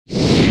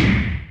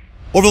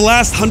Over the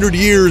last 100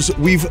 years,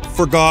 we've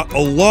forgot a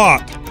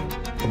lot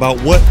about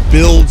what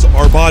builds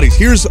our bodies.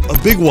 Here's a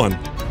big one.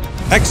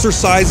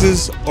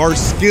 Exercises are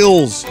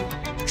skills.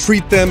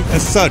 Treat them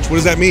as such. What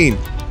does that mean?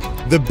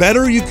 The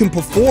better you can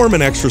perform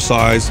an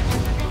exercise,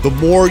 the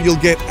more you'll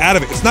get out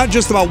of it. It's not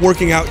just about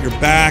working out your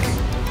back,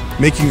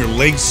 making your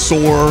legs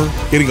sore,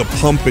 getting a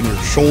pump in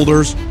your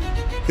shoulders.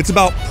 It's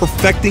about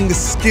perfecting the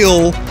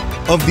skill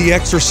of the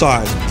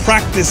exercise.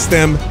 Practice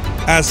them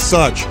as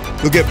such.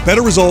 You'll get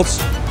better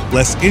results,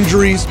 less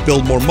injuries,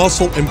 build more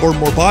muscle, and burn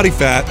more body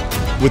fat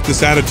with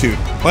this attitude.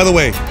 By the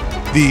way,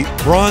 the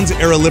Bronze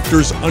Era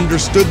lifters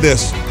understood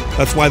this.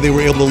 That's why they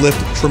were able to lift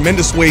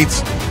tremendous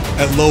weights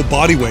at low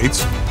body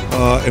weights.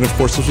 And of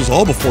course, this was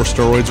all before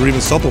steroids or even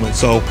supplements.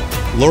 So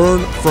learn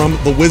from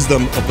the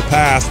wisdom of the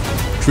past.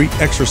 Treat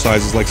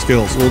exercises like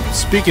skills. Well,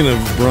 speaking of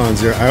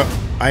Bronze Era,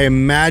 I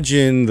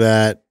imagine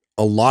that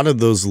a lot of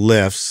those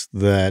lifts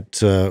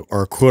that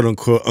are quote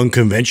unquote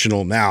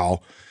unconventional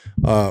now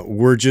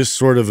were just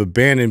sort of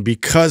abandoned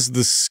because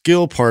the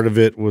skill part of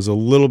it was a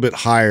little bit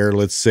higher,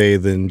 let's say,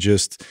 than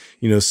just,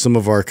 you know, some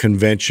of our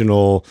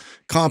conventional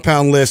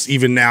compound lifts.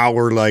 Even now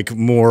we're like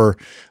more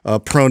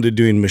prone to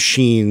doing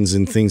machines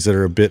and things that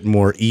are a bit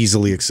more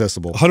easily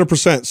accessible.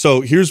 100%.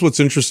 So here's what's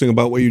interesting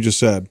about what you just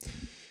said.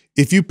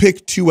 If you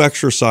pick two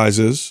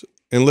exercises,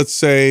 and let's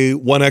say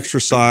one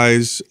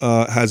exercise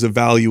has a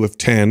value of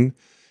 10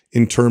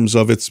 in terms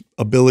of its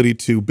ability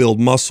to build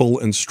muscle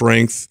and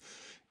strength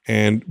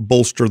and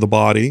bolster the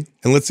body.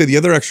 And let's say the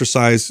other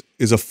exercise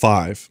is a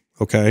 5,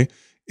 okay,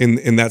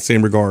 in that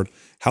same regard.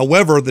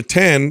 However, the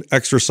 10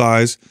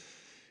 exercise,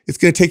 it's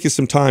going to take you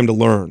some time to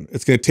learn.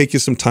 It's going to take you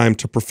some time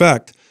to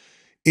perfect.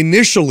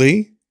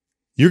 Initially,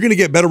 you're going to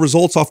get better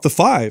results off the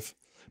 5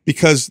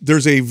 because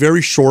there's a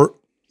very short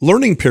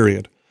learning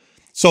period.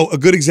 So a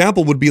good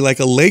example would be like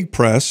a leg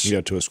press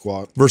to a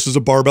squat versus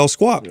a barbell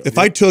squat. If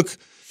I took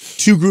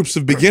two groups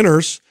of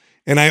beginners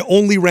and I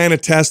only ran a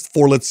test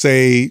for, let's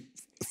say,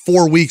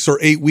 4 weeks or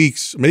 8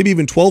 weeks, maybe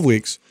even 12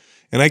 weeks,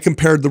 and I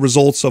compared the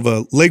results of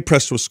a leg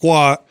press to a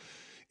squat,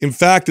 in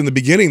fact, in the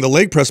beginning, the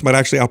leg press might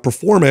actually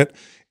outperform it,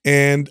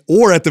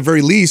 or at the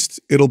very least,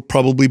 it'll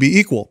probably be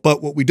equal.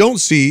 But what we don't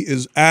see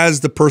is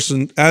as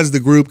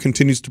the group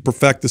continues to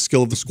perfect the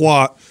skill of the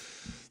squat,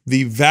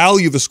 the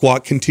value of the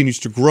squat continues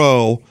to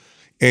grow,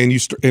 and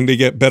they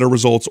get better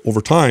results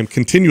over time,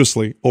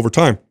 continuously over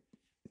time.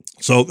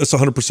 So that's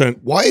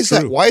 100%. Why is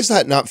that? Why is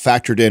that not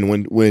factored in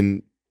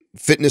when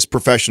fitness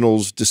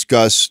professionals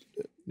discuss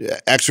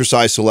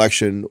exercise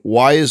selection?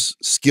 Why is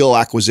skill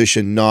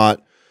acquisition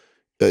not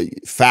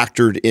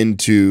factored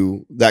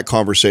into that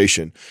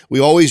conversation? We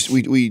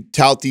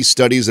tout these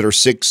studies that are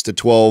 6 to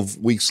 12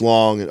 weeks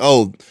long, and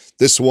oh,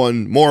 this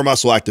one more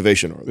muscle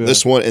activation, or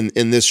this one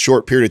in this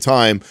short period of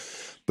time,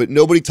 but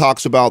nobody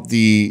talks about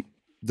the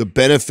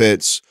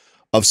benefits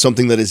of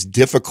something that is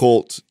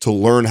difficult to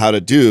learn how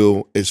to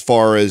do, as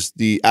far as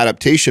the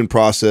adaptation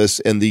process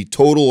and the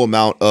total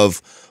amount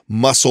of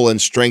muscle and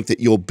strength that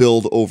you'll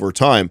build over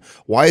time.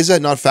 Why is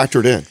that not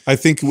factored in? I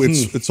think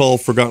it's all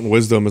forgotten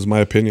wisdom, is my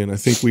opinion. I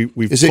think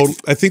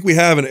I think we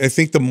have, and I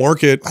think the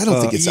market. I don't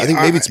think it's. I think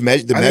maybe it's the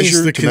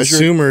measure. The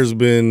consumer's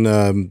been.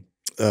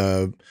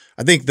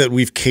 I think that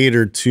we've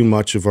catered too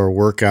much of our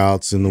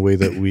workouts in the way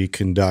that we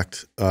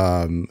conduct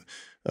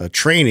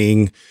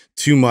training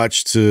too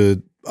much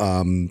to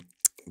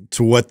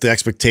what the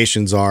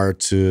expectations are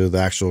to the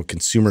actual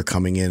consumer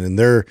coming in, and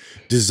their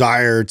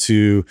desire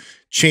to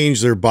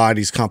change their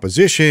body's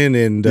composition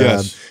and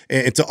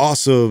to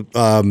also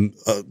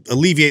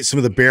alleviate some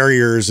of the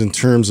barriers in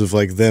terms of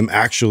like them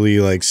actually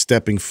like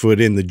stepping foot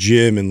in the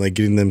gym and like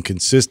getting them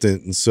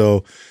consistent. And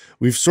so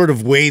we've sort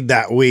of weighed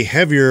that way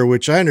heavier,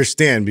 which I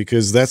understand,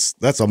 because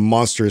that's a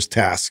monstrous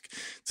task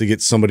to get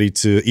somebody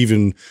to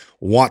even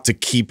want to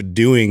keep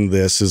doing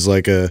this as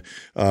like a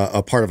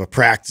part of a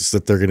practice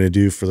that they're going to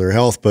do for their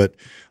health. But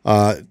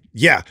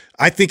yeah,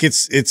 I think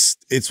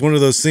it's one of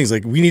those things,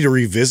 like we need to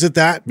revisit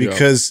that,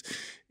 because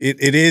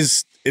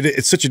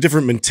it's such a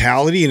different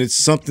mentality, and it's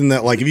something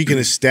that, like, if you can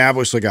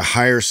establish like a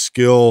higher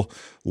skill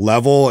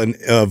level and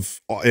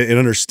an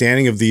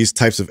understanding of these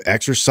types of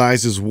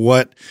exercises,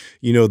 what,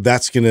 you know,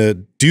 that's going to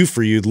do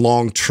for you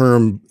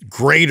long-term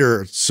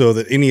greater, so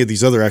that any of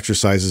these other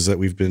exercises that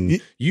we've been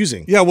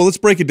using. Yeah. Well, let's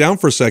break it down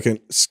for a second.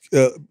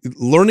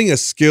 Learning a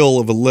skill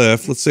of a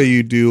lift. Let's say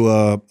you do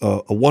a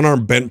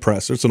one-arm bent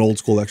press. It's an old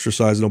school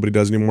exercise nobody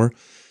does anymore.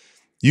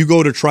 You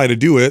go to try to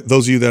do it.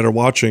 Those of you that are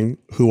watching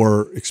who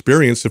are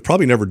experienced have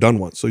probably never done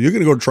one. So you're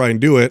going to go try and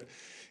do it.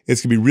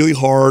 It's going to be really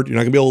hard. You're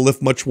not going to be able to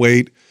lift much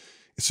weight.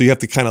 So you have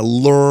to kind of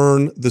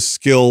learn the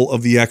skill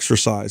of the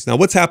exercise. Now,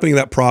 what's happening in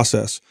that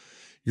process?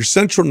 Your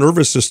central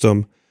nervous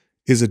system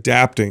is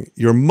adapting.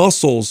 Your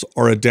muscles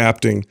are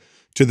adapting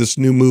to this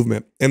new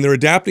movement, and they're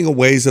adapting in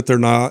ways that they're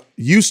not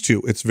used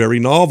to. It's very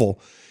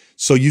novel.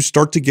 So you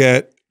start to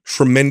get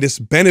tremendous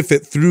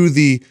benefit through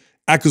the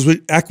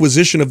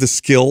acquisition of the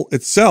skill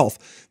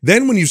itself.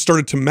 Then when you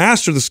started to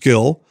master the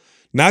skill,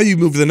 now you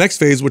move to the next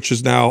phase, which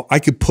is now I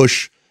could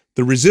push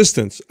the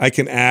resistance. I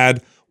can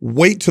add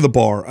weight to the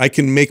bar. I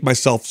can make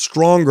myself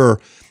stronger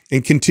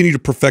and continue to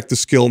perfect the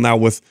skill now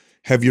with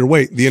heavier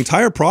weight. The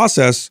entire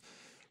process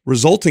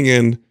resulting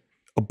in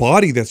a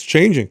body that's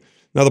changing.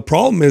 Now, the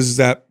problem is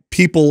that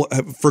people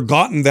have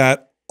forgotten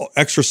that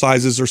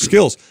exercises are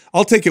skills.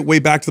 I'll take it way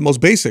back to the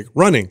most basic,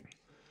 running.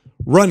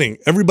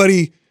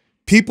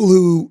 People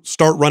who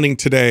start running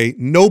today,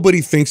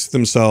 nobody thinks to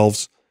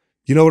themselves,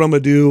 you know what I'm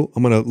going to do?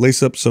 I'm going to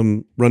lace up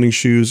some running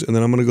shoes, and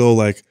then I'm going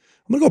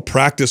to go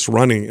practice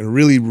running and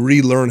really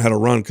relearn how to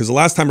run. Because the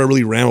last time I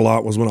really ran a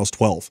lot was when I was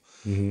 12.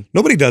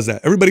 Nobody does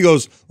that. Everybody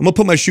goes, I'm going to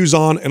put my shoes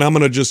on and I'm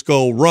going to just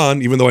go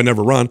run, even though I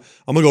never run.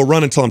 I'm going to go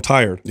run until I'm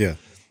tired. Yeah.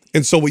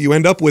 And so what you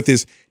end up with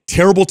is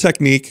terrible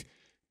technique,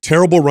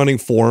 terrible running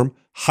form,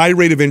 high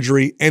rate of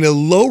injury, and a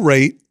low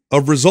rate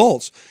of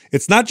results.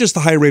 It's not just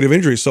the high rate of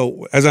injury.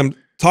 So as I'm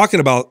talking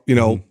about,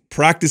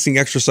 practicing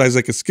exercise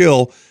like a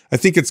skill, I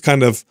think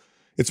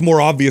it's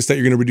more obvious that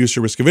you're going to reduce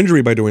your risk of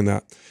injury by doing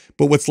that.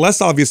 But what's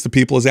less obvious to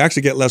people is they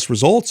actually get less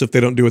results if they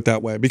don't do it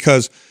that way,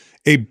 because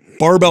a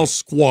barbell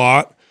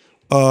squat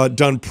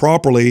done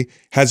properly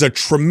has a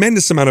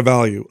tremendous amount of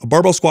value. A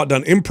barbell squat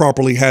done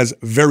improperly has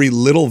very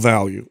little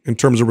value in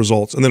terms of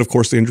results. And then, of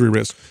course, the injury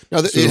risk. Now,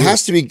 it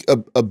has to be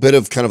a bit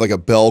of kind of like a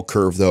bell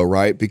curve, though,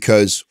 right?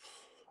 Because,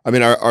 I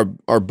mean,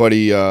 our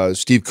buddy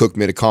Steve Cook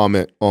made a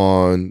comment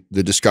on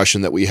the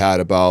discussion that we had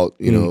about,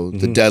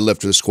 the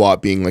deadlift or the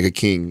squat being like a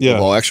king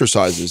of all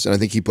exercises. And I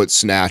think he put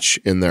snatch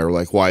in there.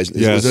 Like, why? Was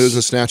it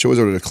a snatch? Or was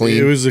it a clean?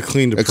 It was a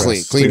clean to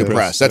press. Clean to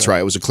press. That's right.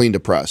 It was a clean to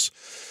press.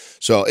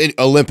 So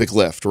Olympic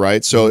lift,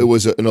 right? So it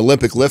was an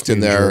Olympic lift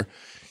in there,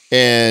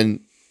 and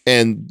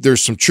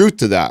there's some truth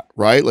to that,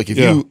 right? Like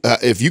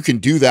if you can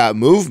do that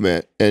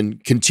movement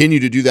and continue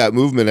to do that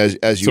movement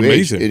as you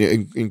age,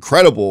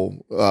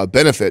 incredible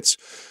benefits.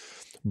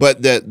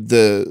 But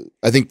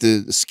I think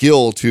the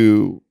skill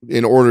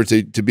in order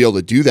to be able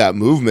to do that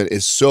movement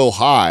is so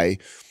high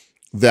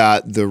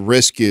that the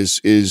risk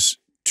is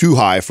too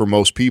high for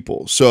most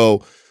people.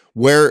 So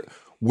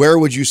where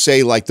would you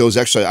say like those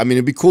exercises? I mean,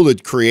 it'd be cool to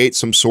create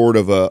some sort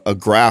of a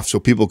graph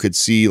so people could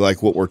see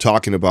like what we're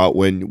talking about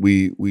when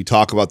we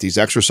talk about these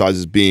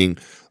exercises being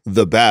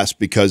the best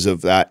because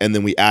of that. And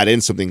then we add in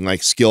something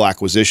like skill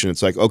acquisition.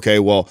 It's like, okay,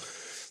 well,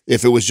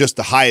 if it was just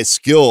the highest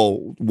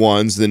skill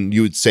ones, then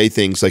you would say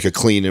things like a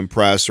clean and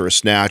press or a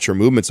snatch or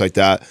movements like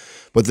that.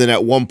 But then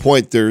at one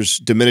point there's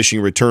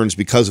diminishing returns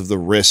because of the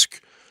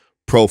risk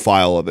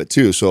profile of it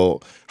too.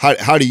 So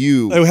how do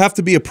you? It would have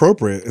to be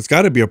appropriate. It's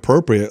got to be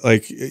appropriate.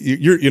 Like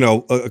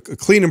a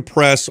clean and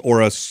press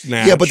or a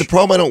snatch. Yeah, but the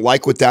problem I don't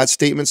like with that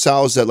statement,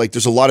 Sal, is that like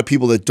there's a lot of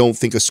people that don't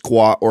think a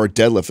squat or a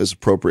deadlift is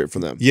appropriate for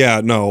them.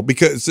 Yeah, no,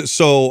 because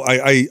so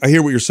I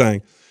hear what you're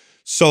saying.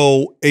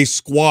 So a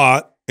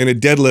squat and a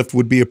deadlift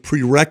would be a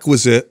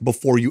prerequisite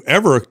before you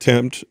ever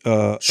attempt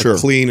a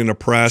clean and a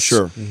press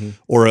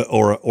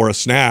or a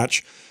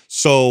snatch.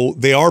 So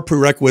they are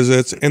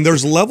prerequisites, and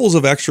there's levels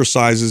of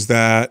exercises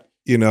that,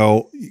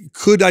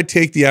 could I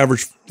take the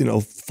average,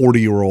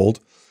 40-year-old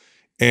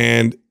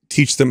and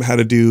teach them how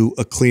to do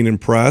a clean and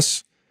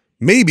press?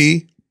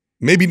 Maybe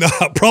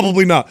not,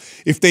 probably not.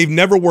 If they've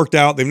never worked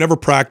out, they've never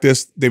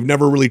practiced, they've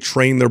never really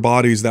trained their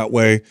bodies that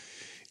way,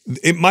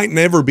 it might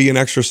never be an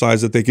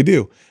exercise that they could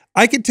do.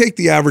 I could take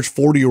the average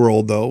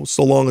 40-year-old though,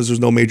 so long as there's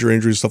no major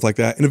injuries, stuff like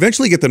that, and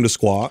eventually get them to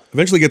squat,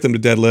 eventually get them to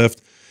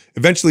deadlift,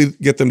 eventually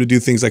get them to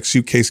do things like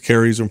suitcase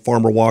carries and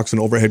farmer walks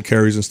and overhead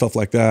carries and stuff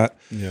like that.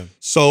 Yeah.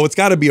 So it's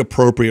got to be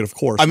appropriate, of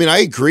course. I mean, I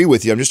agree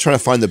with you. I'm just trying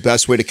to find the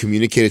best way to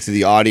communicate it to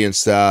the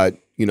audience that,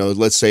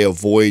 let's say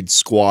avoid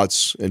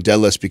squats and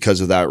deadlifts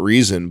because of that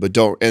reason, but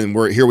don't, and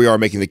we are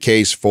making the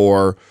case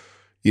for,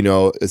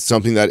 it's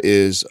something that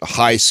is a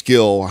high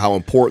skill, how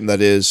important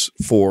that is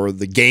for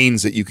the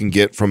gains that you can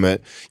get from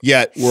it.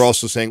 Yet we're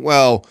also saying,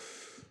 well,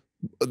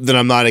 then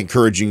I'm not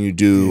encouraging you to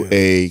do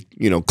a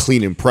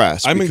clean and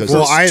press because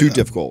it's too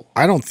difficult.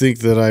 I don't think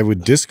that I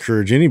would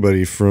discourage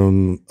anybody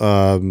from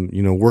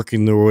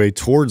working their way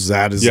towards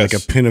that as like a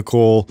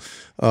pinnacle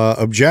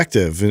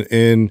objective.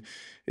 And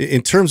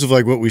in terms of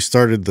like what we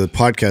started the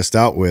podcast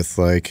out with,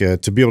 like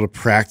to be able to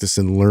practice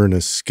and learn a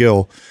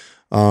skill,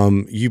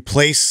 you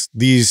place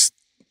these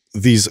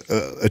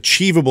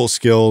achievable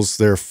skills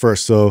there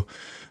first. So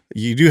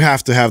you do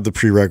have to have the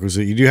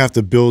prerequisite. You do have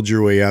to build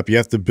your way up. You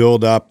have to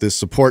build up the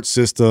support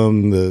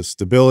system, the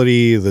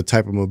stability, the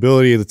type of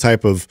mobility, the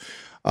type of,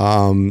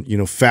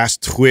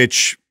 fast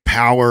twitch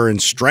power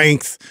and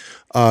strength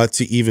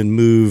to even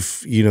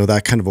move,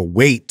 that kind of a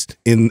weight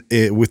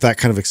with that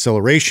kind of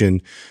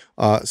acceleration.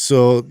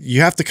 So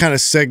you have to kind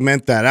of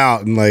segment that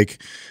out and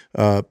like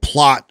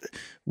plot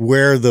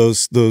where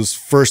those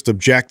first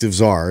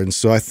objectives are. And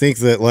so I think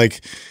that like,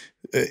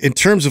 in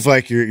terms of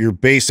like your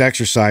base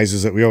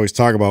exercises that we always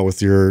talk about with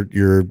your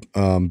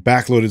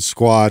backloaded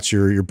squats,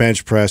 your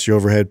bench press, your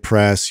overhead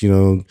press,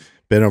 bent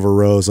over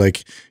rows,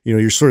 like,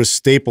 your sort of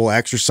staple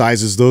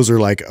exercises, those are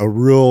like a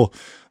real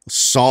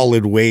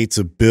solid way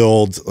to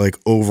build like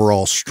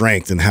overall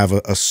strength and have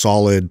a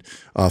solid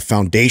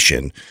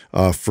foundation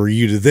for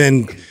you to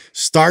then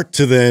start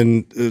to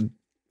then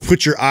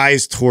put your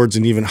eyes towards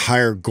an even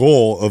higher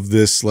goal of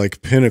this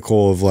like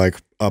pinnacle of like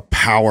a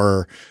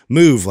power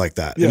move like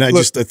that. Yeah, And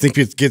I think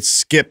it gets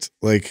skipped.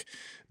 Like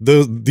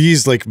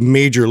these like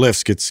major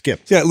lifts get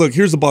skipped. Yeah, look,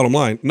 here's the bottom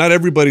line. Not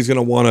everybody's going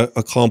to want to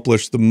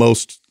accomplish the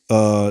most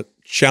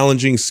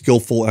challenging,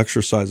 skillful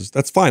exercises.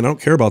 That's fine. I don't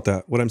care about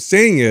that. What I'm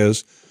saying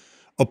is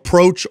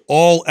approach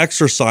all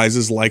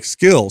exercises like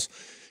skills.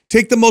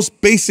 Take the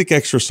most basic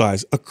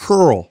exercise, a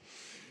curl.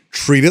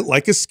 Treat it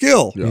like a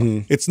skill.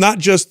 Yeah. It's not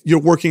just you're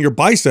working your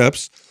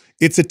biceps.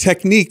 It's a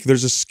technique.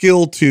 There's a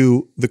skill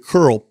to the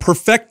curl.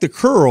 Perfect the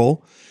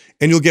curl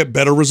and you'll get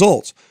better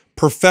results.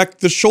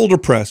 Perfect the shoulder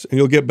press and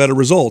you'll get better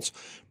results.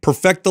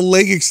 Perfect the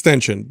leg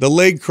extension, the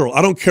leg curl.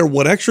 I don't care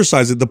what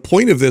exercise. The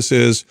point of this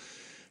is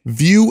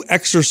view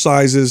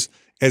exercises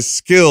as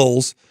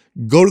skills.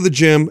 Go to the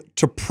gym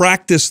to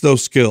practice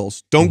those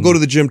skills. Don't go to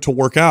the gym to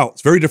work out.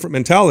 It's a very different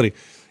mentality.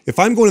 If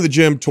I'm going to the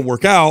gym to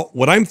work out,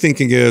 what I'm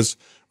thinking is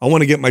I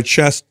want to get my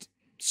chest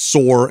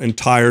sore and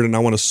tired and I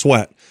want to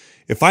sweat.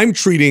 If I'm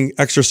treating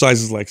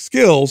exercises like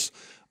skills,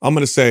 I'm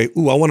going to say,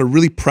 ooh, I want to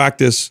really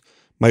practice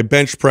my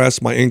bench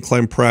press, my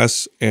incline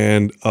press,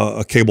 and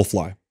a cable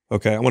fly.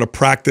 Okay, I want to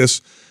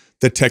practice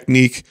the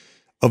technique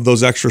of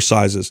those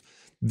exercises.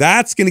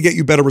 That's going to get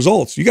you better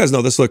results. You guys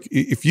know this. Look,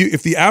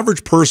 if the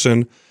average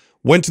person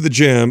went to the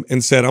gym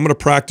and said, I'm going to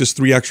practice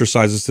 3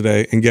 exercises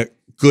today and get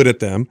good at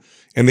them,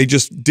 and they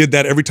just did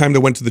that every time they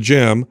went to the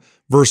gym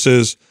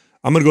versus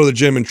I'm going to go to the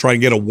gym and try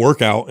and get a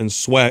workout and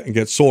sweat and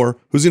get sore,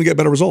 who's going to get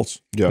better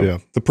results? Yeah.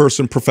 The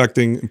person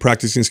perfecting and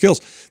practicing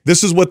skills.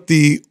 This is what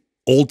the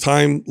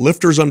old-time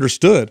lifters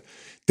understood.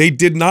 They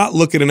did not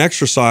look at an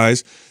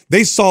exercise.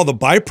 They saw the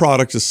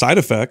byproduct as side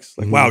effects.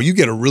 Like, wow, you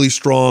get a really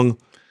strong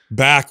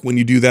back when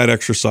you do that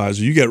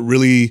exercise. Or you get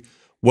really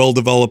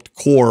well-developed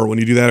core when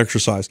you do that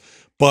exercise.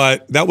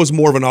 But that was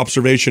more of an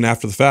observation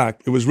after the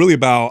fact. It was really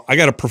about, I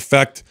got to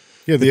perfect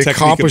the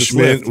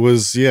accomplishment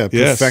was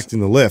perfecting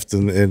the lift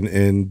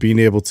and being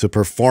able to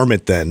perform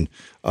it then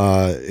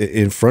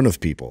in front of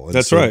people. And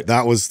That's right.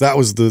 That was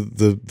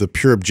the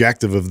pure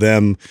objective of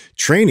them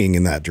training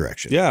in that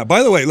direction. Yeah.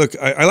 By the way, look,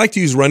 I like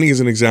to use running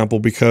as an example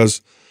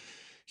because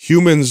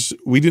humans,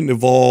 we didn't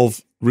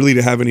evolve really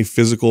to have any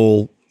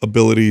physical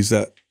abilities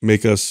that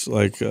make us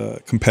like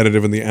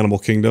competitive in the animal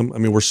kingdom. I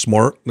mean, we're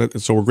smart,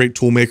 so we're great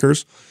tool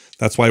makers.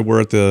 That's why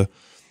we're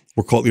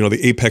called, the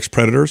apex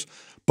predators.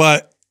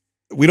 But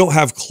we don't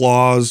have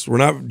claws. We're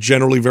not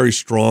generally very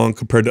strong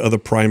compared to other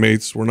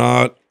primates. We're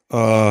not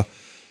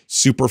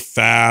super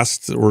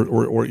fast, or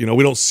we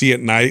don't see at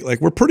night. Like,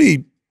 we're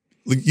pretty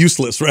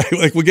useless, right?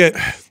 Like we get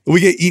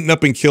eaten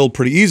up and killed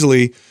pretty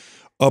easily.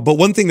 But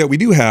one thing that we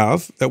do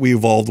have that we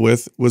evolved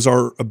with was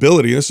our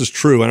ability. And this is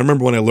true. And I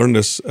remember when I learned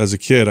this as a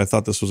kid, I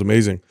thought this was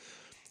amazing.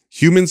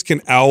 Humans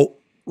can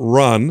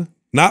outrun,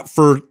 not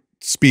for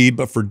speed,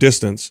 but for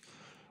distance,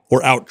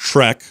 or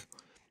out-trek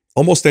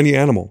almost any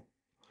animal.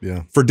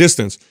 Yeah. For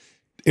distance.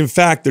 In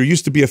fact, there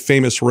used to be a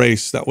famous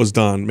race that was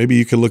done. Maybe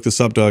you can look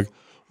this up, Doug,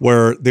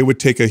 where they would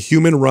take a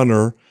human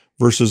runner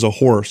versus a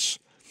horse.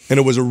 And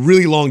it was a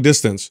really long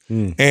distance.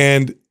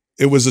 And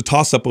it was a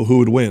toss-up of who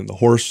would win, the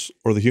horse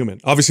or the human.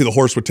 Obviously, the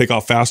horse would take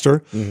off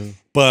faster,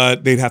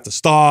 but they'd have to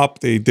stop.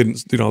 They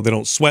didn't, they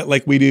don't sweat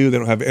like we do. They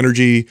don't have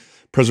energy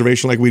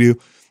preservation like we do.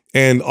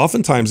 And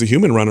oftentimes the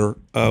human runner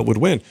would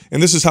win.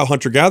 And this is how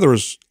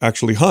hunter-gatherers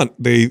actually hunt.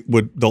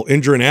 They'll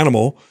injure an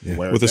animal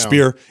with a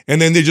spear,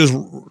 and then they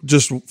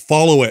just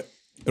follow it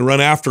and run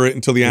after it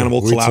until the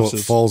animal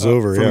collapses. It falls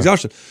over from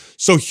exhaustion.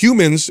 So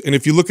humans, and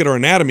if you look at our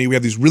anatomy, we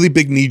have these really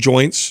big knee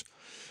joints.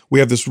 We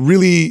have this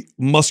really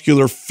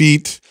muscular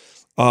feet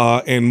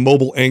and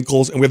mobile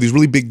ankles, and we have these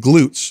really big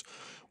glutes.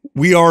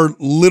 We are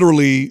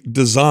literally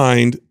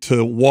designed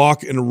to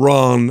walk and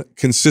run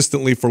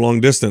consistently for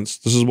long distance.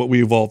 This is what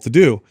we evolved to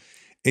do.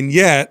 And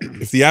yet,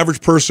 if the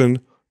average person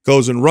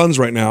goes and runs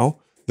right now,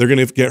 they're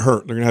going to get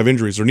hurt. They're going to have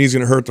injuries. Their knee's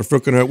going to hurt. Their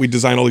foot going to hurt. We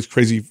design all these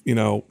crazy,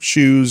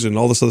 shoes and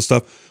all this other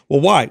stuff.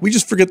 Well, why? We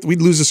just forget that we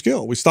lose a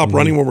skill. We stop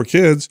running when we're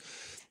kids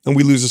and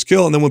we lose a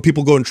skill. And then when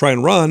people go and try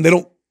and run, they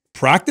don't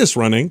practice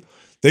running.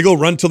 They go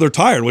run till they're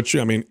tired, which,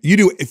 I mean, you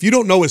do. If you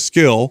don't know a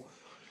skill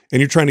and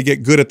you're trying to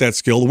get good at that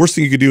skill, the worst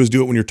thing you could do is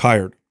do it when you're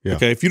tired. Yeah.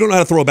 Okay. If you don't know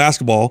how to throw a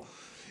basketball,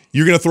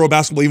 you're going to throw a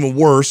basketball even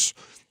worse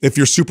if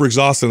you're super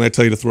exhausted and I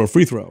tell you to throw a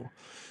free throw.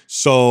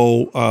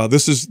 So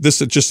this is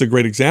just a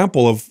great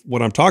example of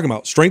what I'm talking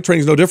about. Strength training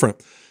is no different.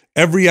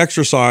 Every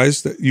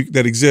exercise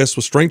that exists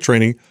with strength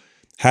training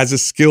has a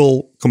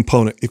skill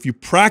component. If you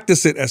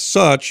practice it as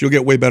such, you'll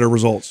get way better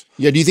results.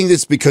 Yeah. Do you think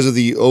that's because of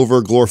the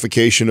over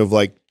glorification of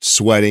like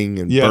sweating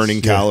and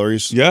burning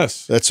calories?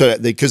 Yes. That's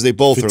because they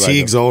both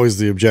fatigue's always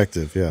the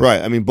objective. Yeah.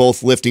 Right. I mean,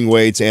 both lifting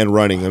weights and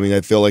running. I mean,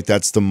 I feel like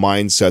that's the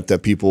mindset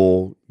that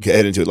people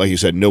get into. Like you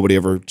said, nobody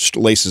ever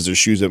laces their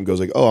shoes up and goes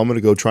like, "Oh, I'm going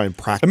to go try and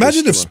practice."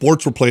 Imagine if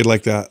sports were played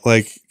like that.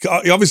 Like,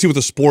 obviously with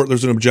a sport,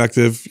 there's an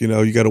objective.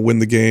 You got to win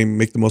the game,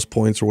 make the most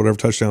points or whatever,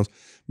 touchdowns.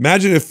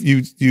 Imagine if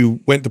you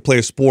went to play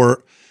a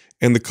sport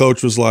and the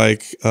coach was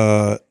like,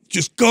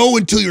 just go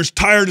until you're as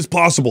tired as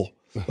possible.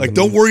 Like,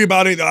 don't worry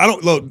about it. I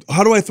don't know.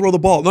 How do I throw the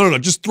ball? No,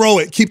 just throw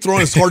it. Keep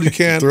throwing as hard as you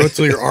can. Throw it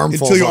till your arm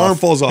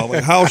falls off.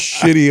 Like, how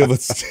shitty of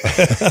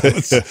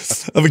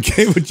a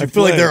game would you I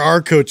feel like there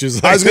are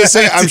coaches. I was going to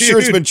say, I'm sure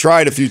it's been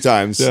tried a few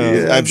times.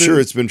 Yeah. I'm sure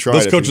it's been tried.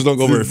 Those coaches don't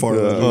go very far.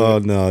 Oh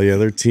no, yeah,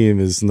 their team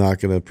is not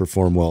going to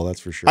perform well. That's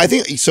for sure. I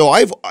think so.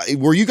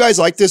 Were you guys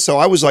like this? So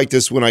I was like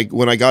this when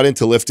I got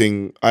into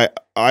lifting.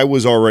 I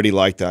was already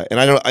like that, and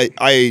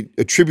I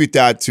attribute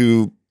that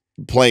to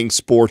playing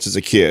sports as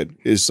a kid.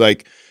 Is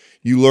like,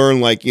 you learn,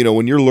 like,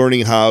 when you're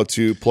learning how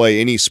to play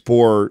any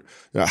sport,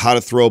 how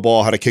to throw a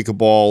ball, how to kick a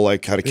ball,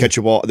 like how to catch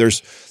a ball.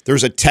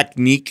 There's a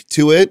technique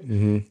to it,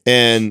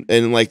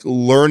 and like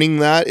learning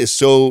that is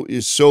so.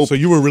 So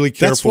you were really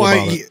careful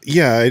about it.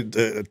 Yeah,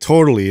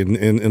 totally.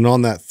 And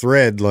on that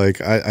thread, like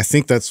I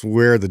think that's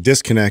where the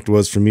disconnect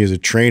was for me as a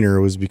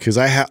trainer, was because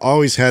I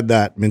always had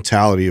that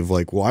mentality of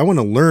like, well, I want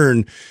to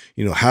learn,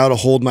 how to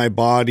hold my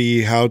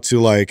body, how to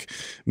like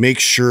make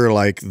sure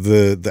like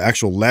the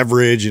actual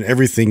leverage and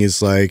everything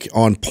is like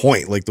on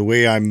point, like the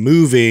way I'm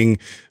moving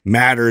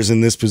matters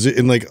in this position.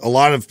 And like a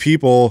lot of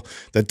people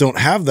that don't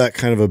have that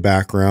kind of a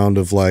background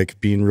of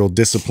like being real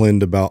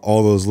disciplined about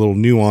all those little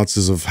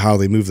nuances of how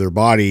they move their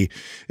body,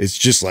 it's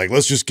just like,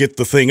 let's just get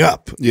the thing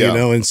up,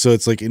 And so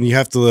it's like, and you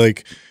have to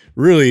like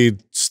really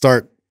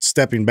start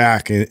stepping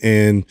back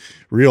and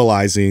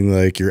realizing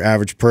like your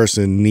average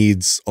person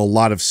needs a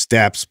lot of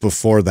steps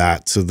before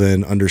that to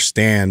then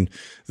understand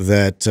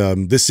that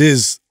this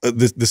is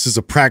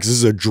a practice, this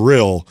is a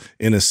drill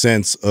in a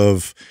sense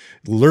of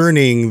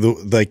learning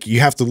like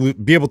you have to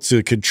be able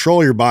to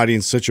control your body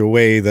in such a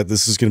way that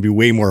this is going to be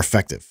way more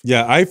effective.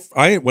 Yeah,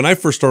 I when I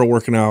first started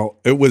working out,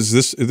 it was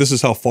this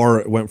is how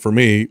far it went for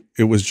me.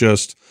 It was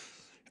just,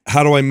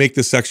 how do I make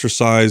this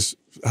exercise?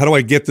 How do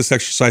I get this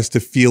exercise to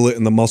feel it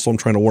in the muscle I'm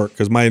trying to work?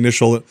 Because my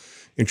initial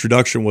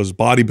introduction was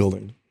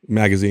bodybuilding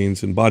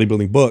magazines and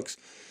bodybuilding books.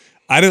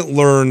 I didn't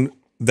learn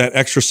that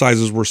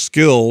exercises were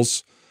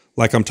skills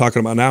like I'm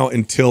talking about now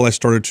until I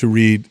started to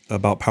read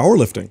about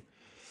powerlifting.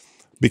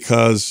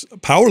 Because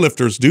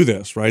powerlifters do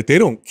this, right? They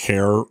don't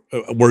care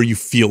where you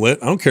feel it.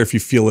 I don't care if you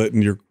feel it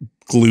in your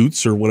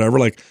glutes or whatever.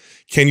 Like,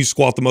 can you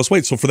squat the most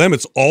weight? So for them,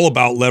 it's all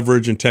about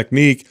leverage and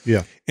technique.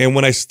 Yeah. And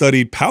when I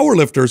studied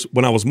powerlifters,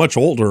 when I was much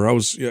older, I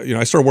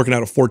started working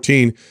out at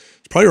 14.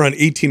 It's probably around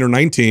 18 or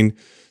 19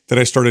 that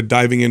I started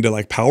diving into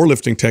like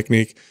powerlifting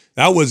technique.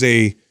 That was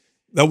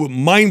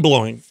mind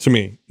blowing to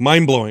me.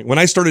 Mind blowing. When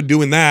I started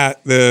doing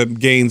that, the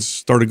gains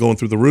started going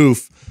through the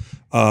roof.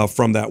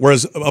 From that.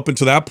 Whereas up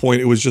until that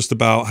point, it was just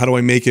about how do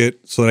I make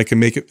it so that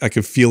I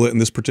can feel it in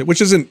this particular,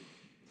 which isn't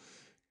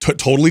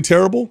totally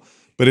terrible,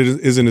 but it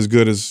isn't as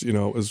good as,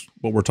 as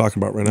what we're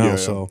talking about right now. Yeah.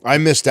 So I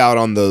missed out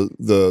on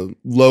the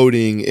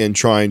loading and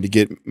trying to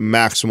get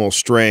maximal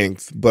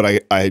strength,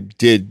 but I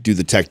did do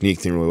the technique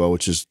thing really well,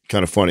 which is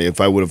kind of funny. If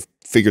I would have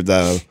figured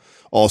that out,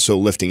 also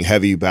lifting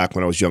heavy back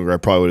when I was younger, I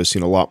probably would have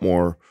seen a lot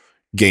more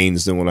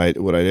gains than what I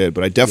did.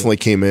 But I definitely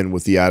came in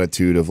with the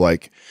attitude of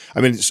like,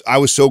 I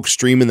was so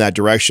extreme in that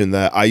direction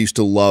that I used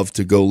to love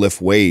to go lift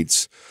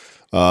weights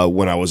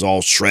when I was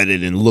all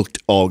shredded and looked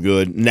all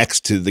good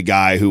next to the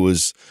guy who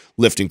was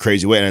lifting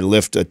crazy weight, and I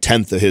lift a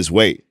tenth of his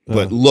weight,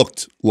 but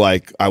looked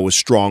like I was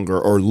stronger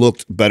or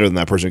looked better than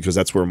that person, because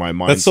that's where my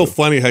mind. That's so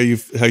funny how you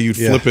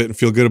flip it and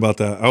feel good about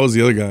that. I was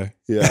the other guy.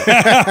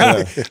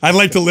 Yeah, I'd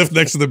like to lift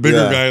next to the bigger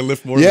guy and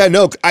lift more. Yeah,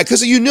 no,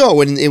 because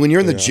when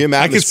you're in the gym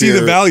atmosphere, I can see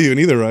the value in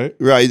either, right?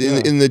 Right,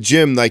 in the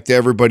gym, like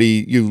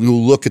everybody, you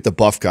look at the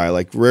buff guy.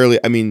 Like rarely,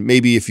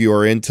 maybe if you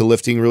are into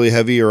lifting really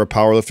heavy or a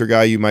power lifter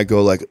guy, you might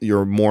go like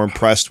you're more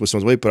impressed with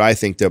someone's weight. But I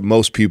think that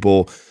most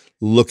people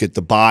look at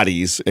the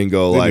bodies and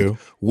go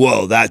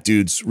whoa, that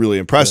dude's really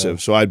impressive.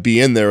 Yeah. So I'd be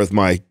in there with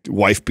my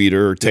wife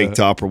beater or tank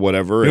top or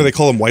whatever. They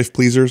call them wife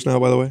pleasers now,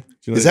 by the way.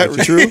 Is that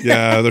true?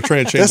 Yeah, they're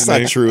trying to change. That's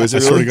not true. Is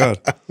it? I swear to God,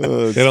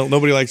 they don't.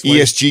 Nobody likes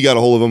ESG. Got a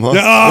hold of them,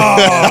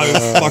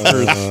 huh?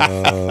 Fuckers.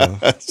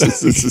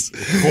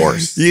 Of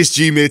course,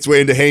 ESG made its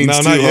way into Hanes.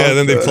 No, too, not huh? yet.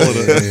 Then they call it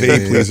a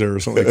babe pleaser or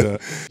something like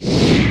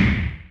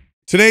that.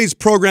 Today's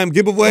program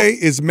giveaway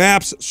is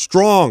MAPS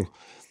Strong.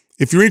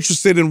 If you're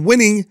interested in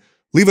winning,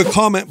 leave a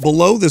comment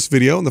below this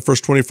video in the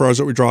first 24 hours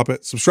that we drop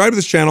it. Subscribe to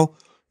this channel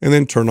and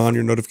then turn on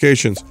your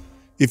notifications.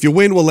 If you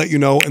win, we'll let you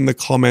know in the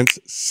comments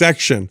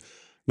section.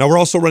 Now, we're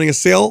also running a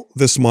sale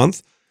this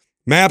month.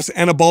 MAPS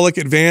Anabolic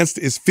Advanced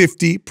is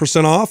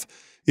 50% off.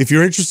 If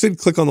you're interested,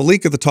 click on the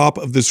link at the top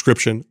of the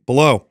description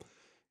below.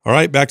 All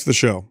right, back to the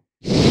show.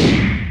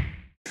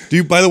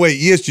 By the way,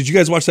 did you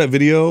guys watch that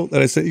video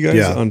that I sent you guys?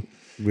 Yeah. On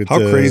with how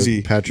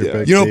crazy. Patrick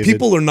Beck, David.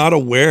 People are not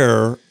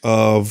aware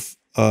of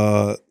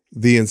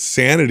the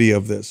insanity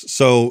of this.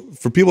 So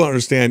for people to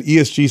understand,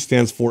 ESG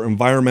stands for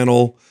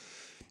environmental,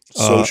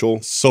 social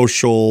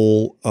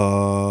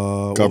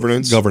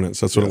governance.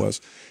 That's what it was.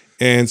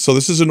 And so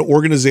this is an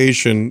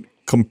organization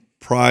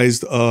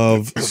comprised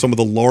of some of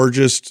the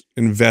largest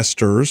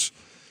investors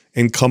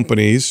and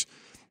companies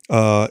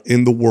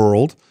in the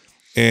world.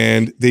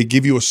 And they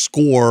give you a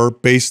score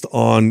based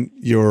on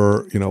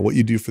your, what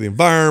you do for the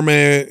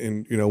environment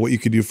and, what you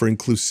could do for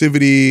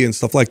inclusivity and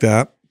stuff like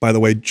that. by the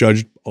way,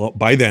 judged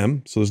by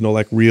them. So there's no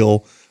like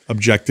real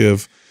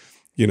objective,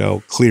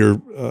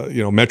 clear,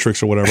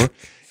 metrics or whatever.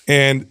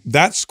 And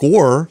that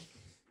score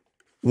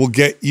will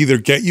either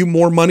get you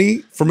more money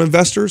from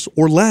investors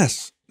or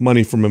less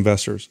money from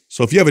investors.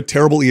 So if you have a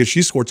terrible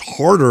ESG score, it's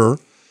harder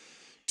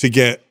to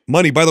get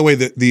money. By the way,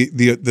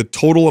 the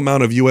total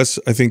amount of U.S.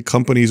 I think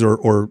companies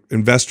or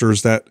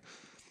investors that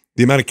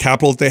the amount of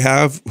capital that they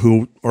have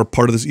who are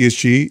part of this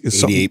ESG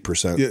is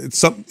 88%. It's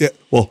something.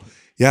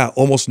 Yeah,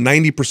 almost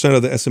 90%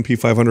 of the S&P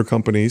 500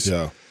 companies.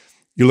 Yeah.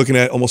 You're looking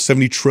at almost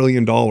 $70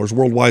 trillion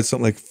worldwide,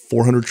 something like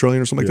 400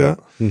 trillion or something like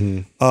that.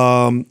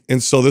 Mm-hmm.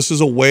 And so this is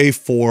a way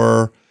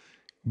for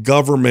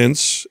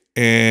governments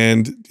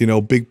and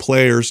big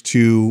players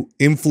to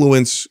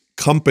influence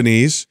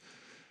companies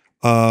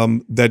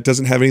that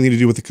doesn't have anything to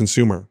do with the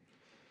consumer.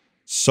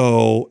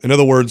 So in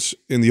other words,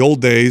 in the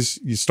old days,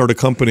 you start a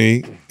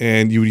company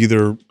and you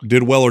either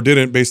did well or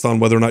didn't based on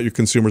whether or not your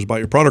consumers bought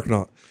your product or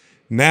not.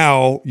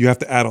 Now you have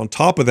to add on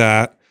top of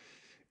that,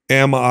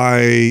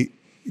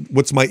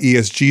 what's my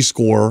ESG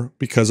score?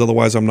 Because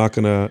otherwise I'm not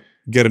going to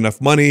get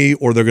enough money,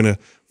 or they're going to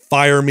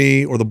fire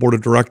me, or the board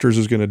of directors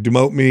is going to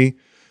demote me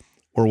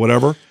or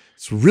whatever.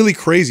 It's really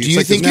crazy. Do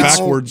you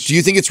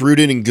think it's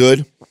rooted in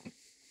good?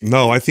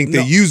 No, I think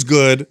they use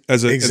good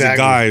as a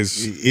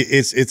guise.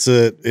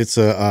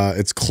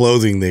 It's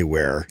clothing they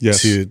wear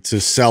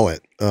to sell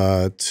it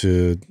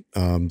to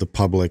the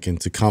public and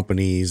to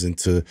companies and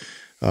to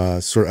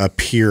sort of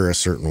appear a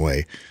certain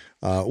way.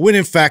 When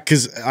in fact,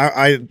 because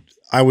I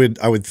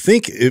would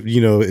think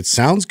it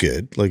sounds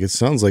good, like it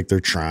sounds like they're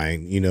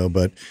trying,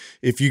 but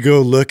if you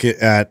go look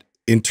at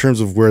in terms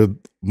of where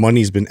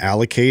money's been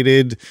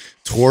allocated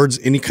towards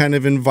any kind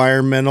of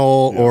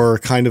environmental or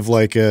kind of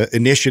like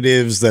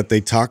initiatives that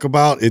they talk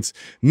about, it's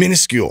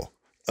minuscule.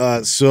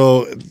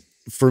 So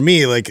for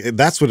me, like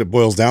that's what it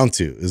boils down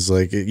to, is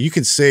like you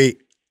could say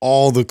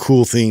all the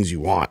cool things you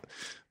want,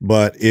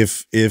 but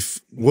if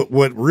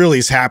what really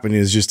is happening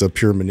is just a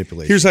pure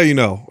manipulation. Here's how you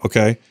know,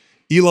 okay?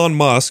 Elon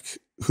Musk,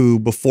 who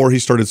before he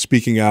started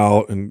speaking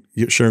out and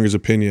sharing his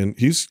opinion,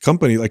 his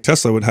company like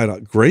Tesla had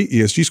a great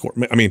ESG score.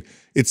 I mean,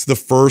 it's the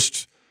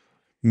first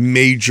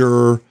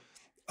major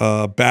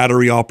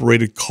battery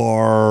operated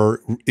car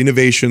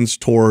innovations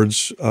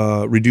towards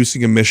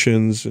reducing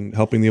emissions and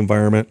helping the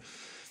environment.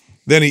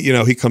 Then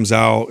he comes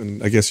out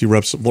and I guess he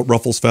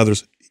ruffles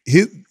feathers.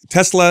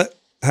 Tesla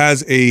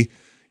has a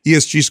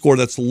ESG score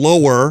that's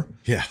lower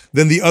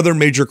than the other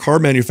major car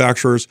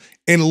manufacturers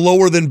and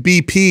lower than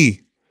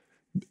BP.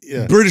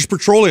 Yeah. British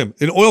Petroleum,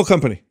 an oil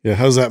company. Yeah,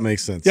 how does that make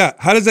sense? Yeah,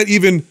 how does that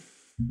even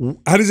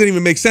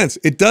make sense?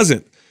 It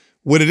doesn't.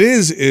 What it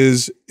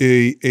is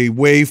a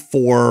way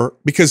for,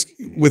 because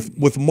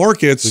with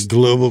markets, it's a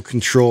global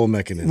control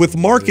mechanism. With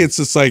markets,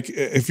 it's like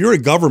if you're a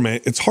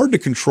government, it's hard to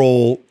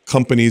control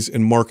companies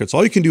and markets.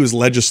 All you can do is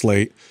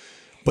legislate,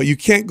 but you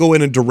can't go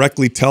in and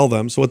directly tell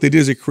them. So what they did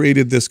is they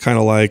created this kind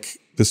of like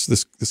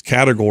this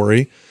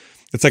category.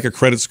 It's like a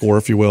credit score,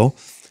 if you will.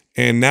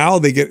 And now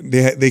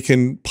they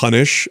can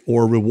punish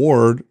or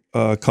reward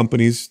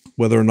companies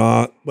whether or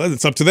not, well,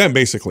 it's up to them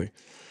basically.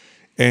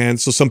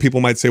 And so some people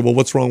might say, well,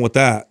 what's wrong with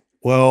that?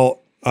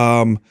 Well,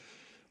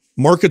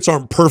 markets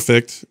aren't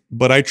perfect,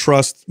 but I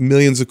trust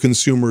millions of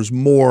consumers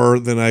more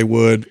than I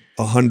would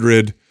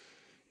 100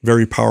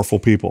 very powerful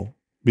people,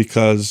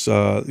 because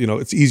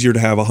it's easier to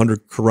have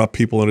 100 corrupt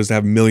people than it is to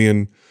have a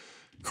million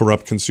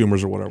corrupt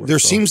consumers or whatever. There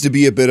seems to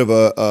be a bit of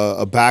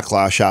a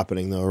backlash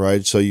happening though,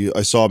 right? So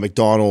I saw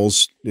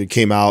McDonald's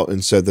came out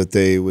and said that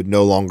they would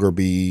no longer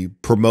be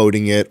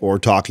promoting it or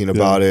talking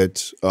about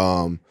it.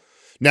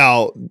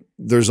 Now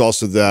there's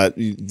also that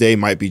they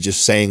might be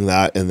just saying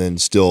that and then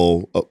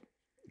still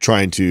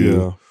trying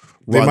to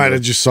they might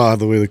have just saw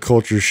the way the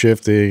culture's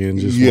shifting and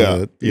just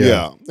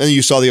And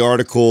you saw the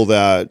article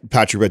that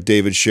Patrick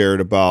Bet-David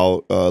shared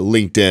about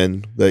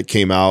LinkedIn that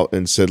came out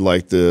and said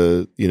like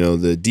the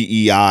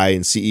DEI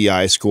and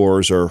CEI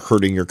scores are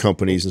hurting your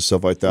companies and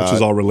stuff like that, which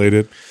is all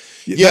related.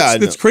 Yeah,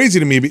 that's crazy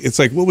to me. It's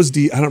like, what was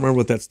I don't remember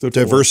what that stood for.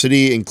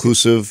 Diversity,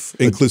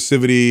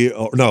 inclusivity,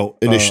 or no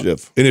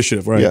initiative.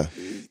 Initiative, right? Yeah,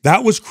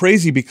 that was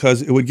crazy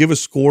because it would give a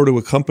score to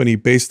a company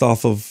based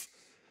off of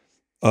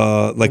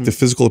like the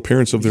physical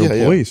appearance of their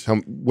employees,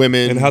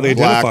 women, and how they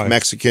Black, identify.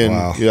 Mexican,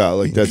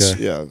 like that's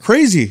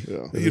crazy.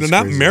 Yeah.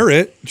 Not crazy.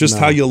 Merit, just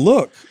how you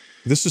look.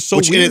 This is so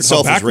which weird. in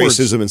itself is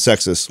racism and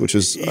sexist, which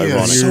is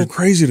ironic. It's so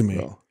crazy to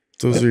me.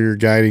 Those are your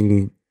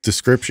guiding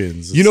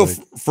descriptions.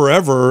 It's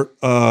forever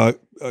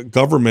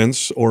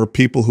governments or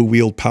people who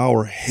wield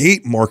power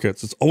hate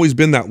markets. It's always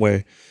been that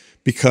way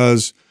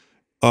because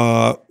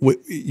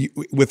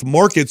with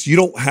markets, you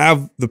don't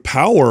have the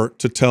power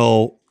to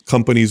tell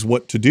companies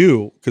what to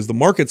do because the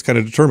markets kind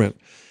of determine.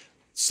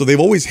 So they've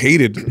always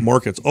hated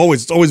markets.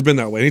 It's always been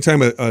that way.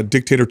 Anytime a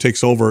dictator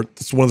takes over,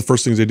 that's one of the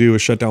first things they do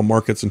is shut down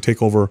markets and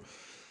take over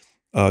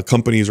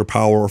companies or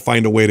power or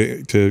find a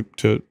way to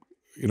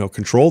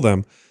control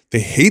them. They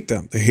hate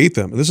them.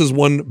 And this is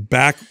one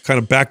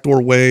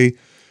backdoor way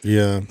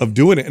of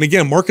doing it. And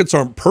again, markets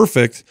aren't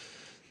perfect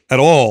at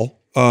all.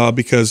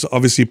 because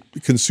obviously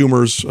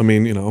consumers, I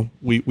mean, you know,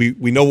 we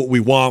know what we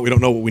want, we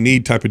don't know what we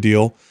need type of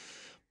deal.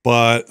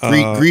 But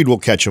greed will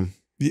catch them.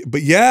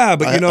 But yeah,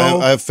 but you know,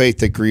 I have faith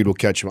that greed will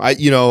catch him. I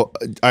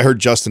heard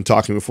Justin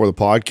talking before the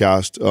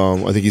podcast.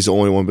 I think he's the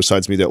only one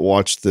besides me that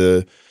watched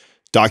the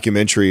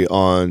documentary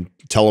on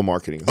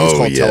telemarketing. It's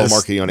called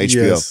Telemarketing on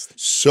HBO. Yes.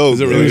 So it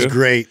good. really It was good?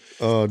 great.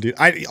 Oh, dude.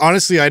 I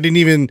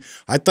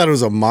thought it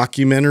was a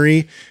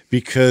mockumentary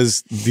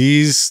because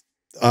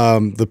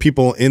the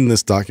people in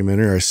this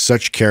documentary are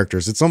such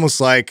characters. It's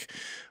almost like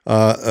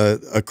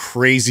a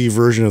crazy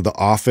version of The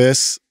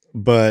Office,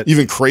 but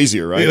Even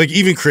crazier, right? like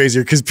even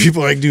crazier because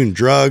people are like doing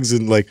drugs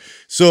and like,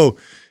 so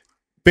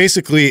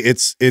basically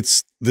it's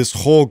this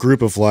whole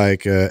group of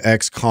like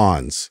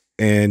ex-cons,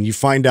 and you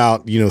find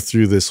out, you know,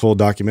 through this whole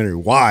documentary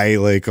why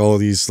like all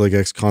of these like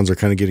ex-cons are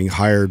kind of getting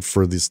hired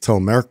for this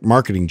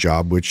telemarketing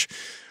job, which,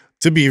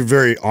 to be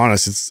very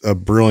honest, it's a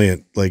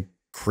brilliant, like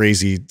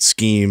crazy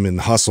scheme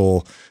and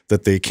hustle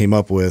that they came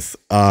up with.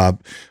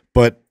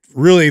 But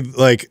really,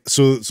 like,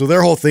 so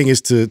their whole thing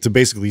is to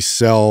basically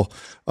sell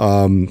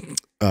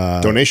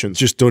Donations.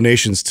 just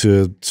donations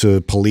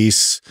to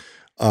police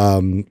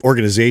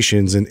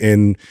organizations,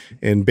 and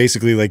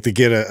basically like to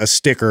get a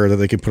sticker that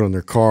they can put on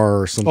their car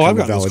or some kind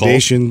of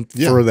validation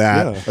for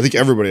that. I think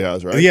everybody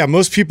has, right? Yeah,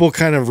 most people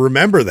kind of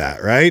remember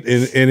that, right?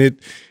 And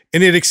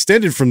it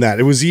extended from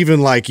that. It was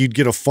even like you'd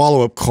get a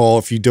follow-up call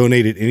if you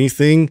donated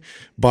anything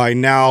by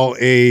now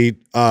a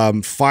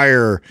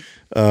fire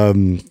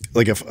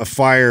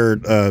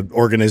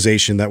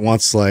organization that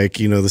wants, like,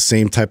 you know, the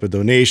same type of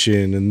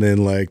donation, and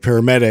then like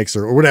paramedics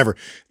or whatever.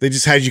 They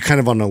just had you kind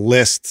of on a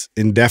list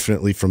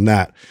indefinitely from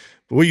that.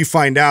 But what you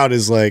find out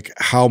is like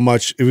how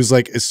much it was.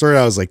 Like it started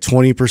out as like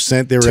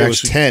 20%. They were It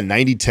was actually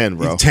 90-10,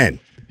 bro. 10.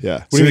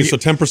 Yeah. What do you mean? So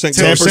 10%, 10%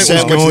 went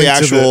to going the to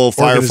actual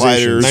the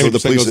firefighters or the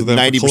 90% police. goes to them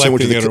for 90% went to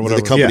collecting it or the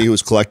whatever. company who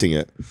was collecting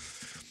it.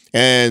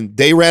 And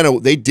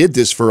they did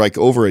this for like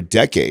over a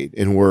decade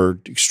and were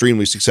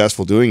extremely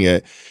successful doing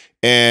it.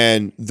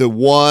 And the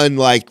one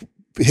like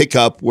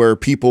hiccup where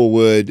people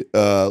would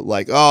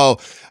like, oh,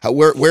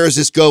 where is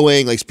this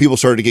going? Like people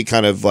started to get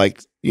kind of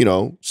like, you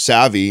know,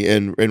 savvy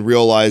and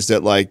realize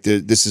that like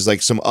this is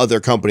like some other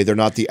company. They're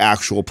not the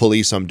actual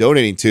police I'm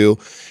donating to.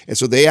 And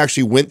so they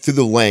actually went through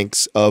the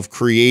lengths of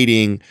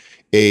creating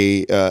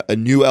a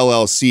new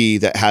LLC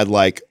that had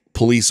like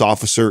police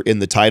officer in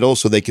the title,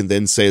 so they can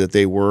then say that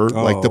they were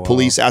like the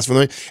police asked for the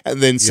money, and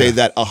then say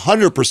that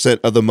 100%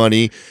 of the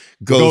money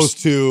goes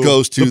to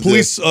the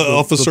police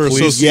officer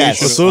association.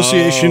 Yes.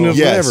 Association of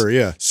whatever.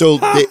 Yeah. So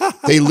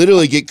they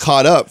literally get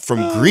caught up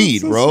from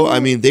greed, bro.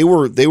 I mean, they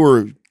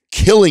were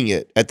killing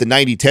it at the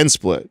 90-10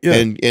 split. Yeah.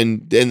 And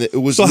it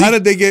was So how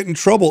did they get in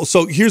trouble?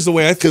 So here's the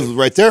way I think.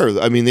 right there,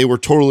 I mean, they were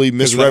totally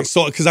misrepresented.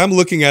 So because I'm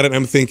looking at it and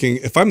I'm thinking,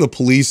 if I'm the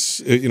police,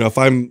 you know, if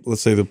I'm,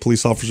 let's say, the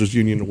police officers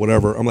union or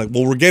whatever, I'm like,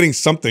 well, we're getting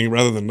something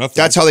rather than nothing.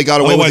 That's how they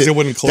got away Otherwise with it. they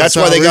wouldn't collect. That's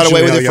why they got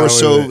away with it for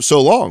originally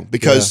so long,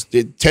 because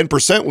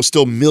 10% was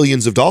still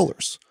millions of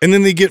dollars. And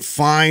then they get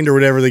fined or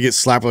whatever. They get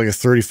slapped with like a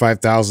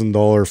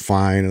 $35,000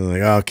 fine, and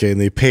like, okay,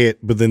 and they pay it,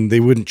 but then they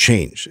wouldn't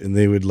change, and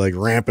they would like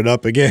ramp it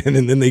up again,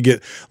 and then they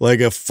get like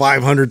a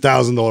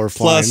 $500,000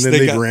 fine, and then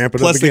they ramp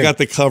it up again. Plus, they got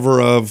the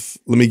cover of,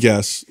 let me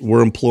guess,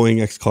 we're employing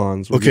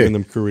ex-cons. We're giving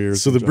them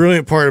careers. So the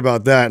brilliant part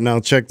about that, now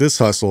check this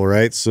hustle,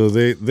 right? So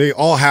they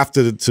all have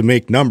to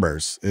make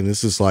numbers, and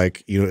this is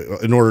like, you know,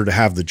 in order to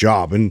have the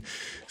job. And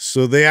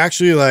so they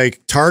actually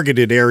like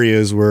targeted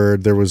areas where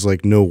there was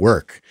like no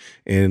work,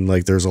 and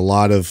like there's a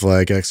lot of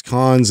like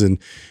ex-cons, and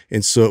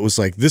so it was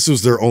like this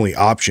was their only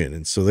option.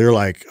 And so they're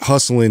like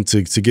hustling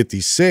to get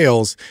these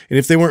sales, and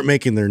if they weren't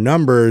making their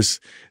numbers,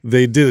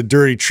 they did a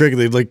dirty trick.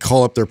 They'd like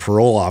call up their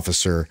parole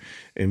officer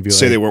and be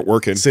Say like, they weren't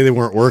working. Say they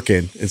weren't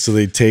working, and so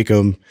they'd take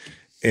them.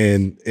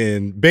 And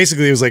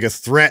basically it was like a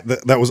threat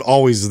that was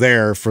always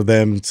there for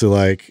them to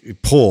like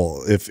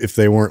pull if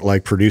they weren't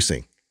like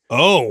producing.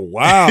 Oh,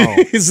 wow.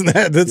 Isn't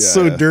that's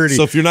so dirty?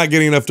 So if you're not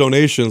getting enough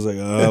donations, like,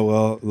 oh,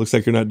 well, it looks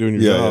like you're not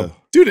doing your job.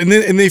 Dude, and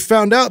they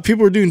found out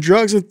people were doing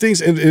drugs and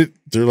things, and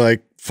they're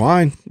like,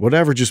 fine,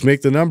 whatever, just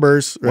make the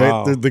numbers, right?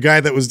 Wow. The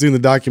guy that was doing the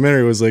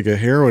documentary was like a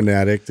heroin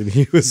addict, and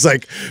he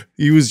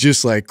was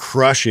just like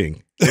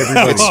crushing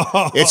everybody.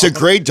 It's a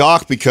great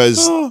doc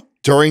because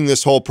during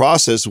this whole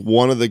process,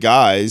 one of the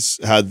guys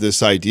had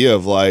this idea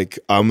of like,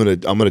 I'm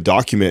gonna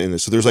document in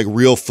this. So there's like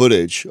real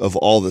footage of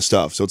all the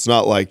stuff. So it's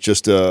not like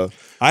just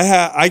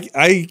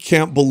I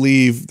can't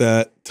believe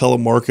that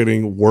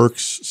telemarketing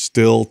works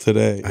still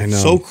today. I know.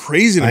 It's so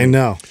crazy to me. I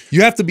know.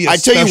 You have to be a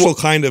special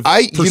kind of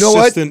persistent you know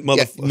what?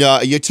 motherfucker.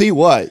 No, you tell you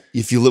what,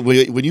 if you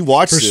when you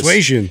watch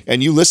Persuasion. this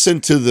and you listen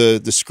to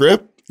the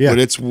script, when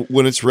it's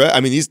read, I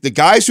mean, the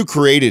guys who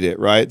created it,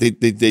 right? They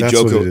That's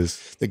joke. what it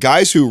is. The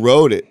guys who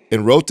wrote it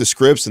and wrote the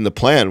scripts and the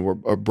plan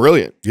are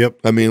brilliant. Yep.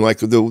 I mean, like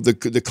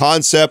the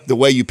concept, the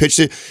way you pitched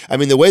it. I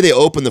mean, the way they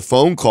open the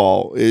phone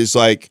call is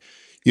like,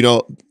 you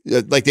know,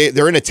 like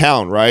they're in a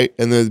town, right?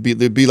 And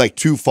there'd be like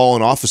 2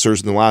 fallen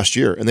officers in the last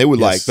year, and they would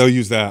like they'll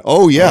use that.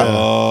 Oh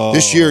yeah,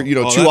 this year, you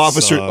know, 2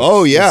 officers. Sucks.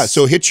 Oh yeah,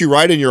 so it hits you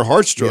right in your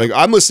heartstring. Like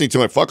I'm listening to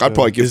my fuck, I'd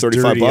probably give It's $35.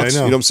 dirty, I know. You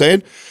know what I'm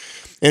saying?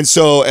 And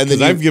so, and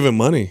then I've given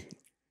money.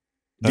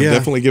 I've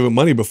definitely given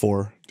money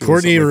before.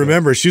 Courtney,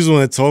 remember, she's the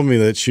one that told me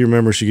that she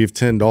gave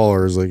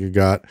 $10, like it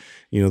got,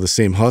 you know, the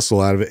same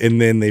hustle out of it. And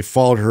then they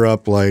followed her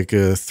up like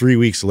 3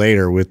 weeks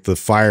later with the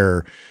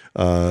fire,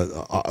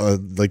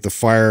 like the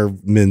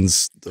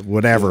firemen's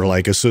whatever,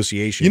 like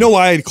association. You know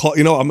why I'd call,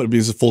 you know, I'm going to be,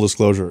 this is full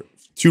disclosure.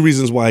 2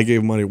 reasons why I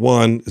gave money.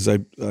 One is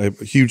I'm a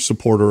huge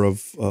supporter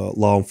of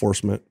law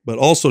enforcement, but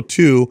also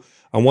 2,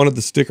 I wanted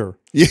the sticker.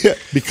 Yeah,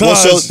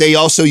 because so they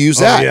also use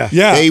that.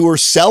 Yeah. They were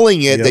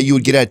selling it that you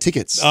would get at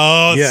tickets.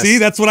 Oh, see,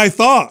 that's what I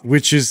thought.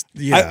 Which is,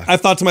 I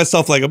thought to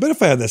myself, like, I bet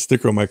if I had that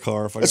sticker on my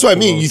car, That's what I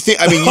mean. You think,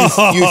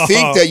 you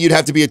think that you'd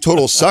have to be a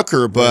total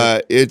sucker,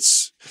 but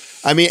it's,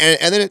 I mean,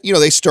 and then, you know,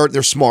 they're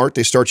smart.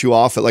 They start you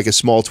off at like a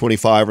small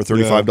 $25 or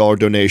 $35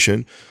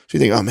 donation. So you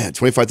think, oh man,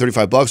 $25,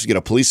 $35 to get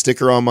a police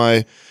sticker on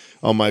my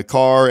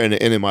car and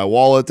in my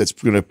wallet that's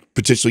going to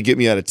potentially get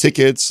me out of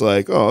tickets.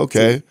 Like, oh,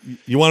 okay.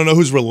 You want to know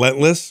who's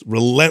relentless?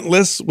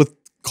 Relentless with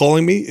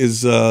calling me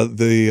is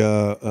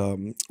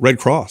the Red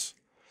Cross.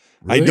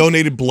 Really? I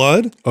donated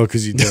blood. Oh,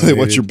 because you they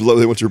want your blood.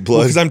 They want your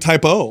blood. Because I'm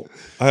type O.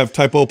 I have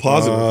type O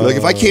positive. Like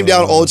if I came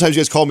down all the times you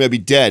guys called me, I'd be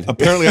dead.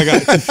 Apparently, I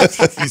got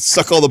you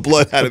suck all the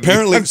blood out of me.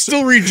 Apparently, I'm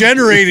still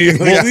regenerating.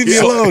 Well, leave me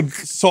alone.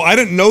 So I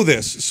didn't know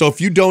this. So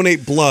if you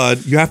donate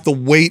blood, you have to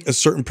wait a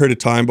certain period of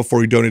time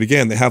before you donate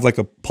again. They have like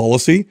a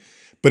policy,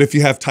 but if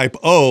you have type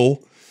O,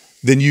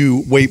 then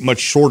you wait much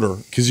shorter.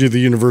 Because you're the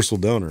universal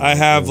donor. I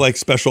have like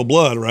special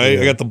blood, right?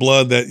 I got the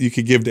blood that you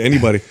could give to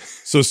anybody.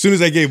 So as soon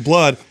as I gave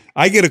blood,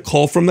 I get a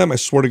call from them. I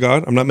swear to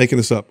God, I'm not making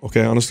this up.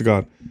 Okay, honest to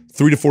God,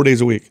 3 to 4 days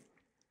a week.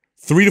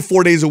 3 to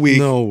 4 days a week.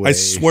 No way. I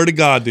swear to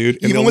God,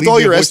 dude. And even with all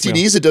your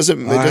STDs, it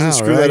doesn't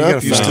screw that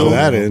up. You still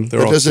that in.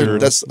 They're all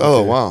cured. That's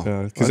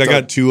wow. Because I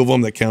got 2 of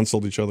them that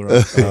canceled each other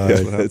out.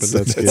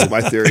 That's my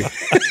theory.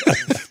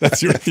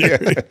 That's your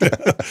theory.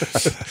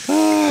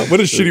 What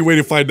a shitty way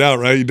to find out,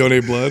 right? You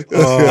donate blood.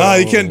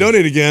 You can't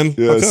donate again.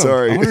 Yeah,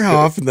 sorry. I wonder how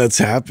often that's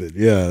happened.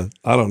 Yeah,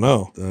 I don't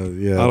know.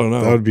 Yeah, I don't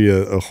know. That would be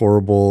a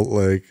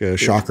horrible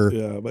shocker.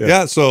 Yeah,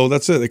 but so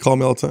that's it. They call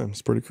me all the time.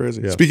 It's pretty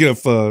crazy. Yeah. Speaking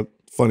of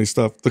funny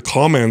stuff, the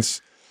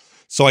comments.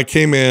 So I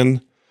came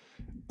in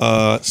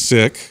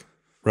sick,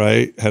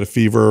 right? Had a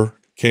fever.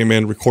 Came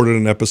in, recorded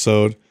an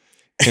episode,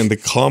 and the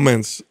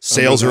comments.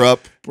 Sales are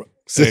up.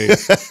 Hey,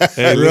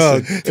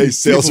 listen. Hey,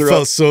 sales People are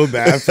felt up. so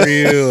bad for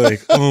you.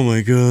 Like, oh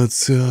my God,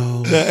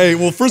 sales. Yeah, hey,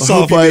 well, first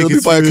off, let me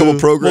buy a couple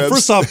programs. Well,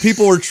 first off,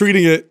 people were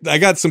treating it. I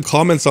got some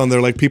comments on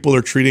there, like people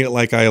are treating it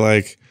like I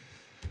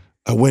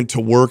went to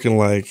work and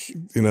like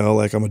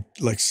I'm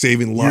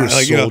saving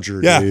lives. You're a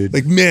soldier, dude.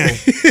 Like man,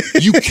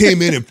 you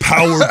came in and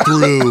powered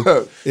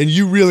through, and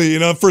you really,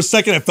 for a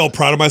second I felt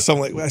proud of myself.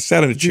 Like I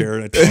sat in a chair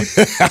and I talked.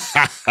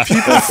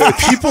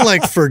 people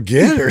like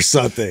forget or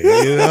something,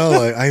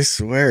 like I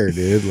swear,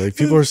 dude, like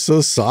people are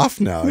so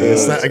soft now.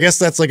 I guess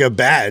that's like a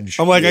badge.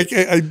 I'm like, I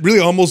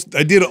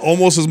did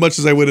almost as much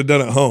as I would have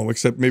done at home,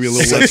 except maybe a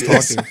little less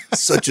talking.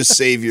 Such a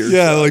savior.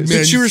 Yeah, like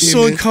man, you were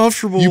so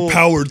uncomfortable. You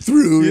powered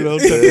through,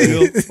 type of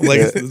deal.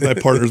 Like my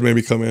partners made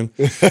me come in.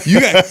 You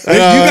guys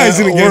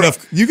didn't get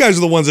enough. You guys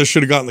are the ones that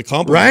should have gotten the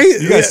compliment.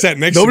 Right? You guys sat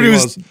next to me while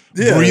I was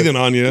breathing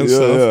on you and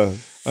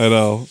stuff. I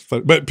know.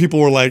 But people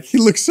were like, he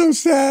looks so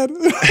sad.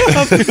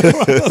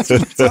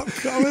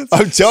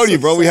 I'm telling you,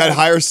 bro, we had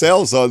higher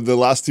sales on the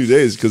last 2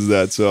 days because of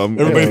that. So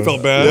everybody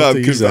felt bad.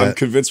 Yeah, I'm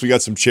convinced we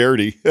got some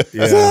charity.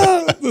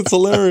 That's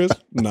hilarious.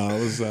 No, it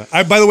was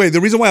by the way,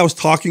 the reason why I was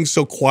talking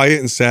so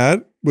quiet and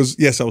sad was,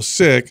 yes, I was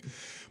sick.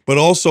 But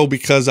also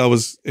because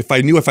if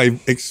I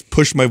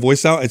pushed my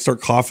voice out, I'd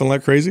start coughing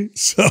like crazy.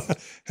 So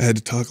I had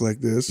to talk like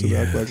this and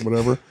act like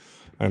whatever.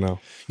 I know.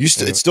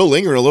 It's still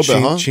lingering a little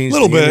bit, huh? A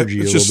little bit.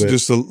 It's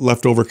just a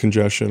leftover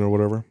congestion or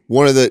whatever.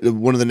 One of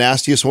the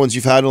nastiest ones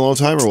you've had in a long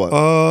time, or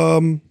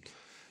what?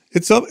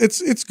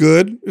 It's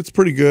good. It's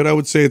pretty good. I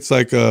would say it's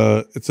like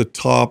it's a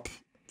top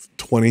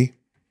 20.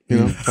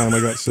 Time I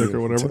got sick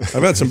or whatever.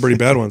 I've had some pretty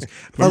bad ones.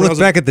 I look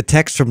back at the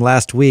text from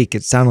last week.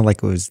 It sounded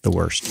like it was the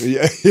worst.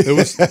 Yeah,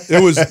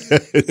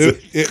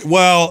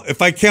 well,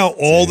 if I count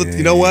all the,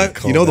 you know what?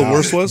 The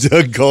worst was?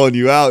 Doug calling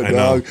you out,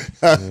 dog.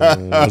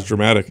 That was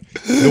dramatic.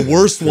 The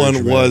worst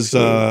one was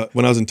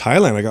when I was in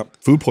Thailand. I got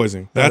food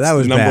poisoning. That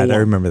was number bad. one. I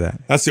remember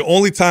that. That's the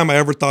only time I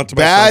ever thought to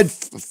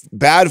myself.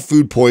 Bad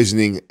food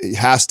poisoning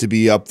has to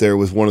be up there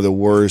with one of the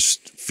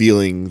worst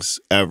feelings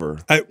ever.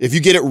 If you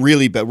get it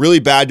really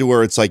bad to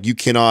where it's like you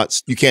can't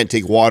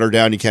take water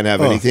down, you can't have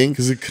anything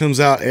because it comes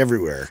out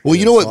everywhere. Well,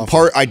 you know what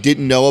part I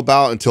didn't know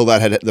about until that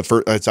had the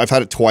first. I've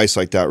had it twice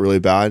like that, really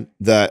bad.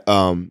 That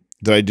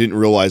I didn't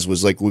realize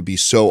was like would be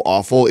so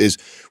awful is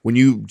when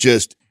you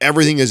just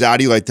everything is out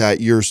of you like that.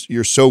 You're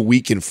so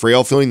weak and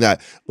frail, feeling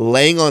that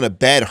laying on a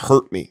bed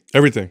hurt me.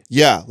 Everything.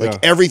 Yeah,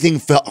 everything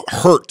felt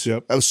hurt.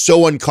 Yep. I was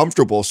so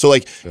uncomfortable. So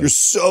you're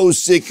so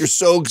sick, you're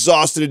so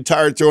exhausted and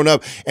tired, throwing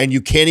up, and you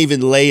can't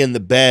even lay in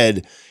the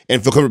bed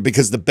and feel comfortable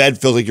because the bed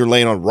feels like you're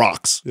laying on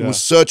rocks. Yeah. It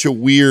was such a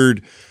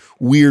weird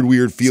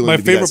feeling. My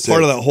favorite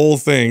part of that whole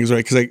thing is,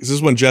 right, because this is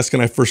when Jessica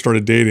and I first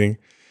started dating,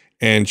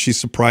 and she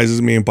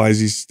surprises me and buys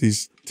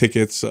these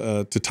tickets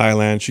to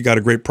Thailand. She got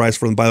a great price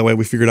for them. By the way,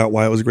 we figured out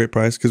why it was a great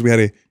price, because we had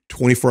a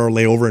 24-hour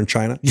layover in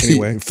China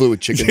anyway. Flew with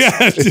chickens.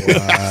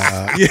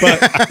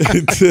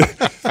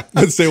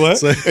 But say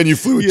what? And you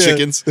flew with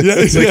chickens. Yeah,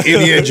 it's like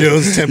Indiana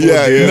Jones Temple.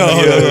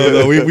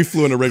 No. We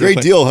flew in a regular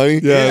Great plane. deal, honey.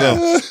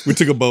 No. We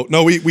took a boat.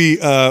 No,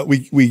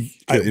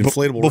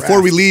 inflatable before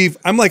raft. we leave,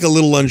 I'm like a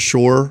little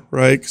unsure,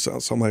 right? So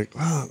I'm like,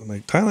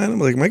 Thailand. I'm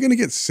like, am I gonna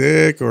get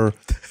sick? Or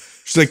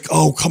she's like,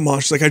 oh, come on.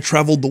 She's like, I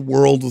traveled the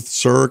world with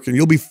Cirque, and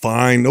you'll be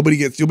fine.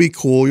 You'll be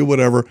cool. You'll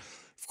whatever.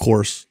 Of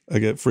course, I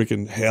get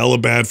freaking hella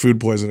bad food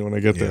poisoning when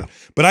I get there.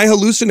 But I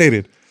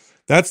hallucinated.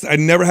 I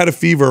never had a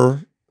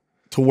fever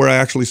to where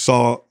I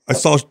saw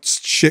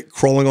shit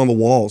crawling on the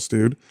walls,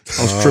 dude.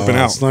 I was tripping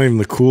out. It's not even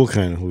the cool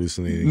kind of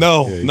hallucinating.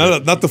 No,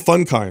 not the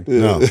fun kind.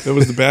 No, it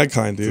was the bad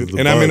kind, dude. The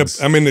And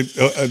bugs. I'm in a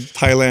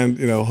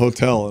Thailand,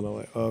 hotel, and I'm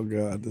like, oh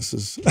god, this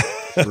is.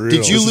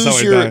 Did you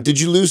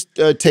lose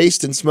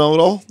taste and smell at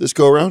all this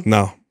go around?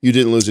 No, you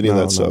didn't lose any of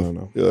that stuff.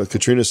 No.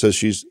 Katrina says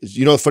she's,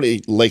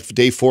 funny, like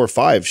day 4 or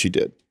 5 she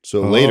did.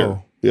 So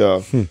later,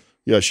 yeah.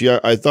 Yeah,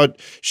 I thought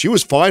she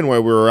was fine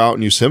while we were out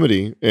in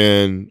Yosemite,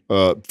 and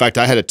in fact,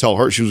 I had to tell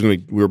her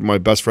my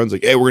best friends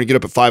like, hey, we're gonna get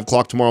up at 5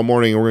 o'clock tomorrow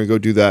morning, and we're gonna go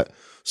do that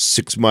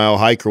 6-mile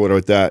hike or whatever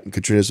with that. And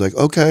Katrina's like,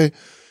 okay,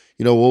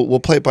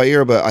 we'll play it by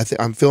ear, but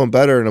I'm feeling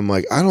better, and I'm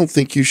like, I don't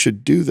think you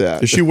should do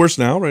that. Is she worse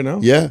now? Right now?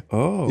 Yeah.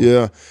 Oh.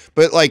 Yeah,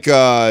 but like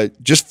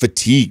just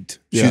fatigued.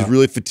 Yeah. She's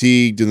really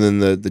fatigued, and then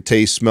the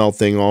taste smell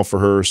thing all for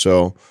her.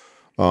 So.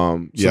 So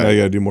now you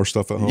gotta do more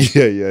stuff at home.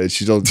 Yeah.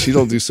 She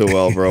don't do so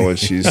well, bro, when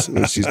she's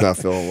not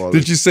feeling well.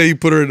 Did you say you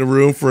put her in a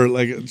room for for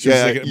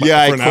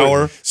an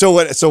hour? So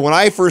when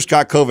I first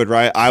got COVID,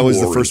 right, I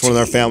was the first one in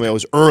our family. I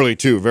was early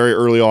too, very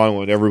early on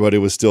when everybody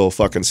was still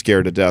fucking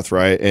scared to death,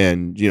 right?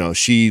 And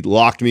she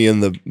locked me in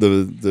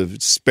the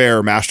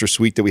spare master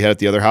suite that we had at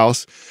the other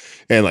house.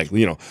 And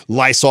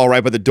Lysol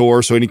right by the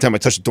door. So anytime I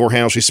touch the door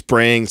handle, she's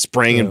spraying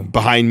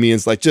behind me. And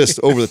it's like just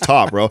over the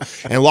top, bro.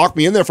 And locked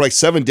me in there for like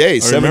 7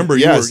 days. I remember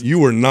you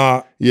were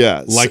not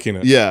liking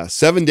it. Yeah.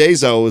 7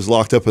 days I was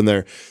locked up in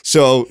there.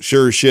 So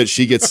sure as shit,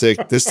 she gets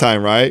sick this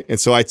time, right? And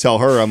so I tell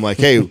her, I'm like,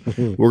 hey,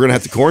 we're going to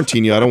have to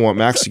quarantine you. I don't want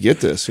Max to get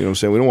this. You know what I'm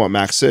saying? We don't want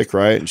Max sick,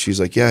 right? And she's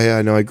like, yeah,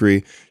 I know, I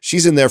agree.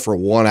 She's in there for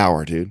 1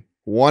 hour, dude.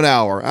 1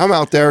 hour. I'm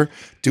out there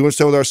doing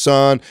stuff with our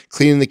son,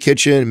 cleaning the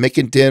kitchen,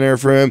 making dinner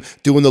for him,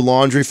 doing the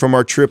laundry from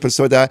our trip and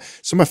stuff like that.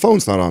 So my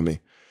phone's not on me.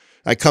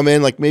 I come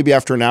in like maybe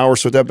after an hour or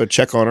so that, but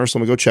check on her. So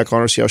I'm gonna go check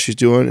on her, see how she's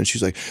doing. And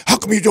she's like, how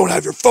come you don't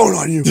have your phone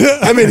on you?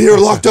 I'm in here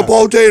locked up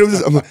all day.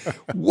 I'm like,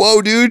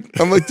 whoa, dude.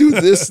 I'm like,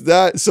 dude, this,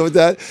 that, so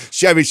that.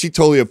 She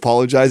totally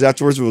apologized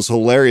afterwards. It was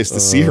hilarious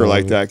to see her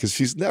like that because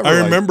she's never.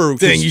 I remember.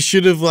 Dang, you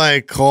should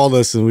have called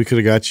us and we could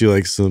have got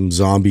you some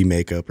zombie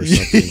makeup or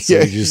something. So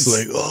you're just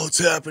like, oh, it's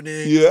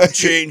happening. Yeah, I'm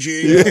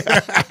changing. Yeah.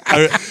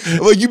 I'm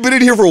like, you've been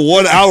in here for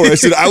 1 hour. I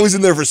said I was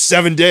in there for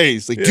 7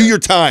 days. Like, do your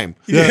time.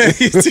 Yeah.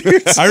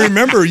 I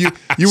remember you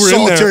were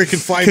solitary in there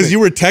confinement because you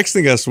were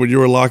texting us when you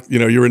were locked.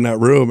 You were in that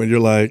room, and you're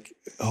like,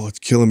 "Oh, it's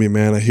killing me,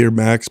 man. I hear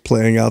Max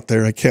playing out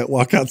there. I can't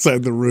walk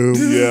outside the room.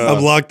 Yeah,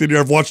 I'm locked in here.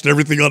 I've watched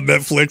everything on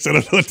Netflix. I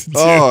don't know what to do."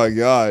 Oh my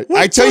god!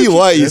 I tell you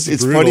what,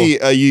 it's funny.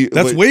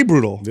 That's way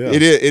brutal. Yeah.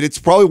 It's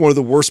probably one of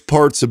the worst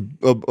parts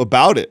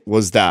about it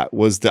was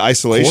the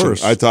isolation.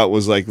 I thought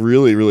was like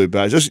really, really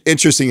bad. Just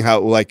interesting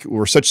how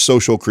we're such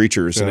social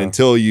creatures, and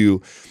until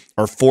you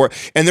are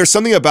and there's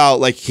something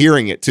about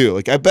hearing it too.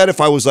 Like I bet if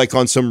I was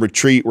on some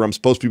retreat where I'm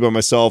supposed to be by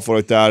myself or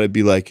like that, it'd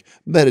be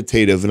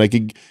meditative and I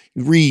could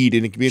read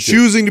and it could be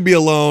choosing to be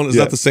alone is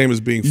not the same as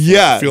being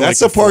that's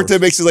the part that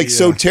makes it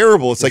so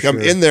terrible. It's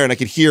I'm in there and I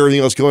could hear everything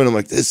else going. I'm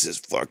like, this is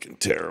fucking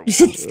terrible.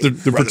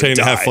 They're pretending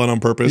to have fun on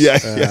purpose. Yeah.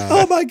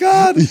 Oh my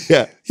god.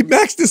 Yeah.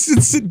 Max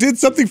just did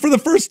something for the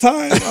first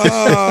time.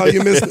 Oh,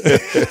 you missed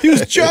it. He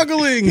was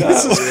juggling.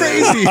 This is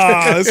crazy.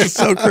 This is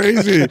so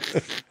crazy.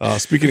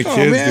 Speaking of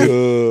kids,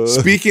 dude.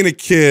 Speaking of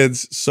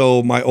kids,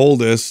 so my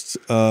oldest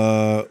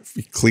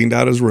he cleaned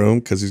out his room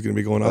because he's going to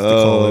be going off to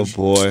college.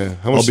 Oh boy,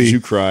 how much did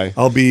you cry?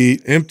 I'll be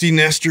empty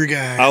nester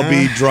guy. I'll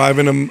be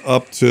driving him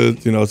up to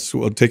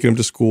taking him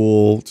to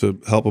school to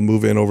help him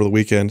move in over the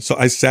weekend. So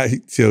I sat.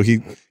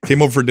 He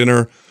came over for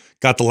dinner,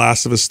 got the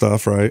last of his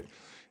stuff right,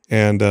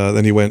 and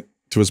then he went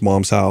to his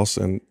mom's house,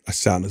 and I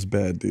sat in his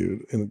bed,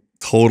 dude, and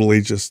totally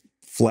just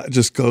flat.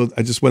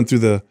 I just went through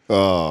the.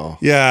 Oh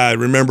yeah, I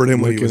remembered him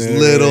when he was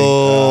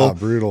little,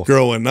 brutal,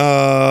 growing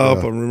up.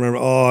 I remember.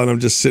 And I'm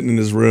just sitting in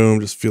his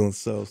room, just feeling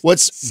so.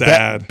 What's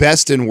sad?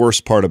 Best and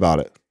worst part about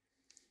it?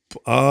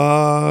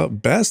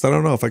 Best. I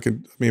don't know if I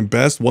could. I mean,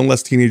 best. One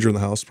less teenager in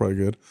the house, probably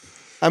good.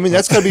 I mean,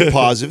 that's got to be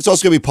positive. It's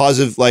also going to be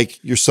positive,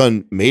 like your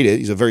son made it.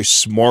 He's a very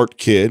smart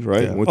kid,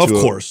 right? Yeah. Of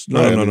course.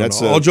 No.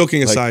 All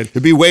joking aside.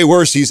 It'd be way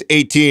worse. He's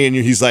 18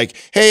 and he's like,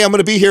 hey, I'm going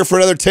to be here for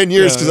another 10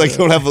 years because I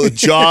don't have a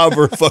job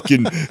or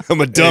fucking, I'm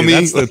a dummy.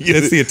 Hey,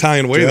 that's the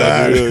Italian way,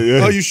 though.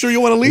 Yeah. Oh, you sure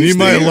you want to leave? Need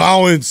my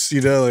allowance,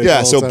 you know. Like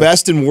yeah, so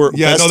best and worst.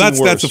 Yeah, no,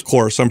 that's of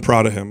course. I'm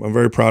proud of him. I'm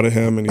very proud of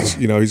him. And he's,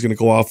 he's going to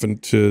go off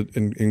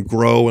and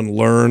grow and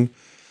learn.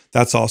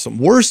 That's awesome.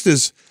 Worst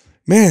is,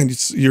 man,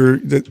 that's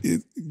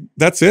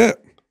it.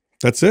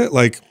 That's it.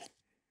 Like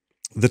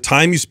the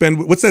time you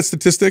spend, what's that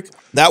statistic?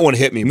 That one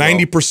hit me, bro.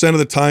 90% of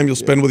the time you'll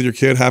spend with your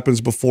kid happens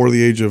before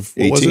the age of,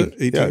 what 18. was it?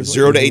 18. Yeah,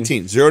 0 to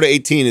 18. 0 to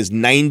 18 is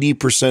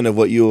 90% of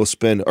what you will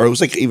spend, or it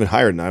was like even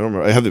higher than that. I don't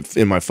remember. I have it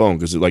in my phone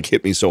because it like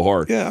hit me so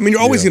hard. Yeah, I mean,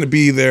 you're always going to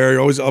be there.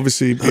 You're always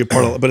obviously be a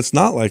part of it, but it's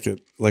not like it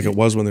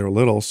was when they were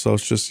little. So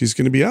it's just, he's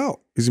going to be out.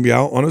 He's going to be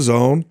out on his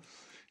own.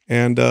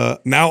 And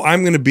now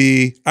I'm going to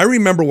be, I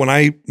remember when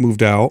I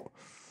moved out,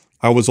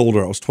 I was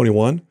older. I was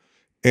 21.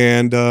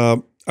 And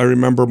I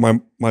remember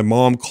my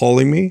mom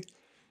calling me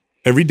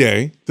every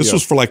day. This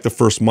was for like the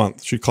first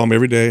month. She'd call me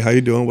every day. How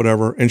you doing?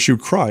 Whatever. And she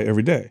would cry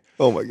every day.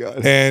 Oh my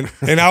God. And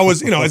I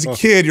was, as a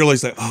kid, you're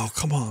always like, oh,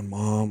 come on,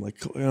 mom.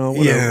 Like, whatever.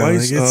 Yeah, Why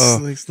it's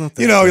not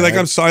that you're like, bad.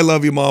 I'm sorry, I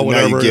love you, mom,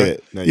 whatever. Now you get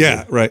it. Now you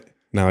get it. Right.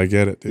 Now I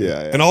get it, dude.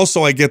 Yeah. And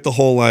also I get the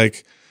whole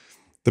like,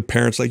 the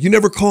parents like, you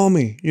never call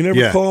me. You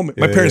never call me.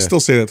 My parents still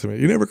say that to me.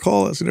 You never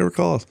call us. You never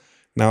call us.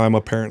 Now I'm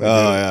a parent. Oh,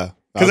 yeah.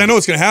 Because I know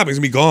it's going to happen. He's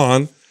going to be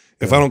gone.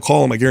 If I don't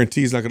call him, I guarantee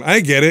he's not going to. I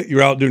get it.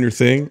 You're out doing your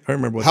thing. I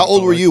remember. How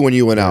old were you when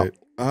you went out,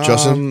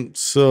 Justin?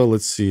 So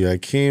let's see.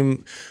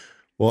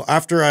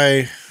 After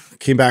I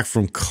came back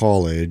from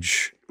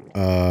college,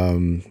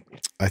 I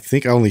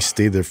think I only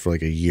stayed there for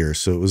like a year.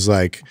 So it was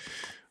like,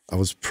 I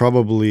was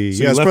probably,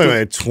 So I was probably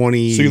like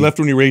 20. So you left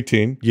when you were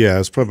 18. Yeah, I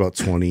was probably about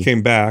 20.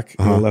 Came back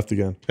and then left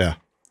again. Yeah.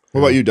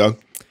 What about you, Doug?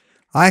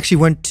 I actually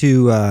went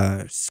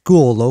to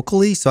school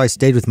locally, so I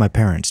stayed with my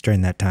parents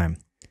during that time.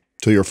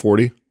 Till you're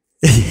 40?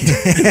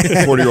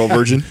 40-year-old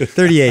virgin?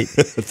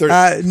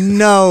 38.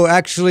 No,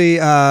 actually,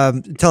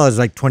 until I was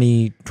like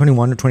 21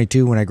 or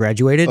 22 when I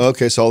graduated.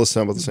 Okay, so all this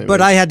time about the same But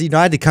age. I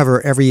had to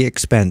cover every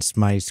expense: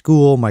 my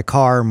school, my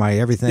car, my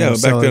everything. Yeah, back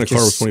So then it a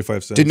car was just-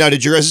 25 cents.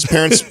 Did your guys'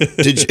 parents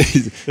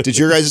did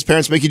your guys'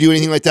 parents make you do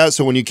anything like that?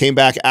 So when you came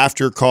back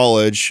after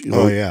college,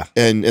 Oh, yeah.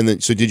 and then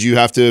so did you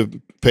have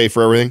to pay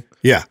for everything?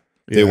 Yeah.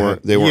 They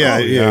weren't.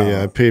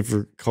 Yeah. I paid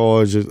for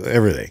college,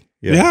 everything.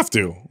 Yeah. You have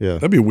to. Yeah.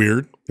 That'd be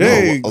weird.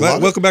 Hey,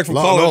 welcome back from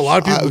college. No, a lot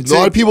of people. A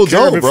lot of people take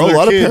care of don't, it bro. for A their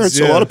lot of kids, parents.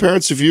 yeah. A lot of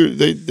parents, if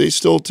they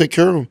still take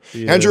care of them.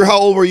 Yeah. Andrew, how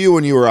old were you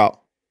when you were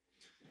out?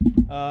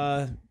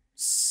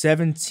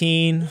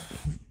 17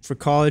 for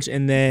college,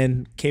 and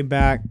then came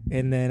back,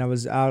 and then I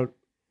was out,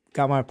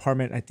 got my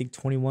apartment, I think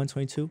 21,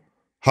 22.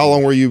 How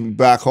long were you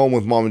back home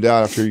with mom and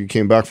dad after you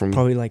came back from?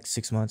 Probably like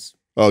 6 months.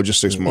 Oh, just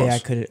 6 Yeah, I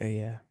months. couldn't,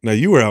 yeah. Now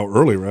you were out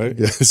early, right?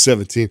 Yeah,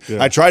 17.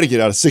 Yeah. I tried to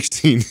get out at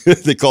 16.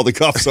 They called the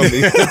cops on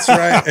me. That's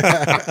right.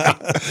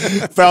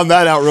 Found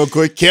that out real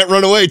quick. Can't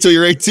run away till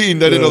you're 18. I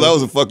didn't know that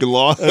was a fucking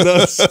law.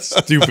 That's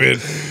stupid.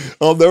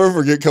 I'll never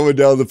forget coming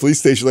down to the police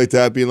station like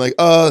that, being like,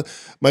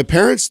 my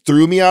parents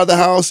threw me out of the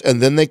house and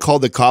then they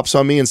called the cops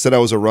on me and said I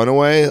was a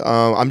runaway.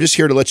 I'm just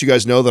here to let you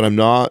guys know that I'm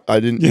not. I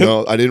didn't,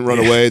 I didn't run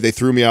away. They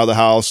threw me out of the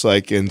house.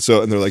 And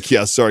they're like,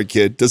 yeah, sorry,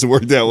 kid. Doesn't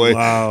work that way.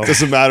 Wow.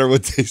 Doesn't matter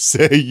what they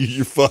say.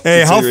 You're fucked.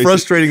 Hey, until how you're 18.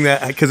 frustrating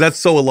that, because that's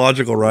so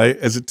illogical, right?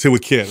 To a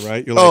kid,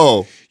 right? You're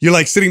like, you're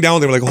like sitting down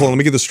with them, like, hold on, let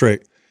me get this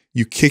straight.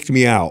 You kicked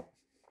me out.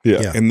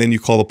 Yeah. And then you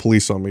call the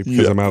police on me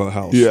because I'm out of the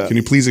house. Yeah. Can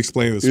you please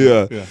explain this?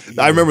 Yeah. Yeah.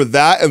 I remember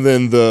that, and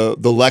then the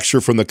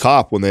lecture from the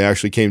cop when they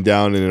actually came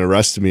down and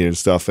arrested me and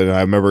stuff. And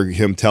I remember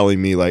him telling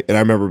me and I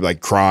remember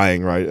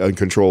crying, right,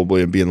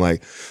 uncontrollably, and being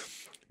like,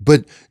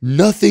 but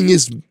nothing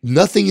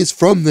is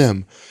from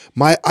them.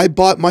 I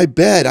bought my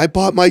bed, I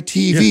bought my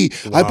TV,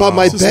 I bought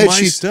my This is bed my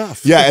sheets.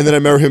 stuff. Yeah, and then I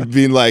remember him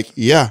being like,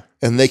 yeah.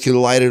 And they can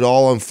light it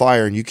all on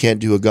fire, and you can't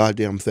do a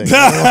goddamn thing.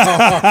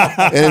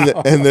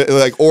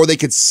 Or they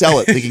could sell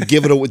it. They can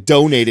give it away,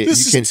 donate it.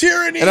 This is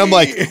tyranny. And I'm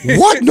like,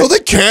 what? No, they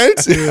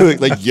can't.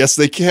 like, yes,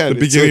 they can.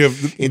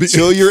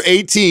 Until you're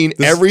 18,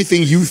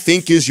 everything you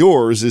think is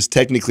yours is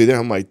technically there.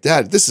 I'm like,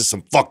 Dad, this is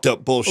some fucked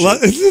up bullshit.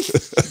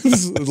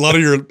 A lot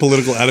of your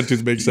political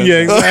attitudes make sense.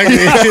 Yeah, now. exactly.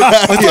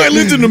 I thought I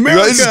lived in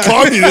America. This is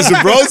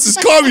communism, bro. This is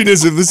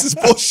communism. This is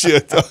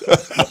bullshit.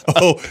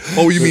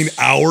 Oh, you mean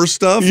our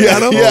stuff,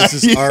 Adam? This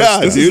is our stuff.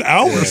 This is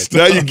our Now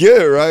stuff. you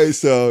get it, right?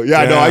 So,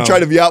 yeah, no, I Damn. tried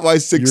to be out by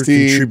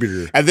 16.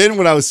 contributor. And then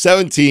when I was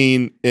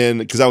 17,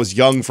 because I was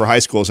young for high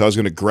school, so I was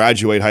going to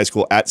graduate high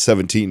school at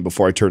 17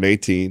 before I turned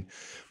 18,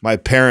 my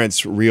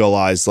parents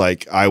realized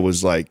I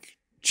was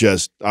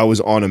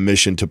on a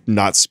mission to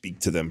not speak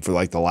to them for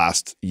the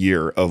last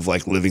year of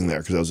living there,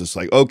 because I was just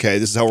like, okay,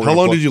 this is how we're How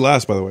long did you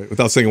last, by the way,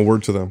 without saying a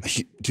word to them?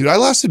 Dude, I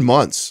lasted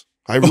months.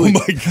 I really, Oh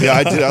my God. yeah,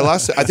 I did.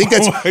 I think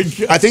that's, Oh my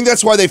God. I think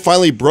that's why they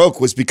finally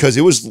broke, was because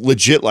it was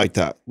legit like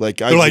that. Like,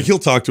 They're like, he'll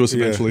talk to us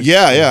eventually.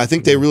 yeah. I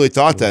think they really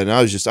thought that, and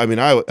I was just, I mean,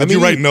 Did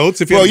you write notes?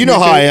 If Well, had to you know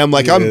how I am.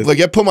 Like, communicate? I'm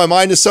like, I put my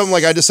mind to something.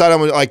 Like, I decided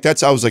I'm like,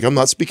 I was like, I'm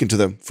not speaking to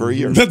them for a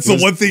year. That's the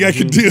one thing I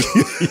could do.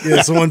 Yeah,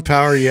 it's the one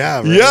power you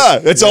have. Right? Yeah,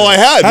 that's all I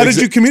had. How did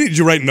you communicate? Did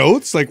you write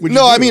notes? Like,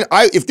 No, I mean,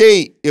 if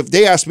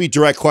they asked me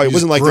direct question, it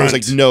wasn't like there was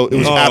like no, it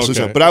was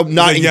absolutely okay. but I'm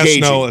not Yes,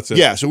 engaging. no, that's it.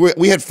 Yeah, so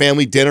we had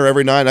family dinner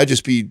every night. And I'd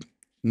just be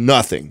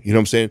nothing. You know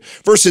what I'm saying?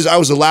 Versus I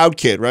was a loud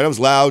kid, right? I was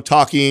loud,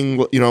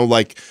 talking. You know,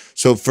 like,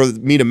 so for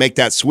me to make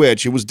that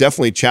switch, it was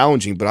definitely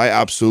challenging. But I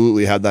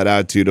absolutely had that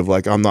attitude of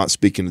like, I'm not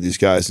speaking to these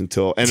guys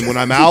until, and when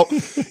I'm out,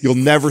 you'll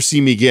never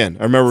see me again.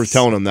 I remember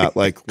telling them that,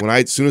 like,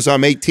 as soon as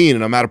I'm 18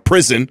 and I'm out of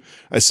prison,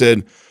 I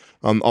said,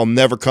 I'll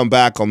never come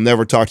back. I'll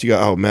never talk to you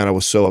guys. Oh man, I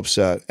was so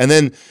upset. And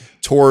then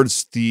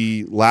towards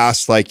the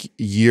last like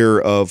year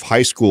of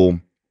high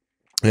school,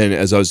 and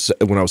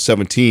when I was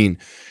 17,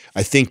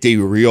 I think they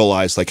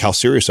realized like how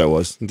serious I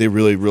was. They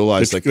really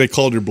realized like they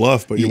called your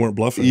bluff, but you weren't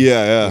bluffing.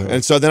 Yeah.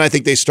 And so then I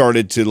think they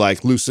started to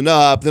like loosen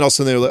up. Then all of a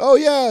sudden they were like, oh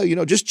yeah, you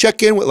know, just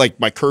check in with, like,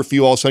 my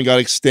curfew all of a sudden got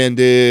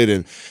extended,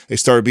 and they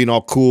started being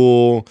all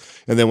cool.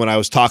 And then when I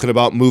was talking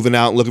about moving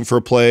out and looking for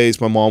a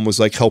place, my mom was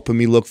like helping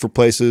me look for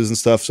places and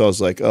stuff. So I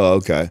was like, oh,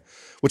 okay.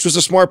 Which was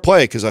a smart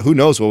play, because who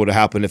knows what would have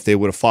happened if they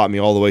would have fought me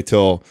all the way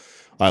till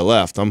I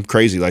left. I'm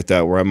crazy like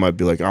that, where I might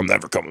be like, I'm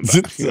never coming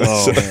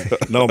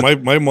back. No,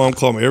 my mom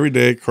called me every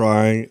day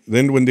crying.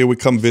 Then when they would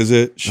come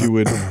visit, she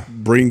would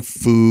bring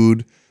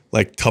food,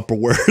 like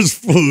Tupperware's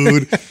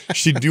food.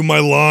 She'd do my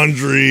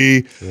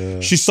laundry.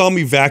 She saw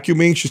me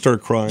vacuuming. She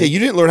started crying. Yeah, you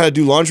didn't learn how to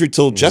do laundry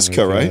till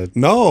Jessica, right?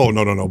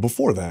 No.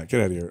 Before that, get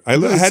out of here. I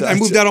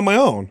moved out on my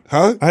own.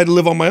 Huh? I had to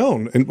live on my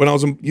own. And when I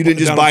was You didn't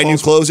just buy new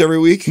clothes every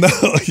week? No,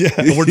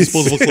 yeah, or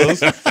disposable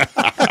clothes.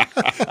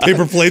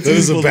 Paper plates. That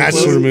was a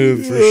bachelor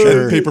move for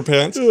sure. Paper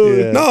pants.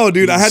 Yeah. No,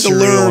 dude, I had to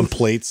Cereal learn. on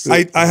plates.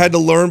 I had to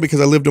learn because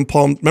I lived in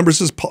Palm. Remember,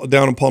 this is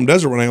down in Palm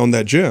Desert when I owned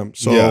that gym.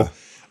 So Yeah.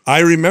 I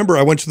remember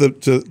I went to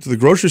the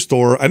grocery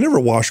store. I never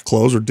washed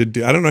clothes or I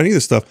don't know any of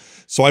this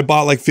stuff. So I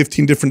bought like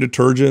 15 different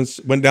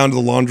detergents. Went down to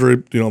the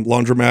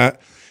laundromat.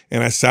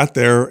 And I sat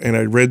there and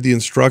I read the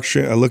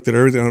instruction. I looked at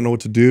everything. I don't know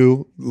what to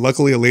do.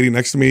 Luckily, a lady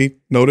next to me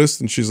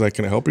noticed, and she's like,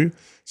 "Can I help you?" I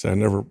said, "I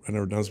never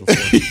done this before."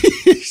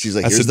 She's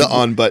like, here's the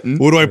on button.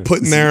 What do I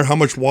put in there? How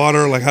much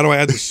water? Like, how do I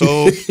add the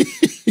soap?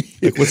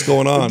 Like, what's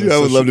going on? Dude, I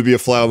would love to be a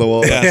fly on the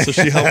wall. Yeah, so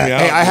she helped me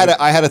out. Hey, I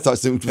had a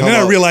thought. And then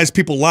I realized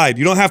people lied.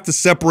 You don't have to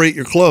separate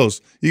your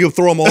clothes. You can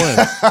throw them all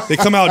in. They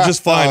come out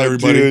just fine,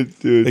 everybody.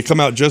 Dude. They come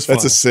out just fine.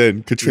 That's a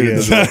sin. Katrina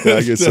does that.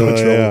 I get so much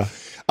Oh, trouble. yeah.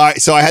 All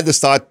right, so I had this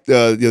thought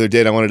the other day,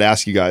 and I wanted to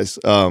ask you guys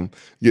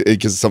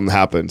because something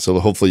happened. So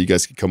hopefully you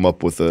guys can come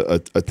up with a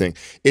thing.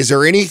 Is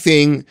there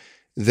anything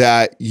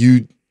that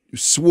you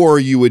swore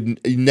you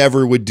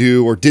never would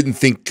do, or didn't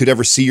think could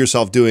ever see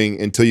yourself doing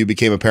until you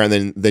became a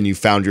parent? Then you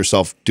found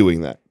yourself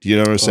doing that. Do you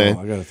know what I'm saying?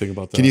 I got to think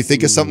about that. Can you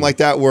think of something like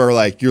that where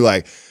like you're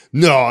like,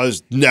 no,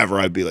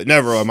 I'd be like,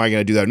 never am I going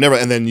to do that. Never.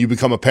 And then you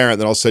become a parent,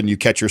 then all of a sudden you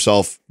catch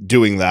yourself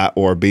doing that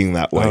or being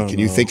that way. Can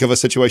you think of a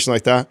situation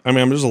like that? I mean,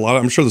 I'm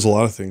sure there's a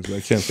lot of things, but I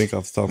can't think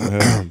off the top of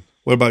my head.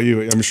 What about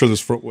you? I'm sure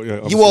there's.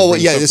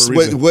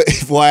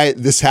 Why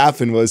this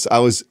happened was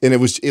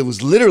it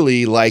was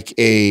literally like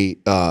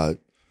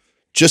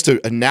just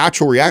a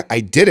natural react.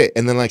 I did it,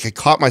 and then like I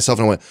caught myself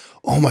and I went,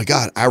 oh my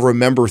God, I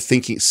remember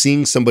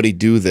seeing somebody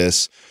do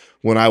this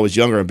when I was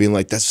younger and being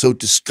like, that's so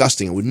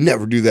disgusting. I would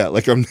never do that.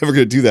 Like, I'm never going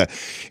to do that.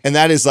 And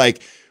that is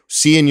like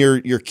seeing your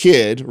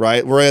kid,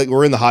 right?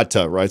 We're in the hot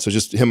tub, right? So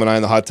just him and I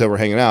in the hot tub, we're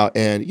hanging out.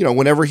 And, you know,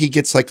 whenever he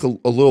gets like a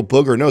little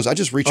booger nose, I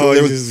just reach over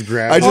there.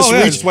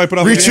 Just wipe it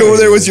off. Reach over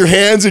there with your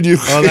hands and you.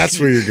 Oh, that's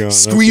where you're going.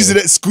 Squeeze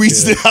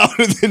it out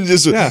and then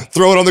just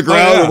throw it on the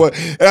ground.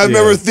 And I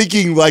remember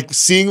thinking, like,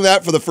 seeing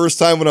that for the first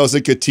time when I was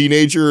like a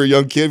teenager or a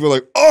young kid. We're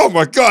like, oh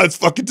my God, it's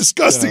fucking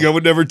disgusting. I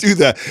would never do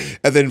that.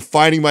 And then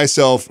finding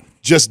myself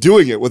just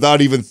doing it without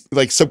even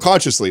like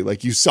subconsciously,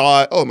 like you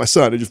saw it. Oh, my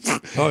son! I just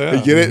I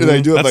get it and I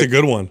do it. That's like, a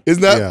good one.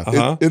 Isn't that?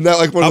 Isn't that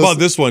like one? How of those, about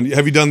this one?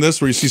 Have you done this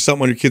where you see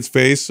something on your kid's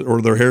face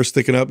or their hair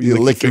sticking up? You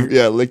lick it.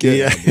 Yeah, lick it.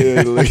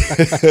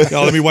 Yeah,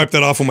 let me wipe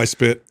that off with my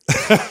spit.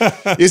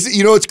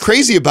 What's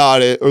crazy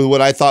about it, or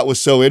what I thought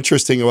was so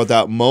interesting about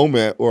that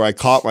moment where I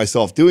caught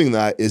myself doing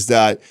that, is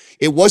that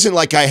it wasn't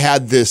like I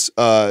had this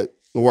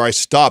where I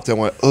stopped and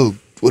went, oh,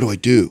 what do I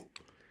do?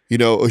 You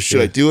know, or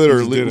should I do it?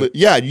 Or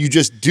you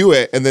just do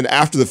it, and then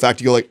after the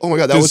fact, you go like, "Oh my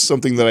God, that was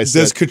something that I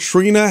said." Does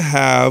Katrina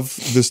have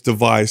this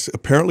device?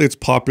 Apparently, it's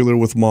popular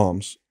with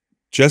moms.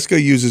 Jessica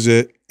uses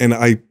it, and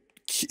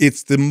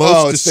it's the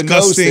most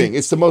disgusting.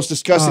 It's the most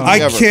disgusting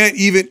thing ever. I can't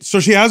even.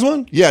 So she has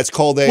one? Yeah, it's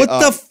called a. What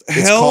the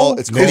hell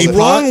is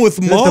wrong with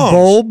moms? The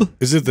bulb?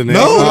 Is it the name?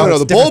 No.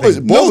 The bulb is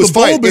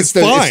fine. It's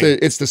fine.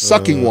 It's the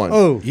sucking one.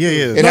 Oh, yeah.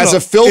 It has a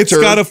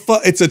filter.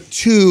 It's a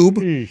tube,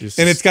 and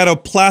it's got a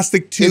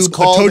plastic tube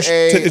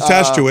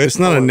attached to it. It's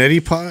not a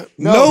neti pot.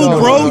 No,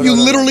 bro. You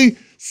literally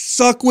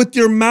suck with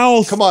your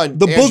mouth. Come on,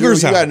 the Andrew,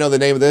 boogers you out. gotta know the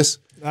name of this.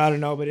 I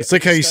don't know, but it's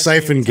like how you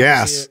siphon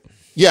gas.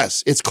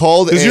 Yes, it's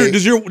called.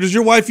 Does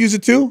your wife use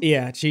it too?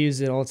 Yeah, she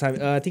uses it all the time.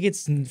 I think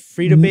it's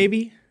Frida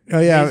Baby. Oh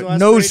yeah,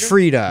 nose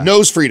Frida.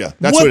 Nose Frida.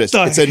 That's what it is.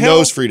 It's a hell?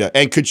 nose Frida.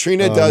 And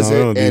Katrina does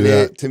it, and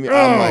it to me,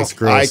 I'm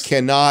like, I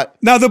cannot.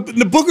 Now the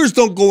boogers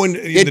don't go in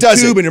the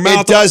tube in your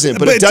mouth. It doesn't,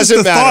 but it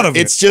doesn't matter.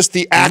 It's just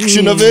the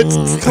action of it.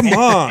 Come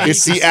on.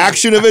 It's the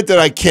action of it that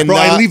I cannot. Bro,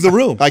 I leave the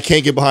room. I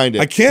can't get behind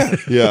it. I can't.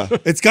 Yeah.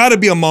 It's got to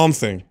be a mom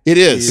thing. It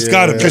is. It's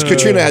got to be. Because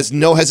Katrina has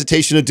no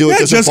hesitation to do it. Yeah,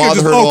 Doesn't Jessica bother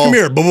just, her at all. come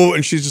here, boo,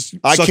 and she's just.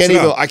 I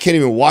can't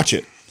even watch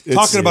it.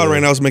 Talking about it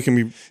right now is making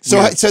me.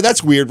 So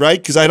that's weird, right?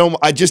 Because I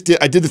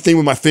did the thing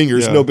with my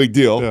fingers, no big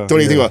deal. Don't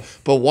even think about it.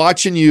 But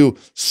watching you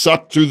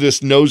suck through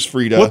this nose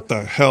Frida. What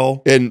the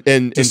hell? And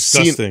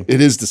disgusting.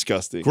 It is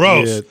disgusting.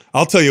 Gross. Yeah.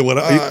 I'll tell you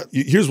what.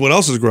 Here's what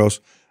else is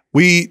gross.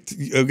 We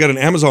got an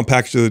Amazon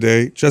package the other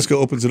day. Jessica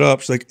opens it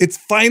up. She's like, "It's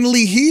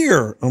finally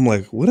here." I'm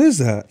like, "What is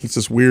that?" It's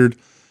this weird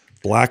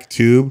black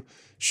tube.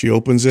 She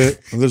opens it,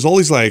 and there's all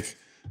these like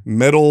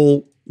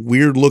metal,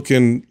 weird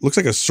looking. Looks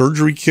like a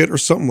surgery kit or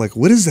something. Like,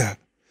 what is that?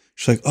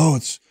 She's like, "Oh,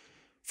 it's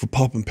for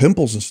popping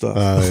pimples and stuff."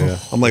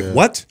 I'm like,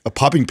 "What? A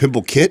popping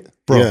pimple kit?"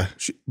 Bro, Yeah.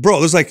 bro,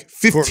 there's like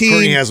 15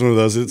 Courtney has one of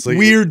those. It's like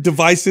weird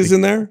devices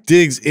in there.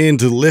 digs in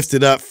to lift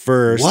it up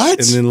first. What?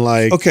 And then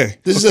like Okay.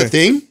 This is a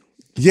thing?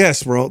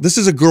 Yes, bro. This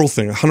is a girl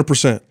thing,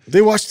 100%.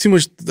 they watch too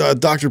much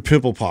Dr.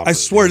 Pimple Popper. I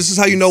swear, this is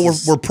how you know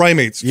we're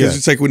primates. Because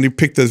it's like when you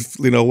pick the,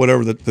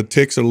 whatever, the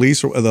ticks or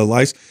lice or the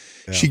lice.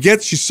 Yeah.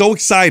 She's so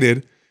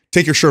excited.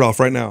 Take your shirt off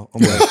right now.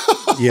 I'm like,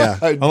 Yeah.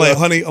 I'm like,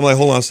 honey,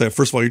 hold on a second.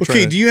 First of all, you're trying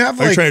Okay, to, do you have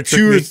are like trying to trick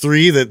two or me?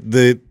 three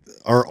that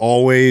are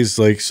always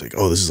like, it's like,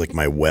 oh, this is like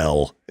my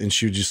well, and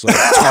she just like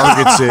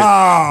targets it.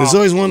 There's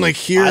always one like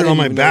here didn't on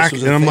my even know back, this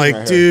was and a I'm thing like,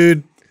 right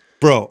dude,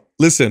 Bro,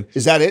 listen.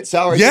 Is that it,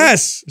 Sal? Right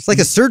Yes. It's like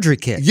a surgery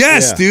kit.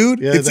 Yes, Yeah. dude.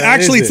 Yeah, It's that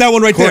actually, is it's that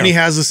one right Courtney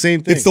there. has the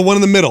same thing. It's the one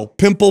in the middle.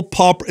 Pimple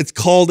popper. It's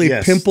called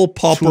a pimple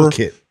popper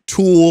Toolkit.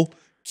 tool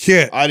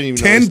kit. I didn't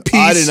even 10 know. piece.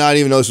 I did not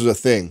even know this was a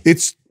thing.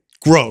 It's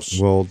gross.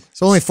 well,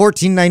 It's only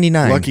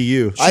 $14.99. lucky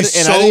you. I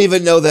didn't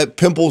even know that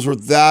pimples were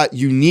that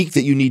unique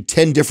that you need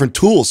 10 different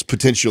tools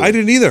potentially. I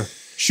didn't either.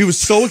 She was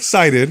so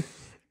excited.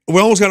 We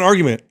almost got an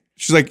argument.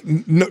 She's like,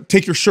 no,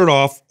 take your shirt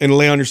off and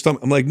lay on your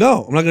stomach. I'm like,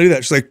 no, I'm not going to do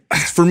that. She's like,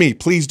 it's for me.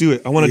 Please do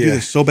it. I want to do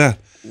this so bad.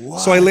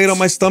 So I laid on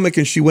my stomach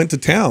and she went to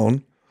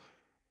town.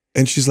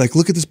 And she's like,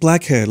 look at this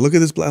blackhead. Look at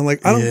this black. I'm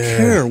like, I don't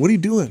care. What are you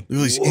doing? Look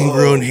at these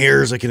ingrown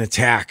hairs like an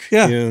attack.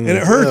 Yeah, You know, and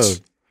it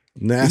hurts.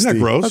 Nasty. Isn't that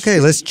gross?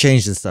 Okay, let's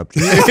change the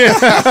subject.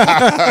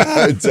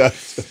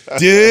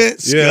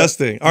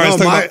 Disgusting. All right,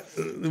 No, let's talk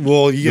about.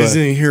 well, you guys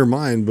ahead. didn't hear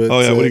mine, but Oh,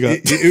 yeah, what do you got?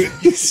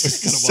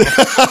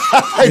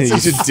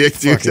 He's a dick,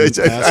 dude.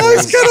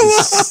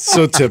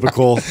 So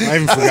typical. I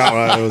even forgot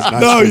what I was.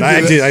 No, you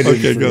I did. did. Okay,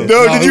 forget. go.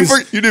 No, it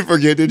was- you didn't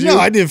forget, did you? No,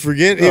 I didn't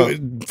forget.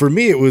 For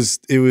me, it was.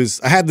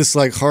 I had this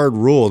like hard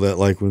rule that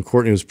like when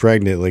Courtney was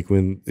pregnant, like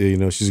when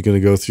she's going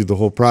to go through the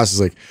whole process,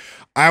 like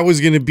I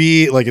was going to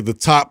be like at the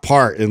top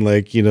part, and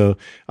like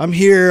I'm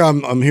here.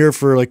 I'm here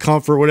for like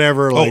comfort,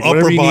 whatever. Like upper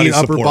whatever you body need,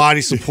 upper support.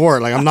 body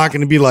support. Like I'm not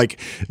going to be like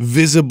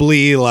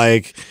visibly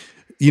like.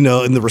 In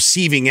the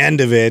receiving end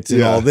of it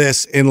and all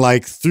this. And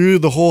like through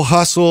the whole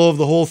hustle of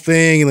the whole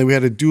thing, and like we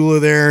had a doula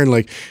there, and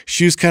like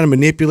she was kind of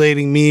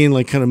manipulating me and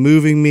like kind of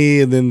moving me.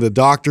 And then the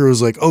doctor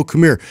was like, oh,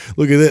 come here,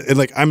 look at it. And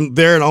like I'm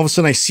there, and all of a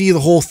sudden I see the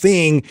whole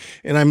thing,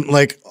 and I'm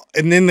like,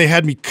 and then they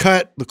had me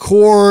cut the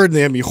cord, and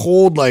they had me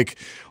hold like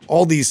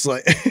all these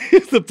like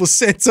the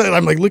placenta, and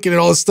I'm like looking at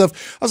all this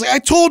stuff. I was like, I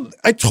told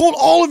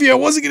all of you I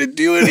wasn't gonna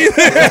do any of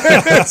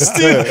this,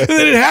 dude. And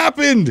then it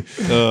happened.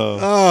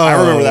 I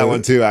remember that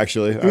one too,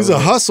 actually. It was a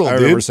hustle, I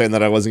remember dude. saying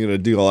that I wasn't going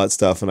to do all that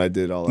stuff, and I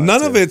did all that. None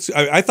too. of it's.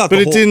 I thought, But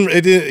the it whole, didn't.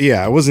 It didn't.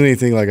 Yeah, it wasn't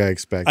anything like I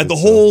expected. The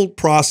whole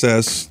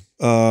process,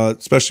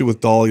 especially with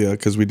Dahlia,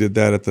 because we did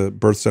that at the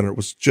birth center,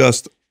 was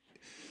just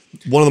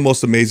one of the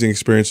most amazing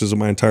experiences of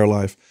my entire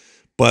life.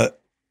 But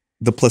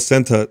the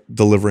placenta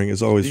delivering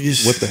is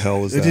always, what the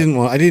hell is that?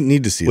 I didn't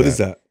need to see What that. is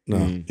that? No.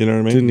 You know what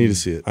I mean? Didn't need to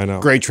see it. I know.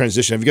 Great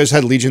transition. Have you guys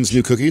had Legion's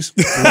new cookies?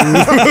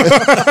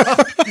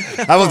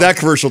 How about that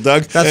commercial,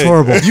 Doug? That's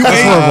horrible. You That's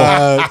ate.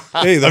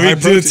 horrible. Hey, the high Did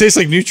it protein. taste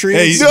like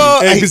nutrients?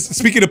 Hey,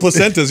 speaking of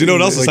placentas, you know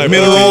what else is high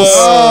protein? minerals.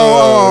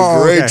 Oh,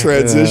 great okay.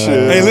 transition.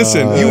 Hey,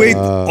 listen, you ate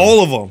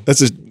all of them. That's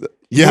just.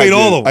 Yeah, You I ate did.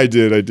 all of them. I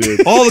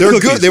did. All the They're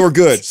cookies. good. They were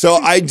good. So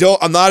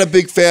I'm not a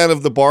big fan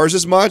of the bars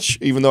as much,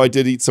 even though I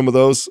did eat some of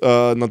those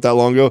not that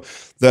long ago.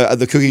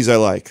 The cookies I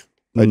like.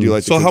 I do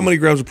like. So the how many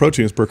grams of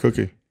protein is per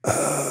cookie?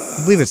 I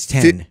believe it's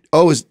 10.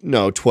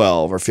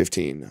 12 or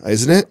 15,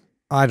 isn't it?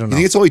 I don't You know.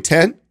 think it's only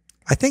 10?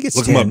 I think it's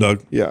Look 10. them up,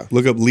 Doug. Yeah.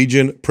 Look up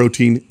Legion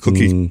protein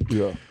cookie.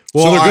 Yeah.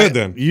 So they're good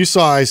then. You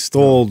saw I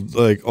stole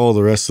like all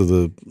the rest of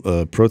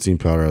the protein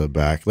powder out of the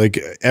back. Like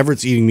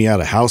Everett's eating me out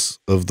of house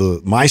of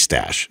my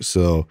stash.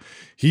 So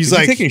he's Is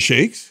like he taking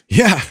shakes?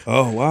 yeah.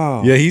 Oh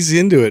wow. Yeah, he's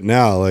into it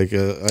now. Like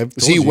I've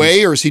Is he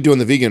whey or is he doing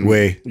the vegan?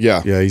 whey?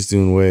 Yeah. Yeah, he's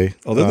doing whey.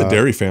 Oh, they're the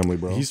dairy family,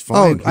 bro. He's Oh,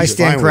 fine. I He's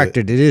stand fine with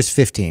corrected. It is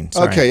 15.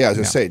 Sorry. Okay, yeah, I was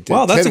going to say.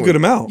 Wow, that's 10 a good would-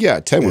 amount. Yeah,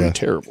 10 would be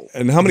terrible.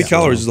 And how many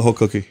calories is the whole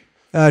cookie?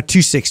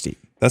 260.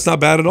 That's not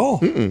bad at all.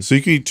 So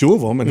you can eat two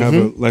of them and have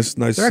a nice.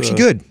 They're actually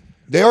good.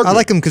 They are. I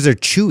like them because they're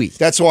chewy.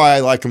 That's why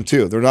I like them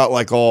too. They're not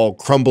like all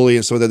crumbly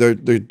and so they're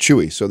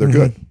chewy, so they're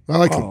good. I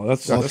like them.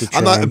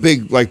 I'm not a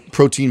big like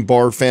protein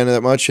bar fan of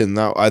that much, and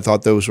I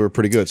thought those were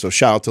pretty good. So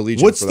shout out to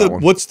Legion.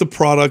 What's the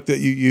product that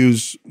you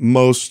use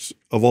most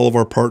of all of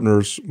our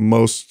partners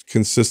most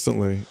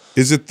consistently?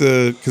 Is it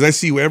because I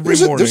see you every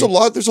morning?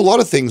 There's a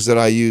lot of things that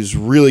I use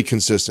really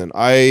consistent.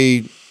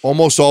 I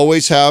almost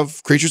always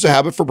have Creatures of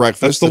Habit for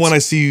breakfast. That's the one I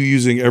see you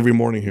using every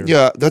morning here.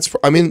 Yeah,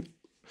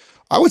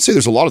 I would say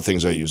there's a lot of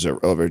things I use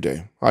every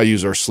day. I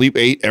use our Sleep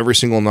 8 every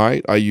single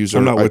night.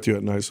 I'm not with you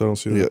at night, so I don't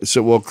see that. Yeah,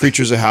 so,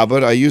 Creatures of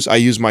Habit I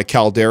use my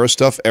Caldera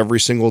stuff every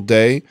single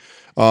day.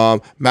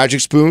 Magic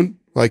Spoon,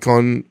 like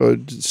on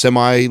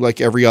semi,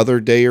 like every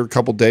other day or a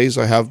couple days,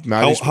 I have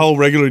Magic Spoon. How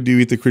regularly do you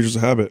eat the Creatures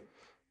of Habit?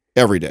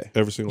 Every day.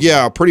 Every single day.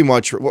 Yeah, pretty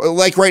much.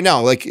 Like right now,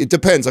 like it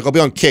depends. Like I'll be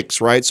on kicks,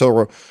 right?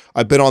 So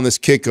I've been on this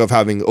kick of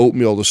having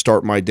oatmeal to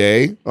start my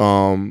day.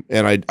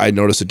 And I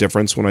notice a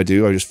difference when I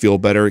do. I just feel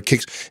better.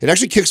 It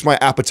actually kicks my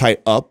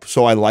appetite up.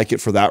 So I like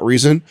it for that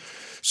reason.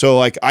 So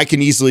like I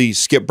can easily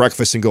skip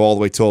breakfast and go all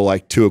the way till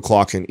like 2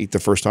 o'clock and eat the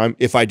first time.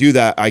 If I do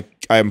that,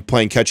 I'm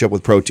playing catch up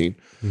with protein.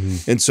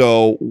 And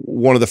so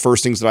one of the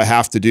first things that I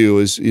have to do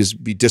is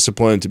be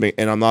disciplined to make,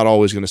 and I'm not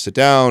always going to sit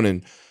down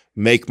and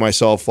make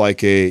myself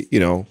like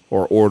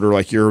or order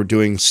like you're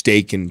doing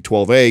steak and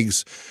 12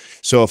 eggs.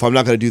 So if I'm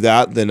not going to do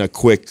that, then a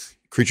quick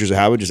Creatures of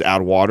Habit, just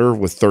add water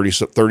with 30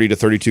 to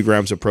 32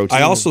 grams of protein.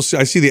 I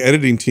see the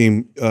editing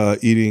team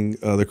eating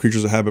the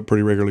Creatures of Habit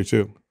pretty regularly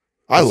too.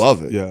 I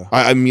love it. Yeah.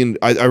 I mean,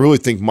 I really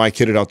think Mike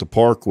hit it out the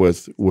park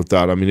with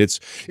that. I mean, it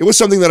was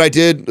something that I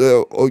did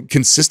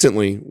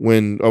consistently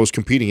when I was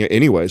competing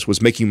anyways,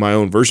 was making my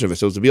own version of it.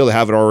 So to be able to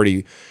have it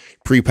already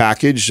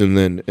pre-packaged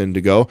and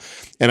to go.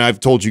 And I've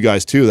told you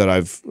guys too that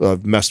I've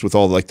messed with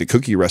all like the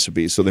cookie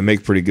recipes. So they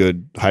make pretty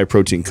good high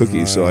protein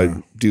cookies. So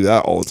I do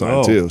that all the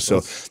time too.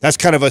 So that's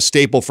kind of a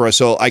staple for us.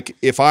 So like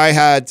if I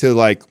had to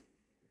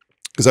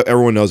because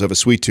everyone knows I have a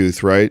sweet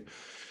tooth, right?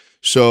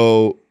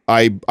 So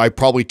I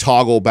probably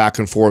toggle back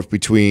and forth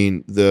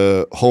between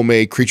the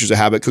homemade Creatures of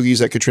Habit cookies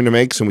that Katrina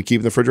makes and we keep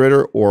in the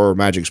refrigerator or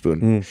Magic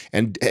Spoon.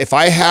 And if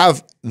I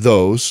have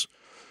those,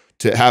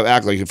 to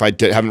act like if I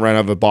haven't ran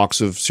out of a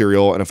box of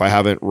cereal and if I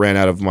haven't ran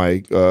out of my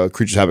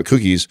Creatures of Habit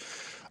cookies,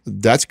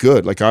 that's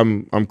good. Like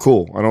I'm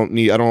cool. I don't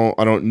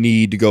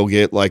need to go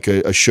get like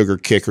a sugar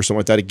kick or something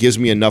like that. It gives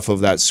me enough of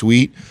that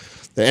sweet,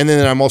 and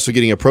then I'm also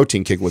getting a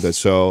protein kick with it.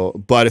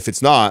 So, but if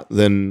it's not,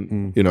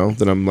 then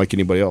then I'm like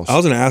anybody else. I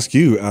was going to ask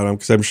you, Adam,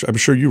 because I'm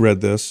sure you read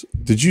this.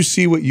 Did you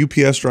see what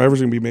UPS drivers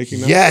are going to be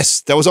making now?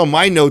 Yes, that was on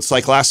my notes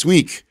like last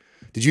week.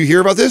 Did you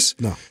hear about this?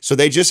 No. So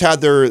they just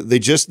had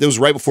it was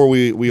right before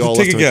we all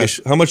take a guess.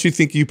 How much do you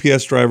think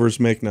UPS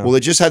drivers make now? Well, they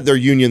just had their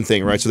union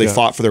thing, right? So they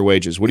fought for their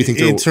wages. What do you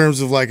think? In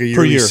terms of like a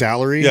yearly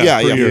salary?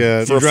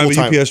 Yeah. For a drive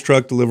a UPS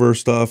truck, deliver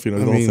stuff, the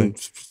whole thing.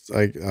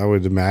 I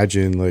would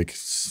imagine like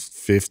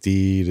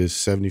 50 to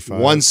 75.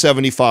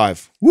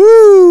 175.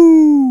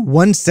 Woo!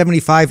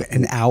 175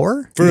 an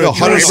hour? For a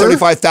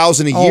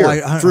 175,000 a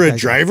year. For a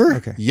driver?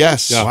 Okay.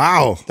 Yes. Yeah.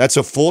 Wow. That's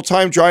a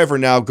full-time driver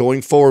now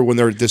going forward when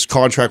this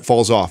contract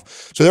falls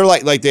off. So they're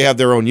like they have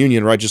their own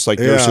union, right? Just like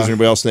nurses and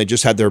everybody else, and they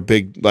just had their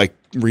big like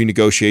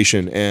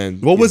renegotiation.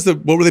 And what were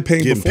they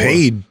paying getting before?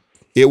 paid?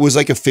 It was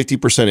like a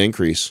 50%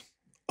 increase.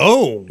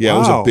 Oh, yeah, wow. It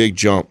was a big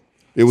jump.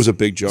 It was a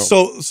big jump.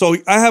 So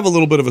I have a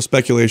little bit of a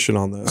speculation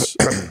on this.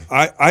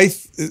 I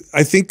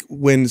think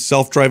when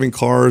self-driving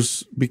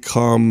cars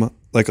become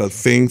like a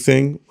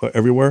thing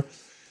everywhere,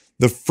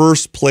 the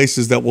first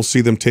places that we'll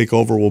see them take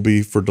over will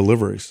be for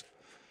deliveries,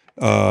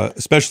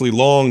 especially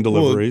long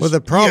deliveries. Well,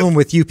 the problem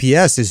with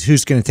UPS is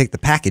who's going to take the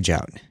package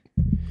out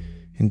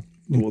and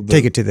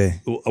take it to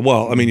the.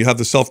 Well, I mean, you have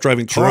the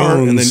self-driving car,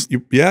 and then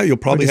you'll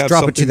probably have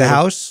drop something it to the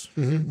house.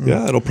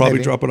 Yeah, it'll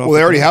probably drop it off. Well,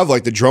 they already have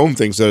like the drone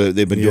things that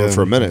they've been doing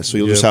for a minute, so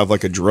you'll just have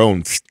like a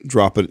drone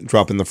drop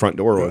in the front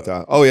door with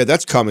that. Oh yeah,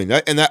 that's coming.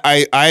 So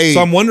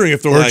I'm wondering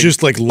if they're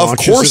just like of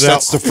course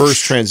that's the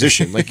first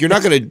transition. Like you're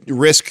not going to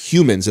risk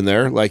humans in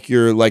there. Like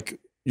you're going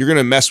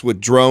to mess with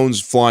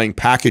drones flying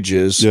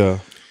packages. Yeah,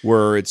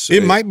 where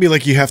it might be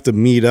like you have to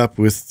meet up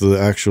with the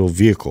actual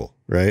vehicle.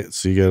 Right,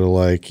 so you got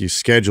to you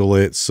schedule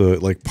it so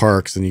it like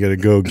parks, and you got to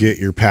go get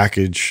your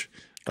package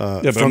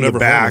from the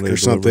back or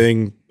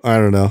something. I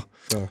don't know.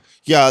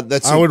 Yeah,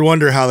 I would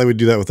wonder how they would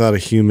do that without a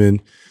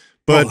human.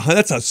 But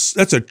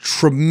that's a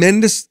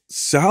tremendous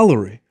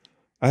salary.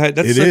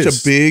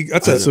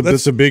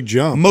 That's a big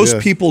jump. Most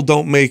people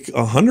don't make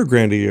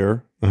 $100,000 a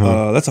year.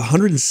 That's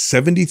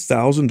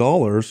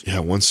 $170,000. Yeah,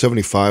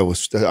 175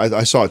 was.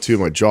 I saw it too.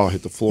 My jaw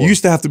hit the floor. You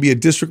used to have to be a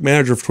district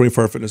manager for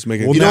 24 Hour Fitness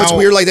making. Well, you know what's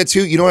weird like that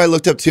too? You know what I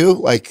looked up too?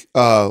 Like,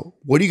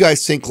 what do you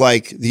guys think?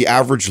 Like the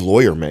average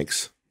lawyer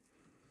makes?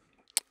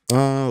 There's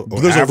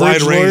a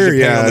wide range.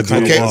 Yeah. On the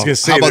okay. I was gonna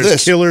say, how about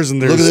this? Killers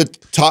and there's. Look at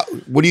the top.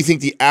 What do you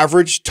think the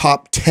average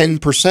top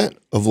 10%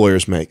 of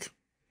lawyers make?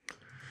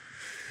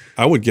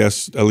 I would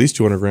guess at least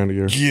 200 grand a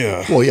year.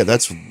 Yeah. Well,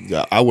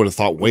 yeah, I would have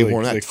thought way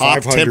more than that. Top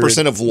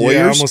 10% of lawyers.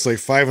 Yeah, almost like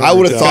 500. I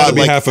would have thought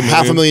like half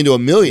 $500,000 a million to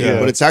 $1 million, Yeah.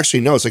 but it's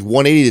actually no. It's like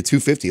 180 to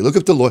 250. Look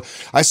up the lawyer.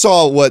 I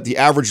saw what the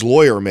average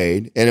lawyer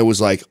made, and it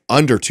was like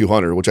under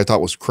 200, which I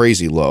thought was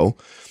crazy low.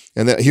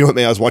 And then you know what,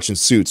 man? I was watching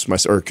Suits.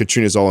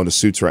 Katrina's all into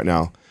Suits right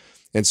now.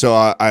 And so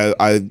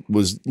I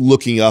was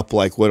looking up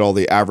like what all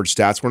the average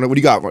stats were. What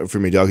do you got for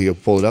me, Doug? You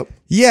pull it up?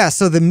 Yeah,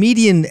 so the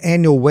median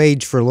annual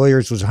wage for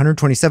lawyers was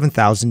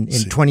 $127,000 in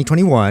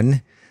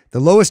 2021. The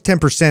lowest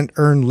 10%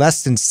 earned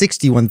less than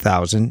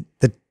 $61,000.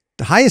 The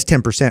highest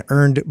 10%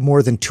 earned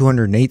more than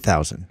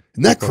 $208,000.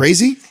 Isn't that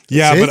crazy?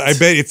 Yeah, but I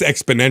bet it's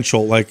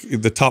exponential. Like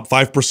the top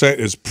 5%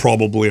 is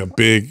probably a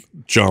big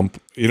jump.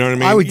 You know what I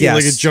mean? I would guess.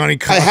 Like a Johnny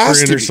It has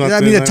Cochran to or be. something.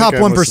 I mean, the That top guy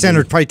 1% must have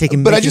are been- probably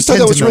taking. But I just thought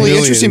that was tens of really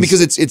millions. interesting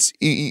because it's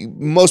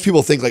most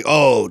people think like,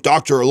 oh,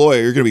 doctor or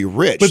lawyer, you're going to be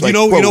rich. But like, you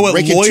know what,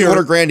 making lawyer-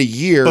 200 grand a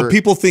year. But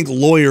people think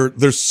lawyer,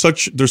 there's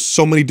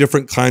so many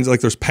different kinds.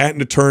 Like there's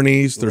patent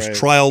attorneys, there's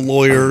trial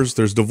lawyers,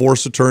 there's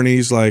divorce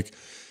attorneys. Like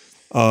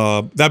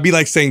that'd be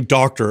like saying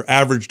doctor,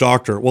 average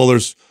doctor. Well,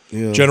 there's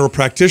general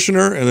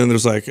practitioner, and then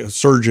there's like a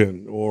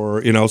surgeon,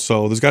 or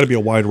so there's got to be a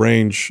wide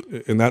range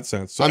in that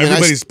sense. So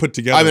everybody's put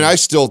together. I mean, I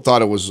still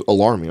thought it was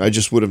alarming. I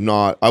just would have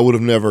not. I would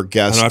have never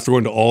guessed. And after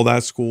going to all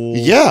that school,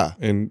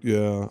 and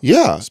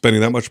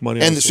spending that much money,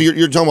 And so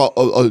you're talking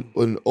about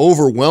an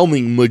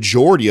overwhelming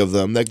majority of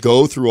them that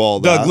go through all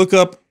that. Doug, look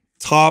up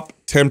top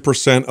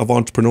 10% of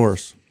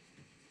entrepreneurs.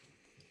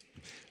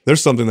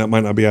 There's something that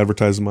might not be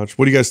advertised as much.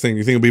 What do you guys think?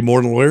 You think it'll be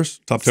more than lawyers?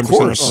 Top 10% Of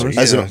course.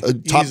 entrepreneurs? As a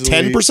top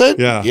 10%?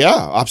 Yeah.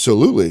 Yeah,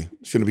 absolutely.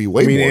 It's going to be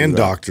way more than and that.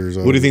 doctors.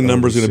 What do you think the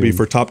number is going to be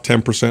for top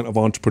 10% of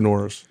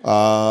entrepreneurs?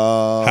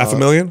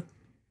 $500,000?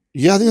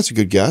 Yeah, I think that's a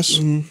good guess.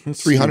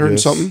 300 and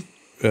something?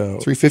 Yeah.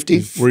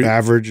 350?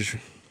 Average.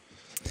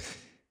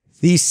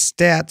 These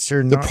stats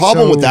are The not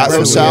problem with that, though,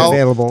 readily Sal,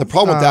 available. the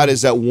problem with that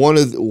is that one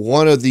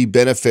of the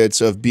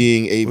benefits of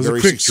being a It was very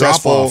a quick drop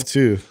successful off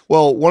too.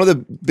 Well, one of the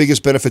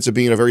biggest benefits of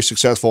being a very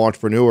successful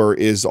entrepreneur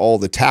is all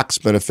the tax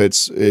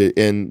benefits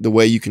and the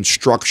way you can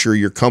structure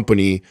your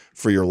company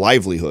for your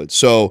livelihood.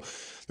 So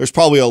there's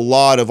probably a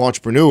lot of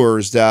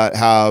entrepreneurs that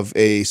have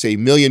a, say, $1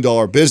 million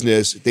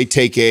business. They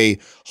take a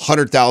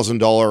 $100,000,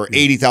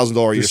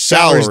 $80,000 a year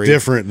salary.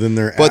 Different than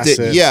their But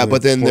assets.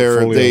 but then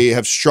they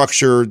have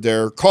structured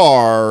their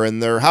car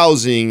and their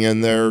housing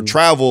and their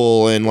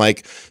travel and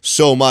like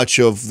so much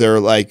of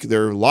their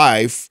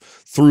life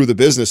through the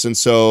business. And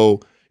so,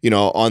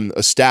 on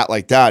a stat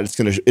like that,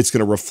 it's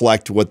gonna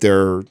reflect what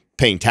they're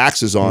paying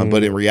taxes on,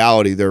 but in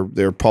reality,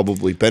 they're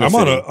probably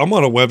benefiting. I'm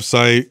on a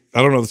website.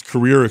 I don't know, it's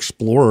Career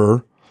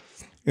Explorer,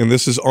 and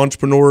this is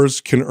entrepreneurs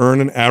can earn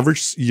an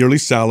average yearly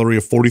salary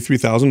of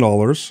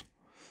 $43,000.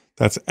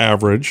 That's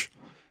average.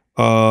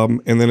 And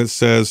then it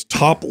says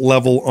top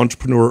level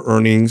entrepreneur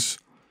earnings,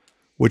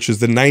 which is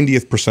the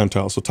 90th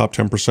percentile, so top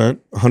 10%,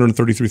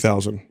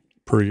 $133,000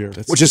 per year.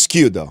 Which is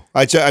skewed, though.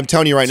 I'm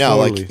telling you right now,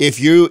 Totally. like if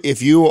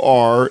you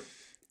are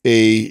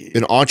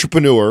an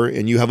entrepreneur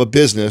and you have a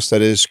business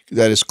that is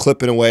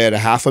clipping away at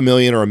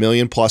 $500,000 or $1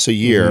 million plus a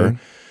year,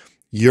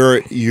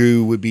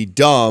 you would be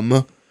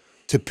dumb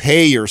to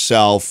pay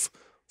yourself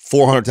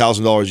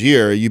 $400,000 a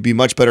year. You'd be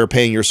much better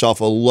paying yourself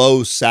a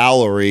low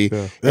salary.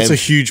 Yeah. That's a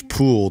huge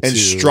pool and too.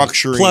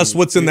 structuring. Plus,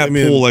 what's in that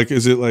pool? Like,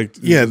 is it like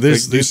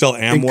there's do you sell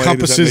Amway?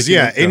 encompasses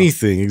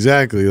anything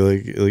exactly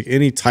like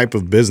any type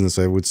of business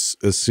I would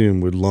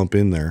assume would lump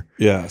in there.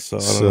 Yeah, so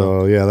I don't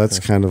know. yeah, that's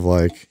kind of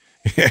like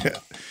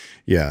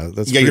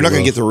that's you're not going to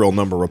rough. get the real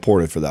number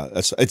reported for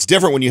that. It's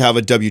different when you have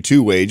a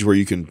W-2 wage where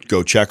you can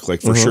go check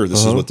like for sure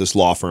this is what this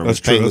law firm is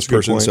true. paying That's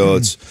this a good person.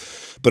 point.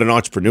 So but an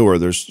entrepreneur,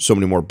 there's so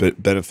many more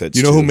benefits.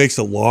 You know who makes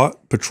a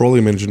lot?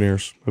 Petroleum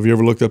engineers. Have you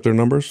ever looked up their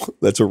numbers?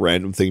 That's a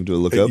random thing to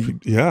look up.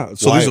 Yeah.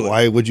 So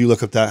Why would you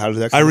look up that? How did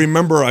that come I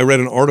remember I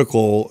read an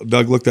article,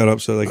 Doug looked that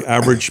up, so like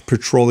average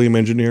petroleum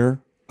engineer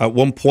at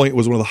one point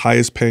was one of the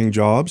highest paying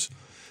jobs.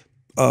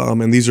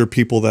 And these are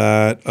people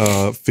that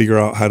figure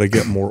out how to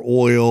get more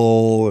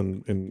oil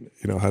and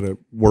how to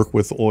work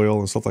with oil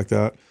and stuff like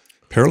that.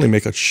 Apparently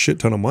make a shit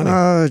ton of money.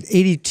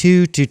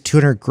 82 to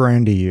 200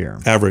 grand a year.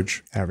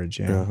 Average. Average,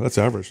 yeah. Yeah, that's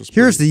average. That's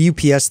Here's the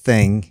UPS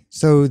thing.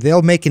 So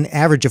they'll make an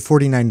average of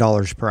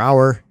 $49 per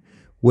hour,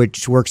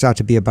 which works out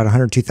to be about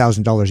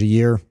 $102,000 a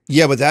year.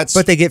 Yeah, but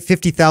they get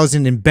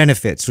 $50,000 in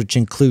benefits, which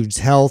includes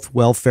health,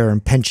 welfare,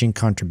 and pension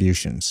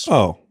contributions.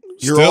 Oh.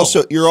 I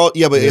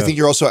think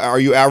you're also, are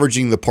you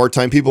averaging the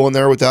part-time people in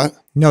there with that?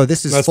 No,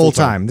 this is That's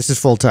full-time. This is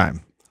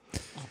full-time.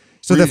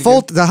 So the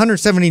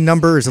 170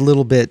 number is a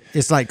little bit,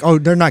 it's like, oh,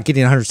 they're not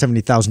getting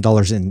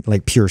 $170,000 in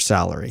like pure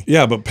salary.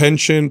 Yeah, but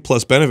pension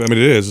plus benefit, I mean,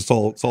 it is. It's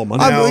all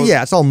money.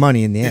 Yeah, it's all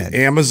money in the end.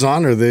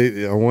 Amazon,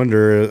 I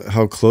wonder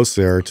how close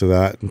they are to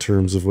that in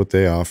terms of what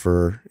they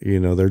offer,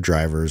 their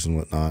drivers and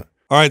whatnot.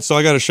 All right, so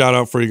I got a shout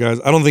out for you guys.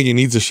 I don't think he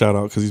needs a shout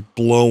out because he's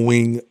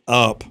blowing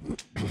up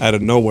out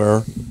of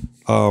nowhere.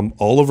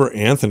 Oliver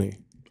Anthony.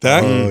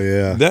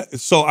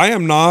 So I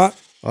am not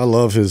I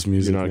love his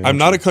music. You're not- man. I'm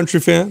not a country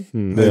fan.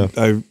 Yeah.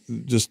 I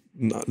just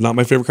not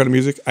my favorite kind of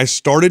music. I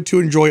started to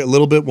enjoy it a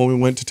little bit when we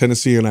went to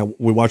Tennessee and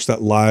we watched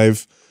that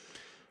live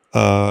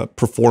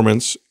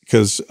performance,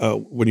 because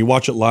when you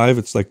watch it live,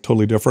 it's like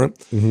totally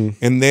different.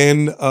 And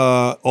then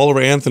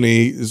Oliver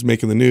Anthony is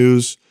making the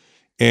news,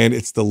 and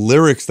it's the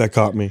lyrics that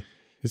caught me.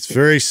 It's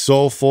very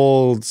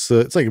soulful. It's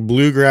like a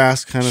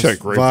bluegrass kind of He's got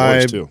a great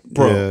vibe. voice, too.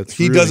 Bro, Yeah, it's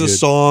he really does a good.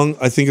 song,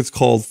 I think it's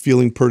called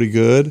Feeling Pretty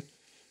Good.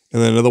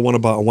 And then another one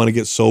about I Want to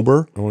Get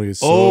Sober. I want to get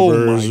Oh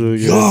sober. my is really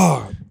good.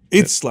 God.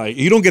 It's like,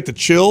 you don't get the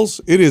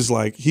chills. It is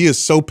like, he is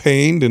so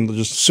pained and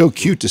just, So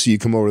cute to see you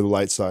come over to the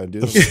light side,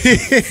 dude.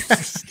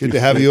 Good to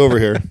have you over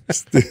here.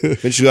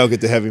 Eventually, I'll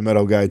get the heavy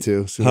metal guy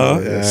too. So,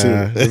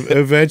 Yeah,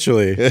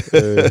 eventually.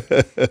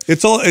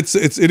 it's all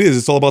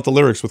about the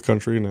lyrics with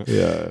country, isn't it?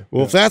 yeah.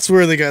 Well, if that's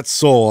where they got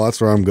soul, that's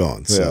where I'm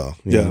going. So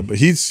Yeah, but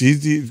he's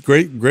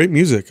great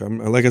music.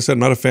 Like I said, I'm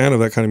not a fan of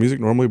that kind of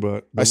music normally,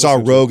 but I saw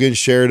Rogan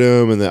shared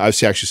him, and then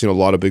I've actually seen a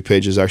lot of big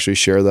pages actually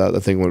share that.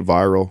 That thing went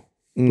viral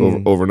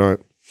overnight.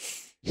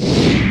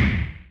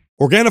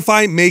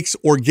 Organifi makes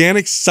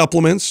organic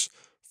supplements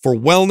for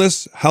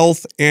wellness,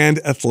 health, and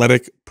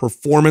athletic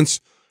performance.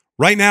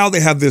 Right now,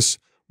 they have this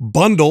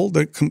bundle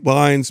that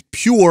combines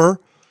Pure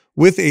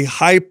with a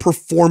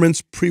high-performance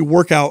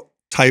pre-workout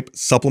type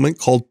supplement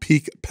called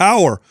Peak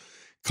Power.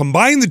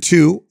 Combine the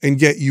two and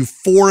get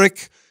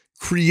euphoric,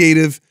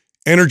 creative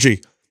energy.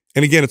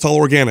 And again, it's all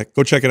organic.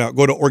 Go check it out.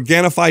 Go to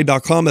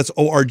Organifi.com. That's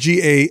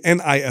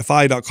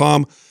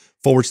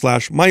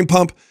ORGANIFI.com/Mind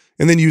Pump.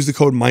 And then use the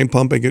code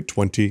MindPump and get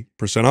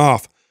 20%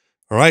 off.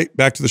 All right,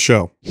 back to the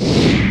show.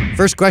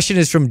 First question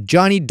is from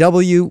Johnny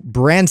W.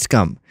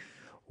 Branscombe.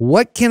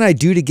 What can I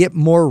do to get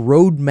more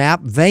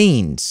roadmap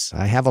veins?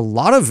 I have a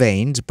lot of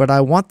veins, but I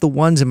want the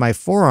ones in my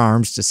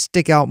forearms to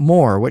stick out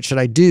more. What should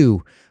I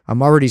do?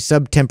 I'm already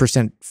sub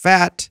 10%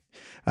 fat.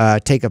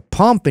 Take a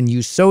pump and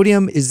use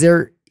sodium. Is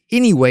there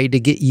any way to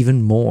get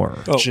even more?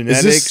 Oh,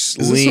 Genetics,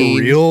 is this a lean.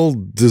 real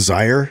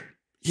desire?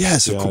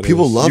 Yes, Yeah, it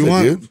people is. love you it,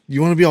 want, dude. You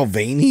want to be all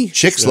veiny?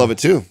 Chicks love it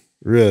too.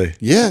 Really?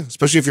 Yeah,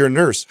 especially if you're a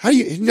nurse. How do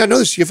you not know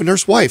this? You have a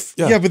nurse wife.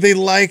 Yeah. Yeah, but they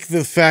like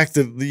the fact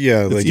that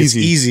like it's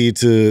easy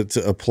to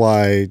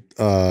apply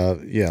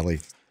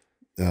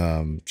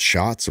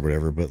shots or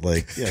whatever, but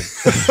like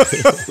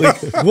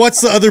like what's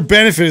the other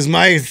benefit is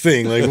my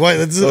thing. Like what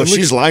Oh,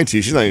 she's lying to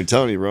you. She's not even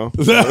telling you, bro.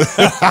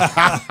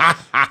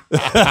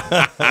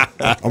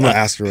 I'm gonna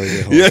ask her when I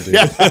get home. dude.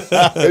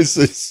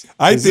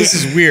 This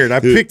is weird. I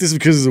picked this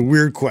because it's a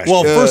weird question.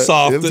 Well, first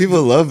off,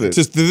 people love it.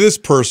 Just to this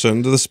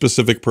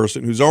specific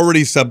person who's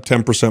already sub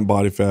 10%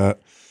 body fat,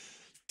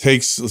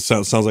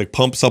 sounds like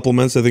pump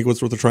supplements, I think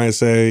what's what they're trying to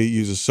say,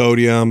 uses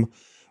sodium.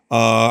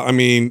 I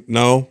mean,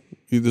 no,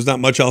 there's not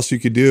much else you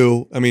could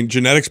do. I mean,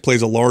 genetics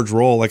plays a large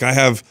role. Like I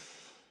have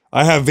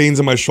veins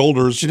in my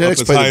shoulders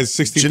Genetics up as play high the, as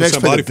 16% genetics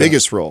play body the fat.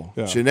 biggest role.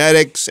 Yeah.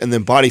 Genetics and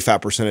then body fat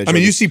percentage. I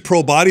mean, you see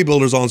pro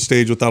bodybuilders on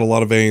stage without a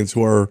lot of veins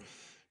who are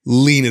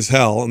lean as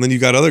hell. And then you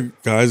got other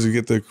guys who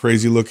get the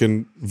crazy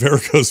looking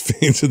varicose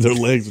veins in their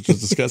legs, which is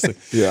disgusting.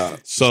 Yeah.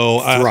 So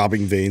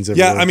throbbing veins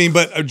everywhere. yeah, I mean,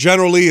 but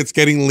generally it's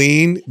getting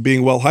lean,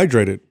 being well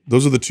hydrated.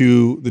 Those are the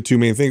two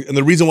main things. And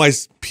the reason why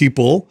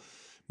people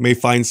may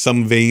find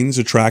some veins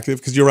attractive,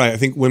 because you're right, I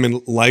think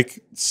women like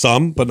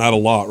some, but not a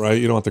lot, right?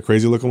 You don't want the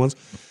crazy looking ones,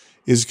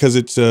 is because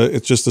it's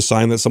just a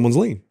sign that someone's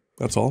lean.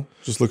 That's all.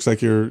 Just looks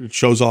like it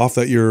shows off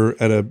that you're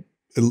at a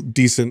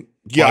decent.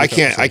 Yeah, body I fat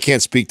can't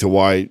percentage. speak to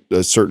why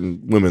certain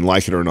women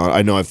like it or not.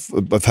 I know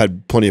I've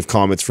had plenty of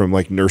comments from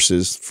like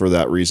nurses for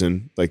that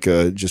reason, like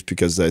just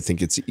because I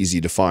think it's easy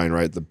to find,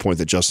 right? The point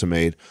that Justin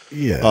made.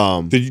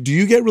 yeah. Do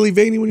you get really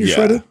veiny when you're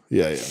shredded?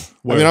 Yeah.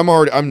 Where? I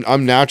mean,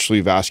 I'm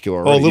naturally vascular.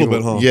 Oh, a already, little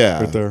bit, huh?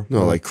 Yeah, Right there. No,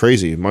 Yeah. like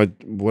crazy.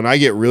 When I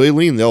get really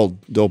lean,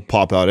 they'll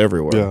pop out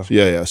everywhere.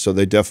 Yeah. So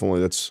they definitely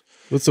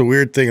That's a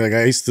weird thing. Like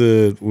I used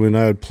to, when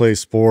I would play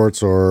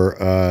sports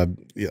or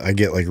I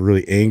get like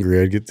really angry,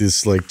 I'd get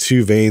this like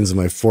two veins in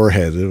my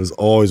forehead. And it was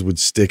always would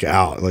stick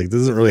out. Like it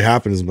doesn't really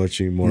happen as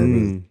much anymore.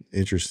 But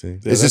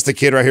interesting. Is this the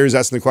kid right here who's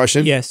asking the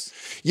question? Yes.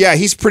 Yeah,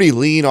 he's pretty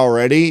lean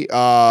already.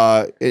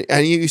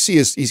 And you see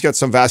he's got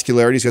some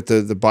vascularity. He's got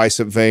the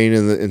bicep vein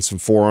and some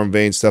forearm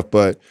vein stuff,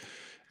 but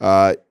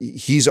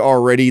he's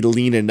already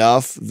lean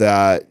enough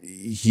that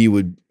he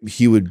would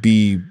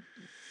be,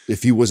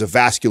 if he was a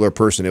vascular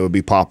person, it would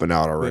be popping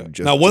out already.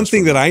 Yeah. Now, one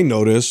thing that I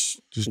noticed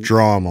Just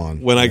draw them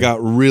on. when I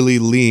got really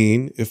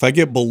lean, if I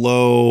get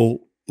below,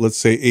 let's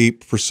say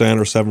 8%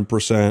 or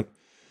 7%,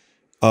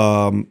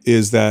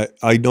 is that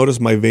I notice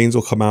my veins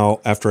will come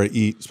out after I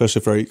eat,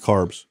 especially if I eat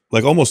carbs,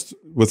 like almost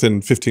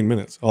within 15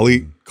 minutes. I'll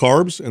eat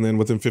carbs and then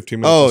within 15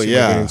 minutes, Oh, I'll see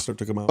yeah. my veins start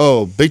to come out.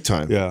 Oh, big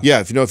time. Yeah. Yeah.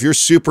 If you're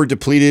super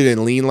depleted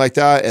and lean like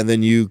that, and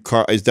then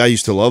I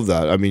used to love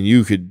that. I mean,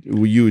 you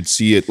would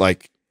see it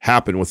like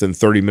happen within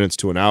 30 minutes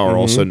to an hour.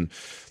 All of a sudden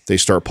they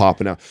start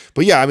popping out.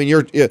 But yeah, I mean,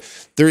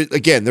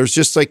 there's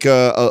just like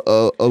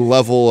a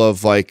level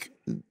of like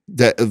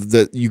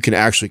that you can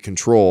actually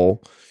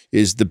control.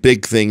 Is the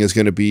big thing is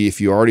going to be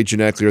if you already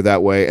genetically are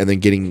that way and then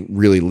getting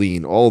really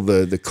lean, all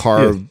the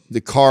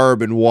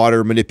carb and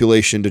water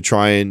manipulation to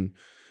try and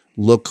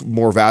look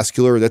more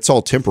vascular, that's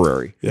all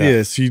temporary.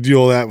 Yeah. So you do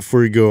all that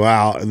before you go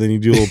out, and then you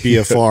do a little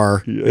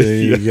BFR, and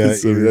then you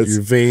got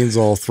your veins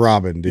all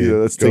throbbing, dude. Yeah,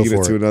 that's taking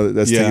it to another.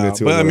 That's taking it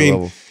to another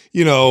level.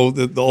 You know,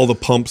 all the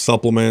pump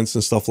supplements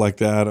and stuff like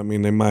that. I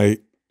mean, they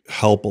might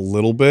help a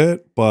little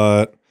bit,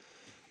 but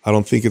I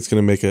don't think it's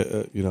going to make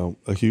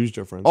a huge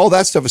difference. All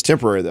that stuff is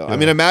temporary, though. Yeah. I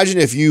mean, imagine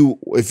if you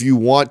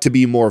want to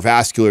be more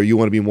vascular, you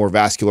want to be more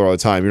vascular all the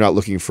time. You're not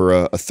looking for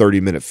a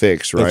 30-minute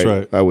fix, right? That's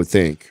right. I would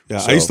think. Yeah,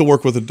 so. I used to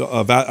work with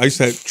I used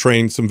to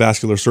train some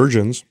vascular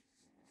surgeons.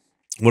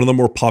 One of the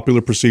more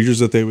popular procedures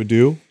that they would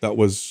do that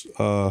was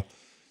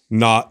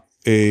not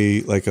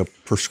a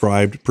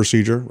prescribed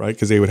procedure, right?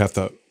 Because they would have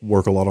to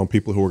work a lot on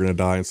people who were going to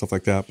die and stuff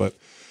like that. But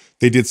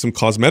they did some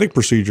cosmetic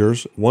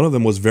procedures. One of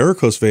them was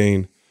varicose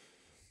vein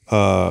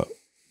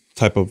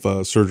type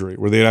of surgery,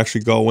 where they'd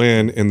actually go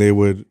in and they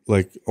would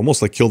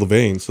almost kill the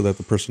vein so that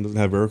the person doesn't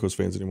have varicose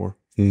veins anymore.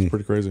 It's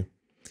pretty crazy.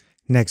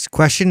 Next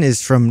question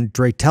is from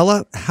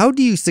Dratella. How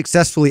do you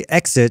successfully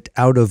exit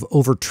out of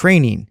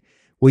overtraining?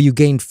 Will you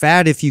gain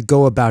fat if you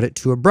go about it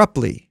too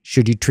abruptly?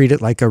 Should you treat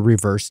it like a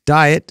reverse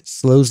diet,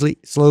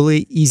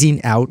 slowly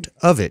easing out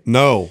of it?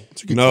 No.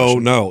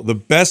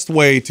 The best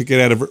way to get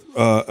out of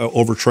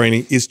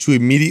overtraining is to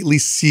immediately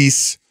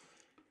cease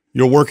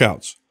your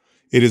workouts.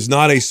 It is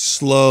not a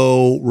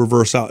slow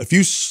reverse out. If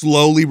you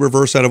slowly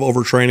reverse out of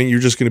overtraining, you're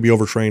just going to be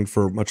overtrained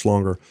for much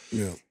longer.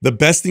 Yeah. The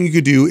best thing you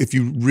could do if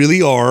you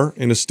really are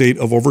in a state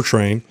of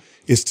overtrain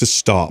is to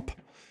stop.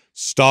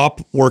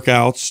 Stop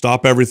workouts,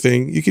 stop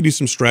everything. You can do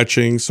some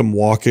stretching, some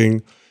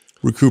walking,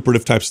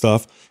 recuperative type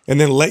stuff, and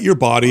then let your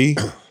body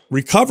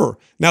recover.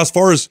 Now, as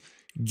far as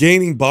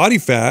gaining body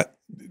fat,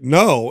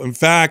 no. In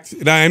fact,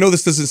 and I know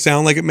this doesn't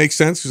sound like it makes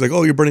sense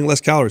because you're burning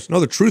less calories. No,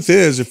 the truth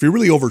is, if you're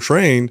really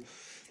overtrained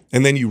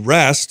and then you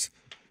rest,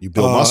 you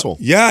build muscle.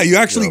 Yeah, you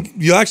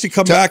actually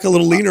come back a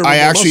little leaner. I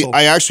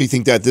actually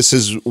think that this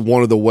is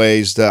one of the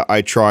ways that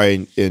I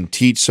try and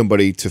teach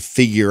somebody to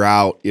figure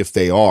out if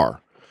they are.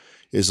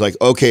 Is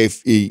okay,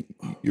 if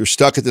you're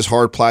stuck at this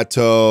hard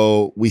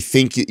plateau, we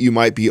think you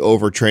might be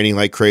overtraining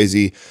like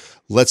crazy.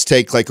 Let's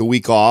take a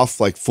week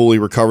off, fully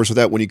recovers with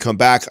that. When you come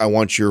back, I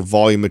want your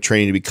volume of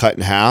training to be cut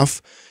in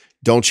half.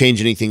 Don't change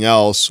anything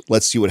else.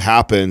 Let's see what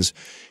happens.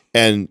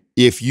 And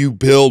if you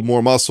build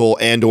more muscle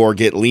and or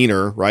get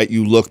leaner, right,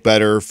 you look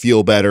better,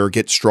 feel better,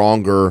 get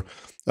stronger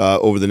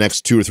over the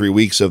next 2 or 3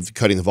 weeks of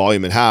cutting the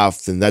volume in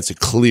half, then that's a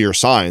clear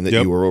sign that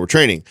you were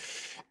overtraining.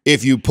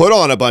 If you put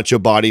on a bunch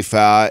of body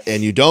fat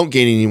and you don't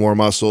gain any more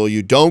muscle,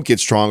 you don't get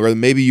stronger,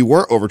 then maybe you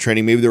weren't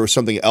overtraining, maybe there was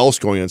something else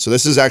going on. So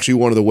this is actually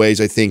one of the ways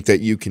I think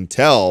that you can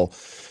tell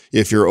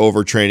if you're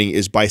overtraining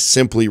is by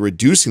simply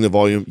reducing the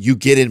volume. You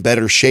get in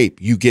better shape.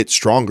 You get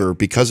stronger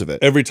because of it.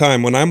 Every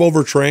time when I'm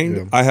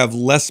overtrained, I have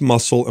less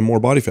muscle and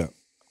more body fat.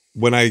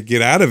 When I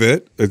get out of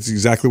it, it's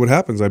exactly what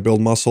happens. I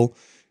build muscle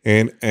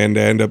and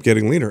end up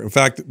getting leaner. In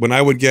fact, when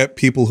I would get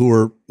people who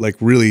were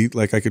really,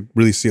 I could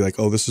really see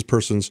oh, this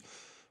person's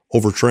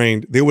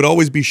overtrained, they would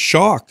always be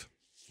shocked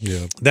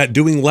that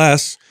doing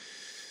less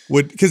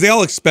would, because they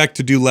all expect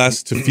to do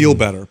less to feel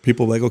better.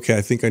 People are okay,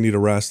 I think I need a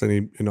rest.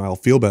 I'll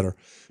feel better.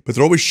 But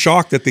they're always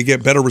shocked that they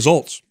get better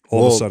results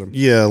all of a sudden.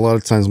 Yeah, a lot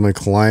of times my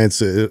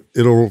clients,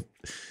 it'll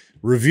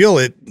reveal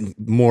it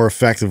more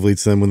effectively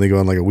to them when they go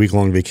on a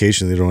week-long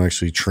vacation. They don't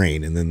actually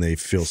train, and then they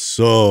feel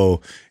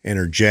so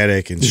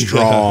energetic and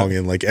strong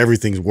and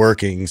everything's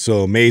working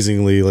so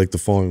amazingly the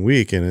following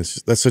week. And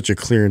that's such a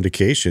clear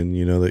indication,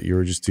 that you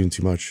were just doing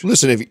too much.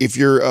 Listen, if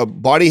your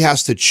body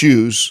has to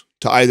choose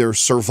to either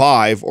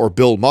survive or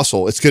build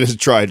muscle, it's going to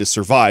try to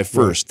survive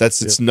first.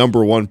 That's its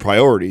number one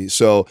priority.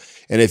 So,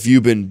 and if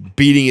you've been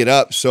beating it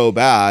up so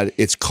bad,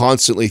 it's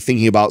constantly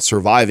thinking about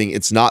surviving.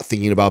 It's not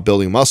thinking about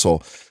building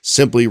muscle.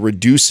 Simply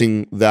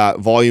reducing that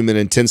volume and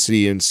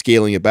intensity and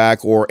scaling it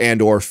back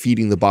or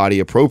feeding the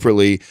body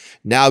appropriately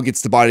now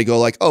gets the body to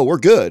go oh, we're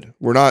good.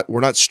 We're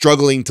not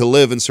struggling to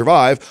live and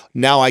survive.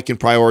 Now I can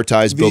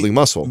prioritize building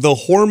muscle. The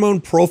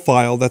hormone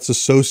profile that's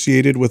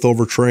associated with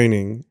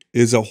overtraining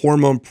is a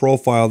hormone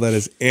profile that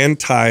is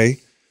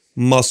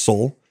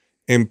anti-muscle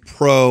and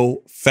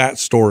pro-fat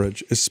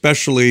storage,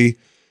 especially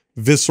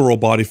visceral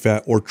body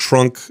fat or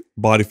trunk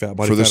body fat.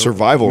 For the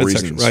survival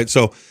reasons. Right?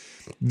 So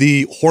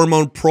the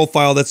hormone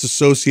profile that's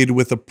associated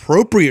with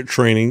appropriate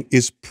training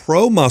is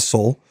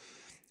pro-muscle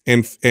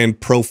and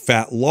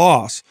pro-fat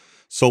loss.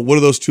 So what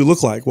do those two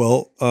look like?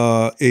 Well,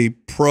 a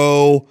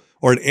pro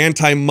or an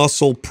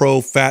anti-muscle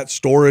pro-fat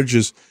storage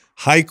is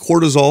high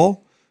cortisol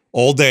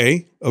all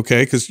day,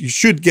 okay? Because you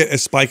should get a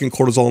spike in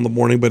cortisol in the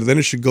morning, but then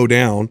it should go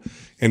down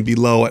and be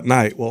low at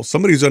night. Well,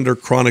 somebody who's under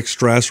chronic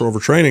stress or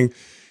overtraining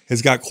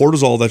has got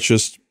cortisol that's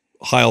just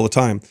high all the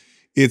time.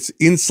 It's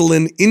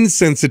insulin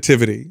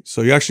insensitivity.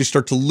 So you actually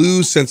start to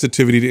lose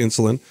sensitivity to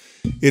insulin.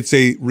 It's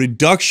a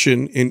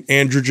reduction in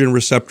androgen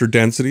receptor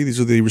density. These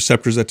are the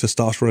receptors that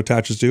testosterone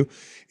attaches to.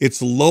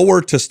 It's lower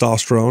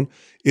testosterone.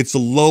 It's a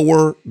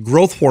lower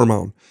growth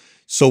hormone.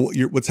 So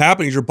what's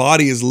happening is your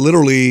body is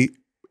literally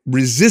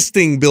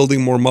resisting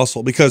building more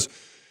muscle, because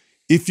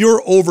if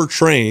you're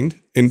overtrained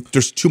and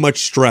there's too much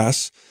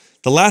stress,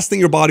 the last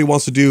thing your body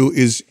wants to do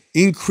is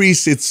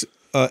increase its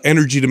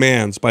energy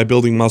demands by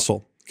building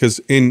muscle. Because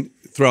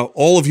throughout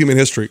all of human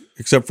history,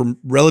 except for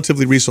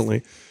relatively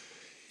recently,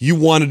 you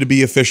wanted to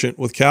be efficient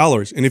with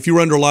calories. And if you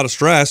were under a lot of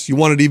stress, you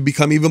wanted to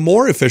become even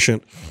more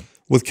efficient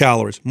with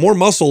calories. More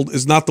muscle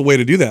is not the way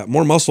to do that.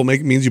 More muscle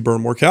means you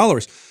burn more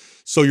calories.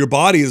 So your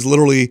body is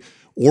literally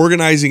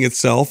organizing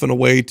itself in a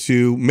way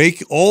to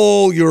make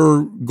all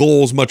your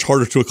goals much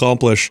harder to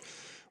accomplish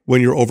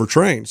when you're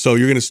overtrained. So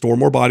you're going to store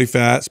more body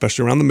fat,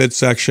 especially around the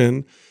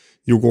midsection.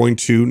 You're going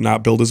to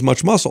not build as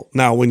much muscle.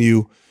 Now, when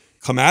you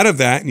come out of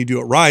that and you do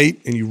it right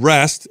and you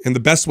rest, and the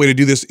best way to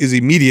do this is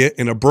immediate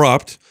and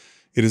abrupt.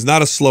 It is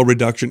not a slow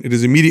reduction. It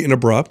is immediate and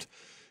abrupt.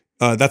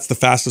 That's the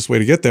fastest way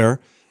to get there.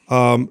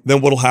 Then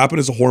what will happen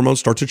is the hormones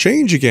start to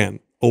change again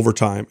over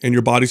time, and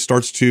your body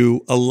starts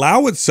to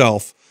allow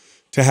itself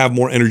to have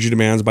more energy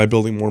demands by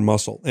building more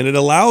muscle. And it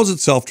allows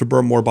itself to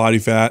burn more body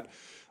fat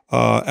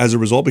as a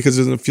result, because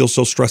it doesn't feel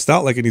so stressed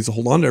out like it needs to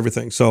hold on to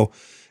everything. So,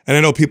 and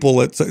I know people,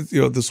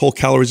 this whole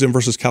calories in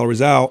versus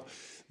calories out,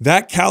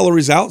 that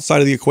calories out side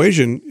of the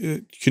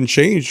equation can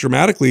change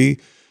dramatically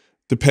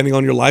depending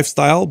on your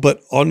lifestyle,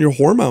 but on your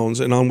hormones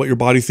and on what your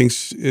body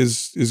thinks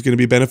is going to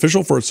be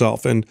beneficial for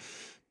itself. And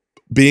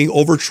being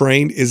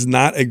overtrained is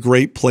not a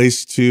great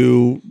place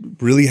to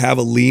really have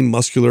a lean,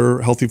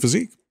 muscular, healthy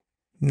physique.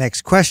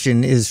 Next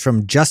question is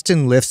from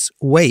Justin Lifts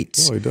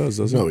Weights. Oh, he does,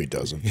 doesn't he? No, he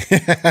doesn't.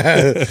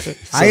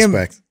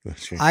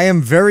 I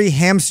am very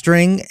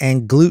hamstring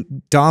and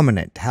glute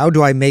dominant. How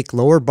do I make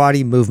lower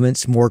body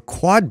movements more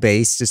quad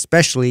based,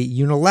 especially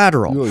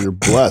unilateral? Oh, you're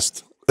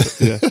blessed.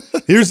 Yeah.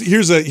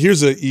 Here's a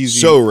easy,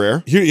 So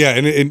rare.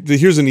 And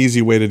here's an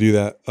easy way to do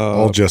that.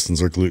 All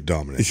Justins are glute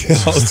dominant. Yeah,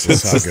 that's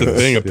the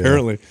thing,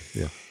 apparently.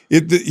 Yeah.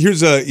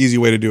 Here's an easy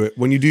way to do it.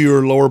 When you do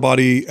your lower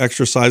body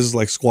exercises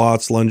like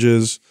squats,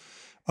 lunges,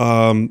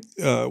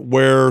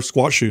 wear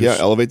squat shoes. Yeah,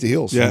 elevate the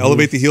heels. Yeah,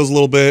 elevate the heels a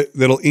little bit.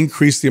 That'll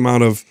increase the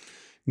amount of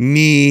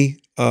knee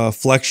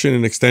flexion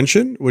and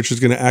extension, which is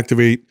going to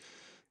activate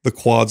the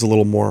quads a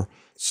little more.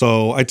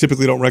 So I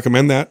typically don't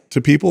recommend that to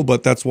people,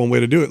 but that's one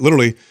way to do it.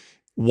 Literally,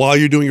 while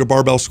you're doing your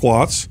barbell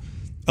squats,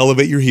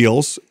 elevate your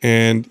heels,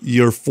 and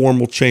your form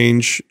will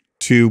change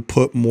to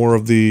put more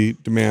of the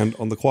demand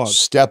on the quads.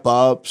 Step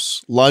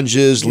ups,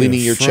 lunges,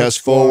 leaning your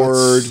chest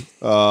forward,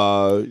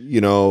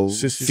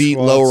 Sissy feet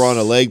squats. lower on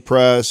a leg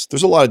press.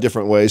 There's a lot of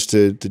different ways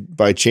to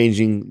by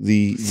changing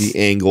the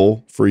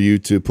angle for you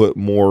to put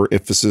more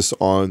emphasis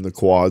on the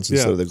quads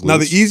instead of the glutes. Now,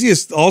 the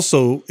easiest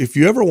also, if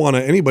you ever want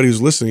to, anybody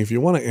who's listening, if you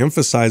want to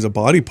emphasize a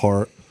body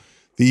part,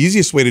 the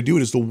easiest way to do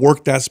it is to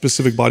work that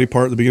specific body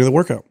part at the beginning of the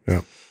workout.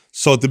 Yeah.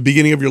 So at the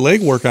beginning of your leg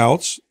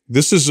workouts,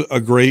 this is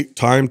a great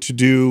time to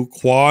do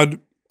quad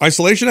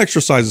isolation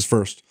exercises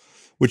first,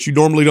 which you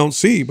normally don't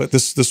see, but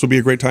this would be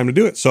a great time to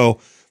do it. So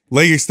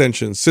leg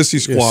extensions, sissy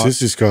squats.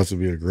 Sissy squats would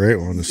be a great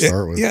one to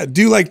start with. Yeah,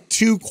 do like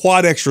 2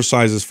 quad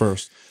exercises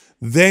first,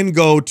 then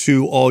go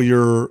to all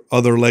your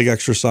other leg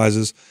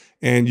exercises,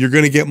 and you're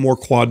going to get more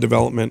quad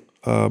development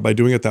by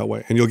doing it that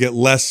way, and you'll get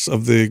less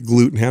of the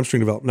glute and hamstring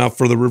development. Now,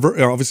 for the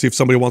reverse, obviously, if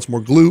somebody wants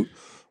more glute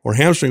or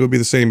hamstring, it would be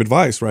the same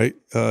advice, right?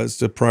 Is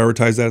to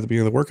prioritize that at the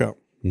beginning of the workout.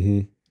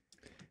 Mm-hmm.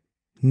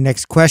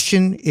 Next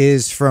question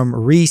is from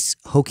Reese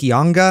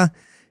Hokianga.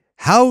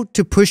 How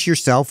to push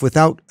yourself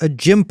without a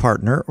gym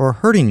partner or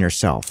hurting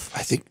yourself?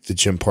 I think the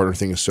gym partner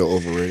thing is so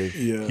overrated.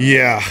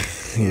 Yeah.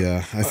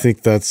 I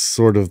think that's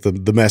sort of the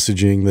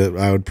messaging that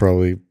I would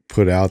probably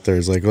put out there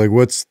is like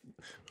what's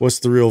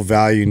the real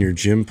value in your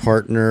gym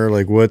partner?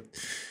 Like what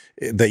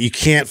that you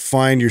can't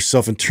find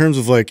yourself in terms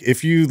of like,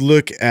 if you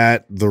look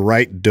at the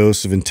right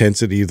dose of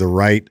intensity, the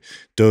right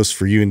dose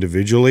for you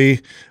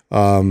individually,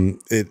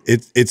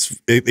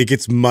 it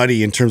gets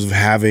muddy in terms of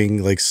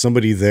having like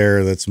somebody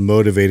there that's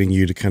motivating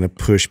you to kind of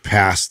push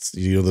past,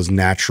 those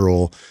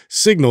natural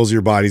signals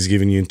your body's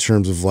giving you in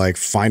terms of like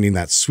finding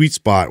that sweet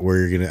spot where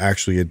you're going to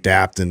actually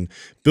adapt and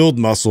build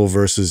muscle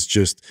versus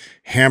just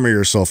hammer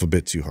yourself a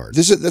bit too hard.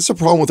 That's a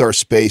problem with our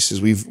space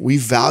is we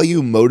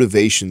value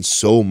motivation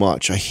so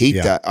much. I hate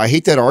that. I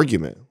hate that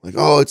argument. Like,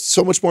 oh, it's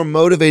so much more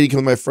motivating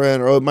because my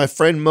friend, or oh, my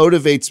friend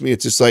motivates me.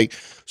 It's just like,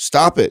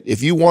 stop it.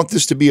 If you want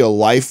this to be a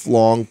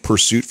lifelong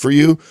pursuit for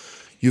you,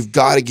 you've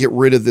got to get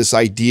rid of this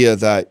idea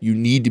that you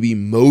need to be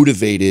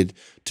motivated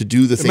to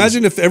do the things.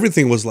 Imagine if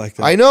everything was like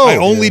that. I know. I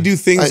only do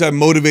things I'm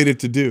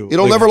motivated to do.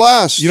 It'll never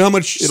last. You know how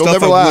much It'll stuff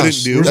never I last.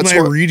 wouldn't do? Where's That's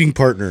my why- reading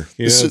partner?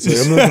 Yeah, it's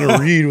like, I'm not going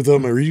to read without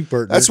my reading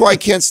partner. That's why I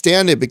can't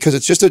stand it, because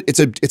it's just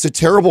it's a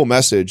terrible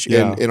message,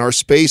 and our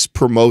space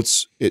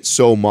promotes it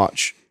so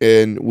much,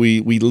 and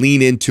we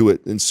lean into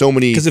it, and so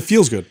many Because it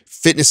feels good.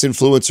 fitness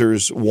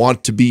influencers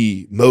want to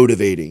be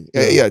motivating.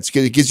 Yeah,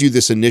 it gives you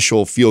this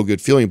initial feel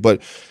good feeling,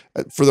 but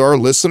for our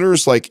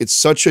listeners, like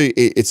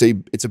it's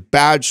a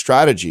bad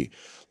strategy.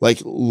 Like,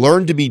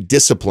 learn to be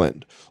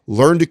disciplined,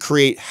 learn to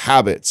create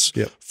habits,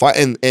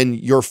 and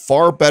you're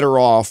far better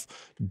off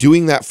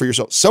doing that for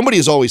yourself. Somebody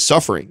is always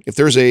suffering. If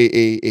there's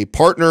a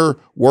partner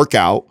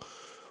workout,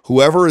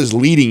 whoever is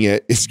leading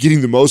it is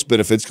getting the most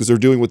benefits because they're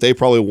doing what they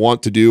probably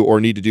want to do or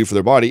need to do for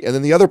their body. And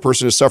then the other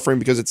person is suffering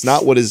because it's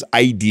not what is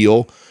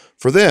ideal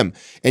for them.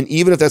 And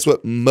even if that's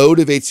what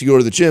motivates you to go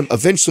to the gym,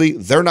 eventually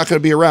they're not going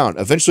to be around.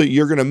 Eventually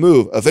you're going to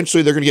move.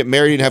 Eventually they're going to get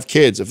married and have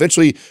kids.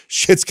 Eventually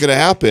shit's going to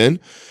happen.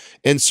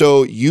 And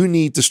so you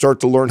need to start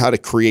to learn how to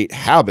create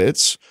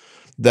habits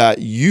that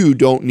you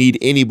don't need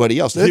anybody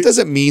else. That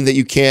doesn't mean that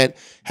you can't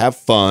have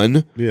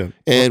fun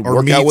and or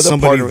work meet out with a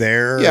somebody partner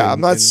there. Yeah,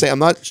 I'm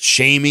not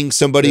shaming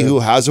somebody who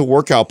has a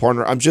workout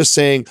partner. I'm just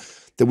saying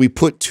that we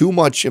put too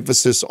much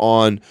emphasis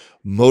on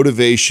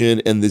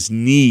motivation and this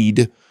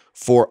need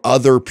for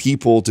other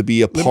people to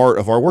be a part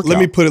of our workout. Let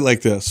me put it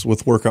like this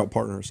with workout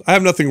partners. I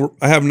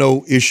have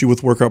no issue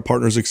with workout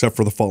partners except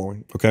for the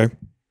following, okay?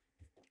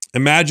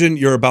 Imagine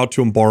you're about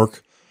to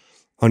embark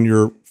on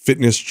your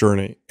fitness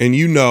journey and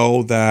you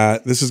know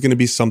that this is going to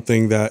be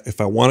something that if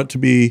I want it to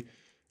be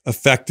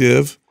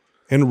effective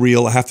and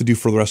real, I have to do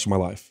for the rest of my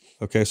life.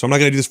 Okay, so I'm not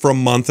going to do this for a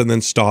month and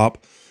then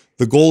stop.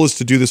 The goal is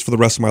to do this for the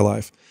rest of my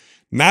life.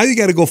 Now you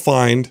got to go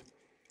find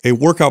a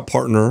workout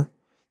partner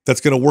that's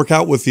going to work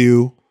out with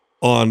you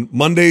on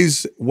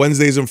Mondays,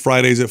 Wednesdays, and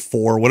Fridays at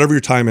 4, whatever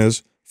your time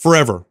is,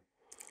 forever.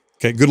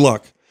 Okay, good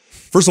luck.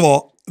 First of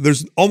all,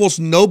 there's almost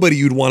nobody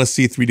you'd want to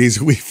see 3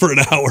 days a week for an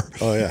hour.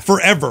 Oh yeah,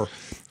 forever.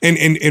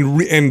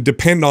 And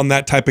depend on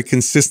that type of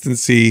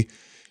consistency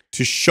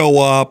to show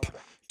up,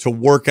 to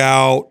work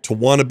out, to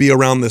want to be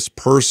around this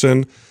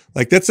person.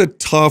 Like that's a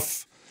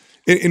tough,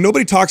 and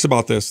nobody talks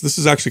about this. This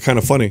is actually kind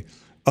of funny.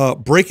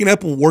 Breaking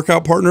up with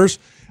workout partners.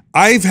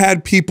 I've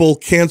had people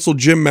cancel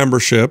gym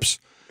memberships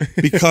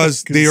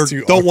because they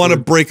don't want to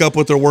break up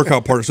with their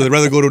workout partner. So they'd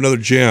rather go to another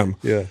gym.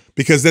 Yeah.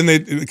 Because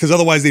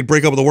otherwise they'd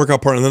break up with a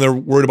workout partner and then they're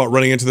worried about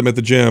running into them at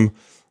the gym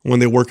when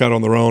they work out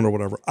on their own or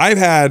whatever.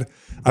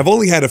 I've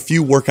only had a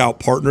few workout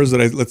partners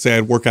that let's say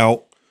I'd work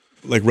out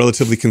like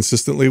relatively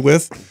consistently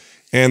with.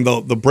 And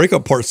the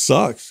breakup part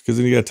sucks because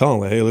then you got to tell them,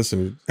 like, hey,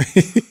 listen,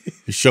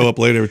 you show up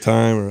late every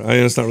time or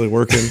it's not really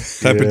working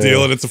type of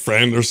deal. And it's a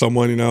friend or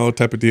someone,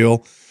 type of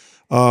deal.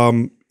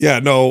 Now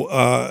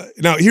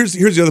here's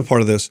the other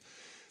part of this.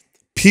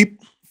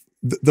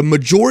 The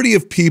majority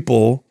of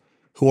people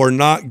who are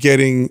not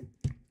getting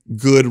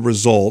good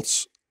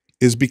results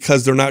is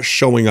because they're not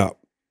showing up.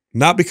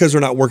 Not because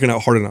they're not working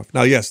out hard enough.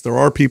 Now, yes, there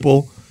are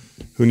people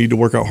who need to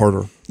work out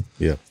harder.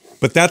 Yeah.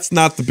 But that's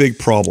not the big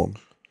problem.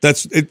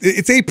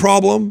 It's a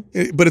problem,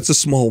 but it's a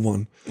small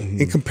one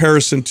in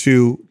comparison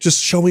to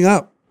just showing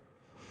up.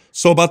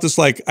 So about this,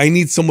 like, I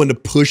need someone to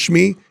push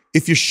me.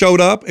 If you showed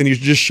up and you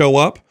just show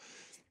up,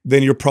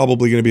 then you're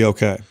probably going to be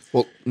okay.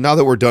 Well, now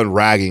that we're done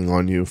ragging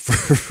on you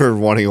for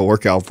wanting a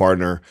workout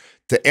partner,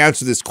 to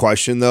answer this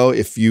question, though,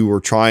 if you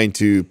were trying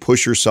to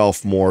push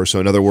yourself more, so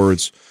in other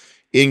words,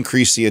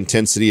 increase the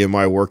intensity of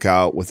my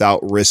workout without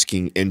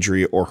risking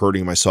injury or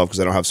hurting myself because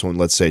I don't have someone,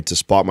 let's say, to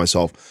spot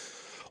myself,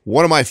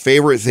 one of my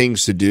favorite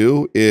things to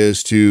do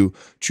is to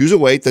choose a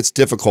weight that's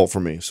difficult for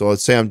me. So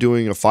let's say I'm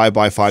doing a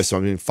 5x5, so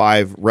I'm doing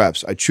 5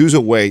 reps. I choose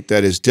a weight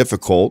that is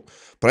difficult,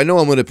 but I know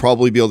I'm going to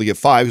probably be able to get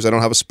 5 because I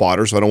don't have a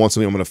spotter, so I don't want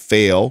something I'm going to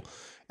fail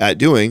at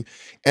doing.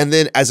 And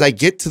then as I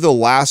get to the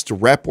last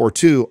rep or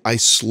two, I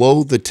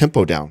slow the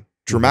tempo down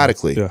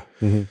dramatically. Yeah.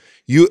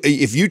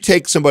 If you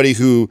take somebody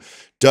who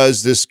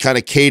does this kind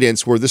of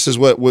cadence where this is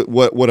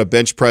what a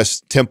bench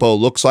press tempo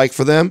looks like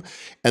for them,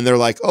 and they're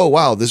like, oh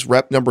wow, this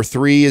rep number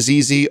 3 is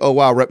easy. Oh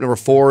wow, rep number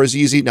 4 is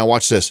easy. Now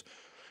watch this.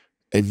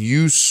 And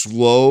you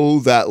slow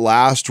that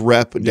last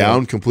rep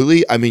down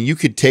completely. I mean, you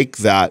could take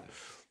that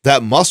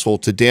muscle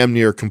to damn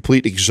near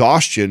complete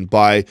exhaustion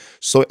by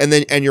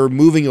and you're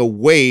moving a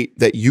weight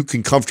that you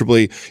can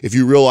comfortably, if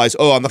you realize,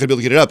 oh, I'm not gonna be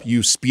able to get it up,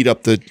 you speed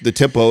up the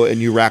tempo and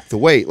you rack the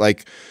weight.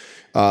 Like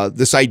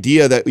this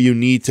idea that you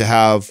need to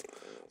have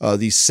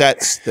these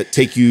sets that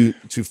take you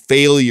to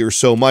failure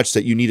so much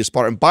that you need a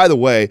spotter. And by the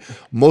way,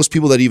 most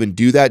people that even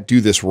do that do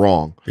this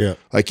wrong. Yeah.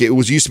 Like it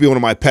used to be one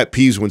of my pet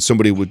peeves when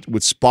somebody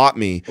would spot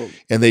me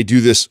and they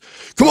do this,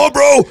 come on,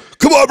 bro, you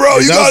got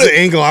it. That was the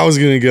angle I was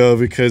going to go,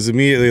 because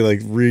immediately, like,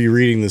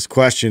 rereading this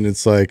question,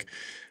 it's like,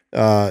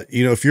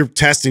 if you're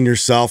testing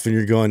yourself and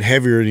you're going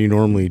heavier than you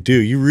normally do,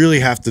 you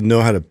really have to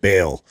know how to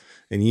bail.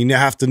 And you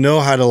have to know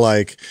how to,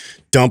 like,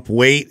 dump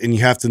weight, and you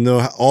have to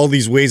know all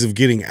these ways of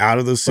getting out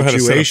of those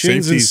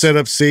situations and set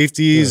up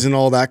safeties and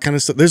all that kind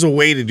of stuff. There's a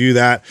way to do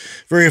that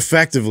very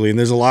effectively, and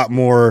there's a lot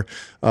more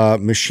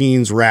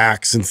machines,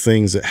 racks, and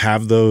things that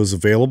have those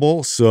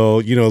available.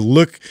 So,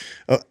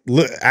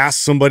 ask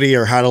somebody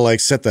or how to, like,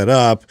 set that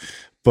up.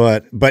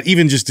 But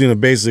even just doing a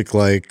basic,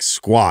 like,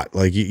 squat,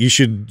 like, you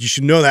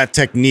should know that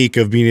technique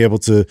of being able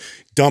to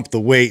dump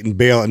the weight and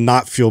bail and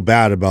not feel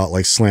bad about,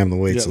 like, slam the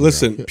weights. Yeah,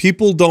 listen,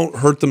 people don't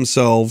hurt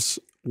themselves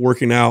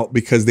working out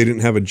because they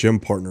didn't have a gym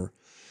partner.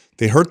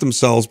 They hurt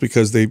themselves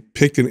because they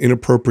picked an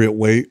inappropriate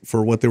weight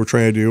for what they were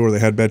trying to do, or they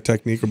had bad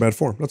technique or bad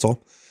form. That's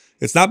all.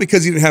 It's not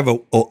because you didn't have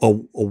a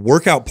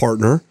workout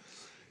partner.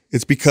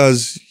 It's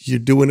because you're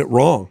doing it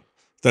wrong.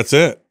 That's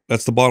it.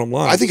 That's the bottom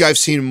line. I think I've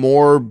seen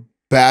more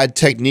bad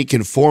technique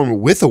and form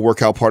with a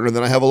workout partner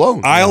than I have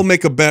alone. I'll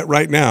make a bet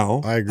right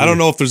now. I agree. I don't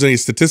know if there's any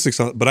statistics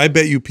on it, but I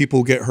bet you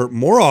people get hurt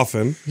more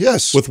often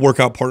Yes. with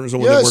workout partners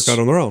than when they work out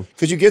on their own.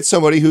 Because you get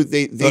somebody who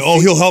they think,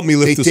 he'll help me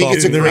lift this They think off.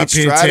 it's a They're great not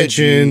paying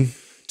strategy attention.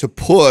 to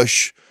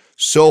push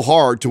so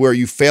hard to where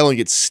you fail and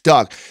get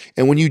stuck.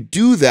 And when you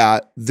do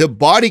that, the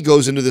body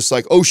goes into this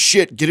like, oh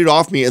shit, get it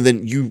off me. And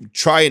then you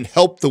try and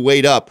help the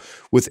weight up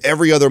with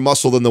every other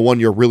muscle than the one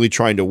you're really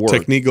trying to work.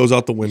 Technique goes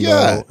out the window.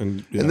 Yeah.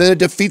 And then it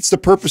defeats the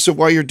purpose of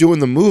why you're doing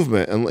the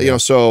movement. And you know,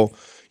 so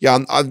yeah,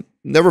 I've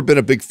never been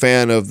a big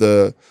fan of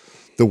the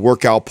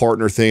workout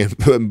partner thing.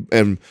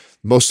 And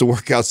most of the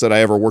workouts that I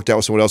ever worked out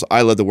with someone else,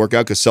 I led the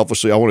workout because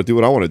selfishly I want to do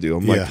what I want to do.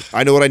 I'm like,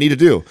 I know what I need to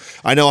do.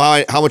 I know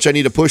how much I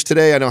need to push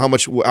today. I know how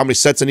many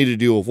sets I need to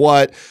do of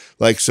what.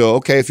 Like, so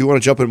okay, if you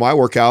want to jump in my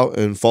workout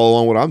and follow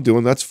along what I'm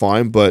doing, that's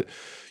fine. But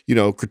you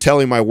know,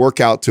 curtailing my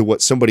workout to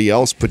what somebody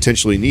else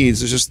potentially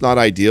needs is just not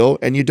ideal.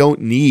 And you don't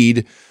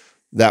need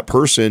that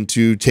person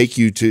to take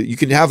you to. You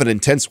can have an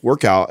intense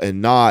workout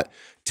and not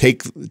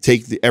take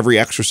every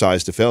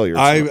exercise to failure.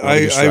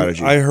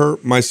 I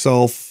hurt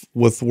myself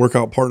with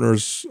workout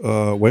partners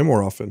way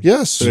more often.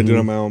 Yes. Than I did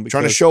on my own.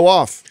 Trying to show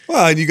off.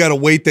 Well, you got a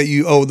weight that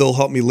they'll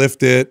help me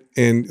lift it.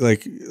 And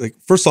like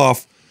first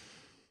off,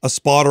 a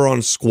spotter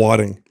on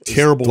squatting.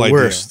 Terrible idea.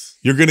 Worst.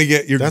 You're going to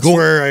get, That's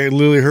where I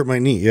literally hurt my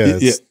knee. Yeah.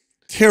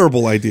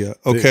 Terrible idea.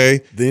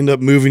 Okay. They end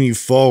up moving you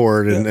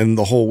forward and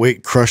the whole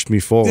weight crushed me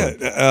forward.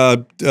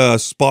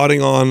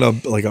 Spotting on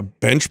a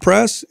bench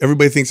press.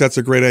 Everybody thinks that's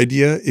a great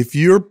idea. If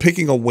you're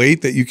picking a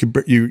weight that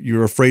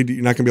you're afraid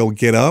you're not going to be able to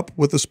get up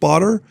with a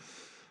spotter,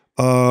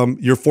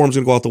 your form's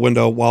going to go out the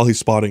window while he's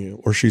spotting you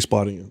or she's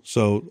spotting you.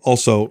 So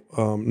also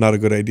not a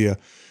good idea.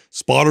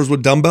 Spotters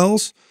with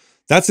dumbbells.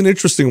 That's an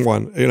interesting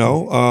one. You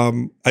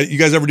know, you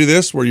guys ever do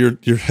this where you're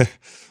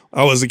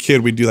I was a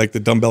kid, we'd do like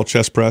the dumbbell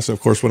chest press. Of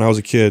course, when I was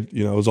a kid,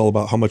 you know, it was all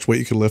about how much weight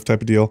you could lift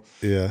type of deal.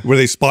 Yeah. Where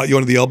they spot you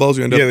under the elbows.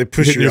 You end up they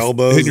push your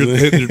elbows.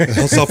 hitting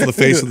yourself in the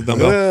face with the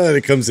dumbbell. And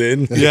it comes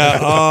in. Yeah.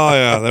 Oh,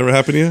 yeah. That ever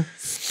happened to you?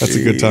 That's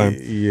a good time.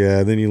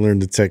 Yeah. Then you learn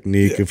the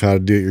technique of how to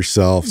do it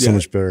yourself. So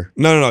much better.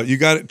 No. You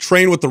got to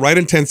train with the right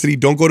intensity.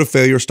 Don't go to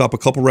failure. Stop a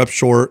couple reps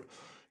short.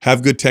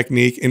 Have good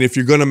technique. And if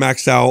you're going to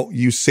max out,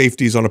 use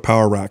safeties on a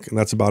power rack. And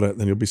that's about it.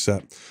 Then you'll be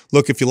set.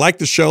 Look, if you like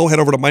the show, head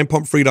over to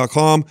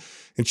mindpumpfree.com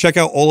and check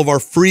out all of our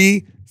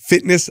free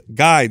fitness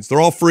guides. They're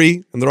all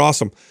free and they're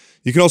awesome.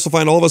 You can also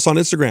find all of us on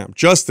Instagram.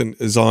 Justin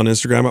is on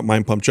Instagram at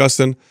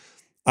mindpumpjustin.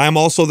 I am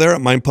also there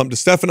at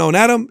mindpumpdestefano, and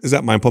Adam is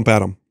at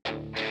mindpumpadam.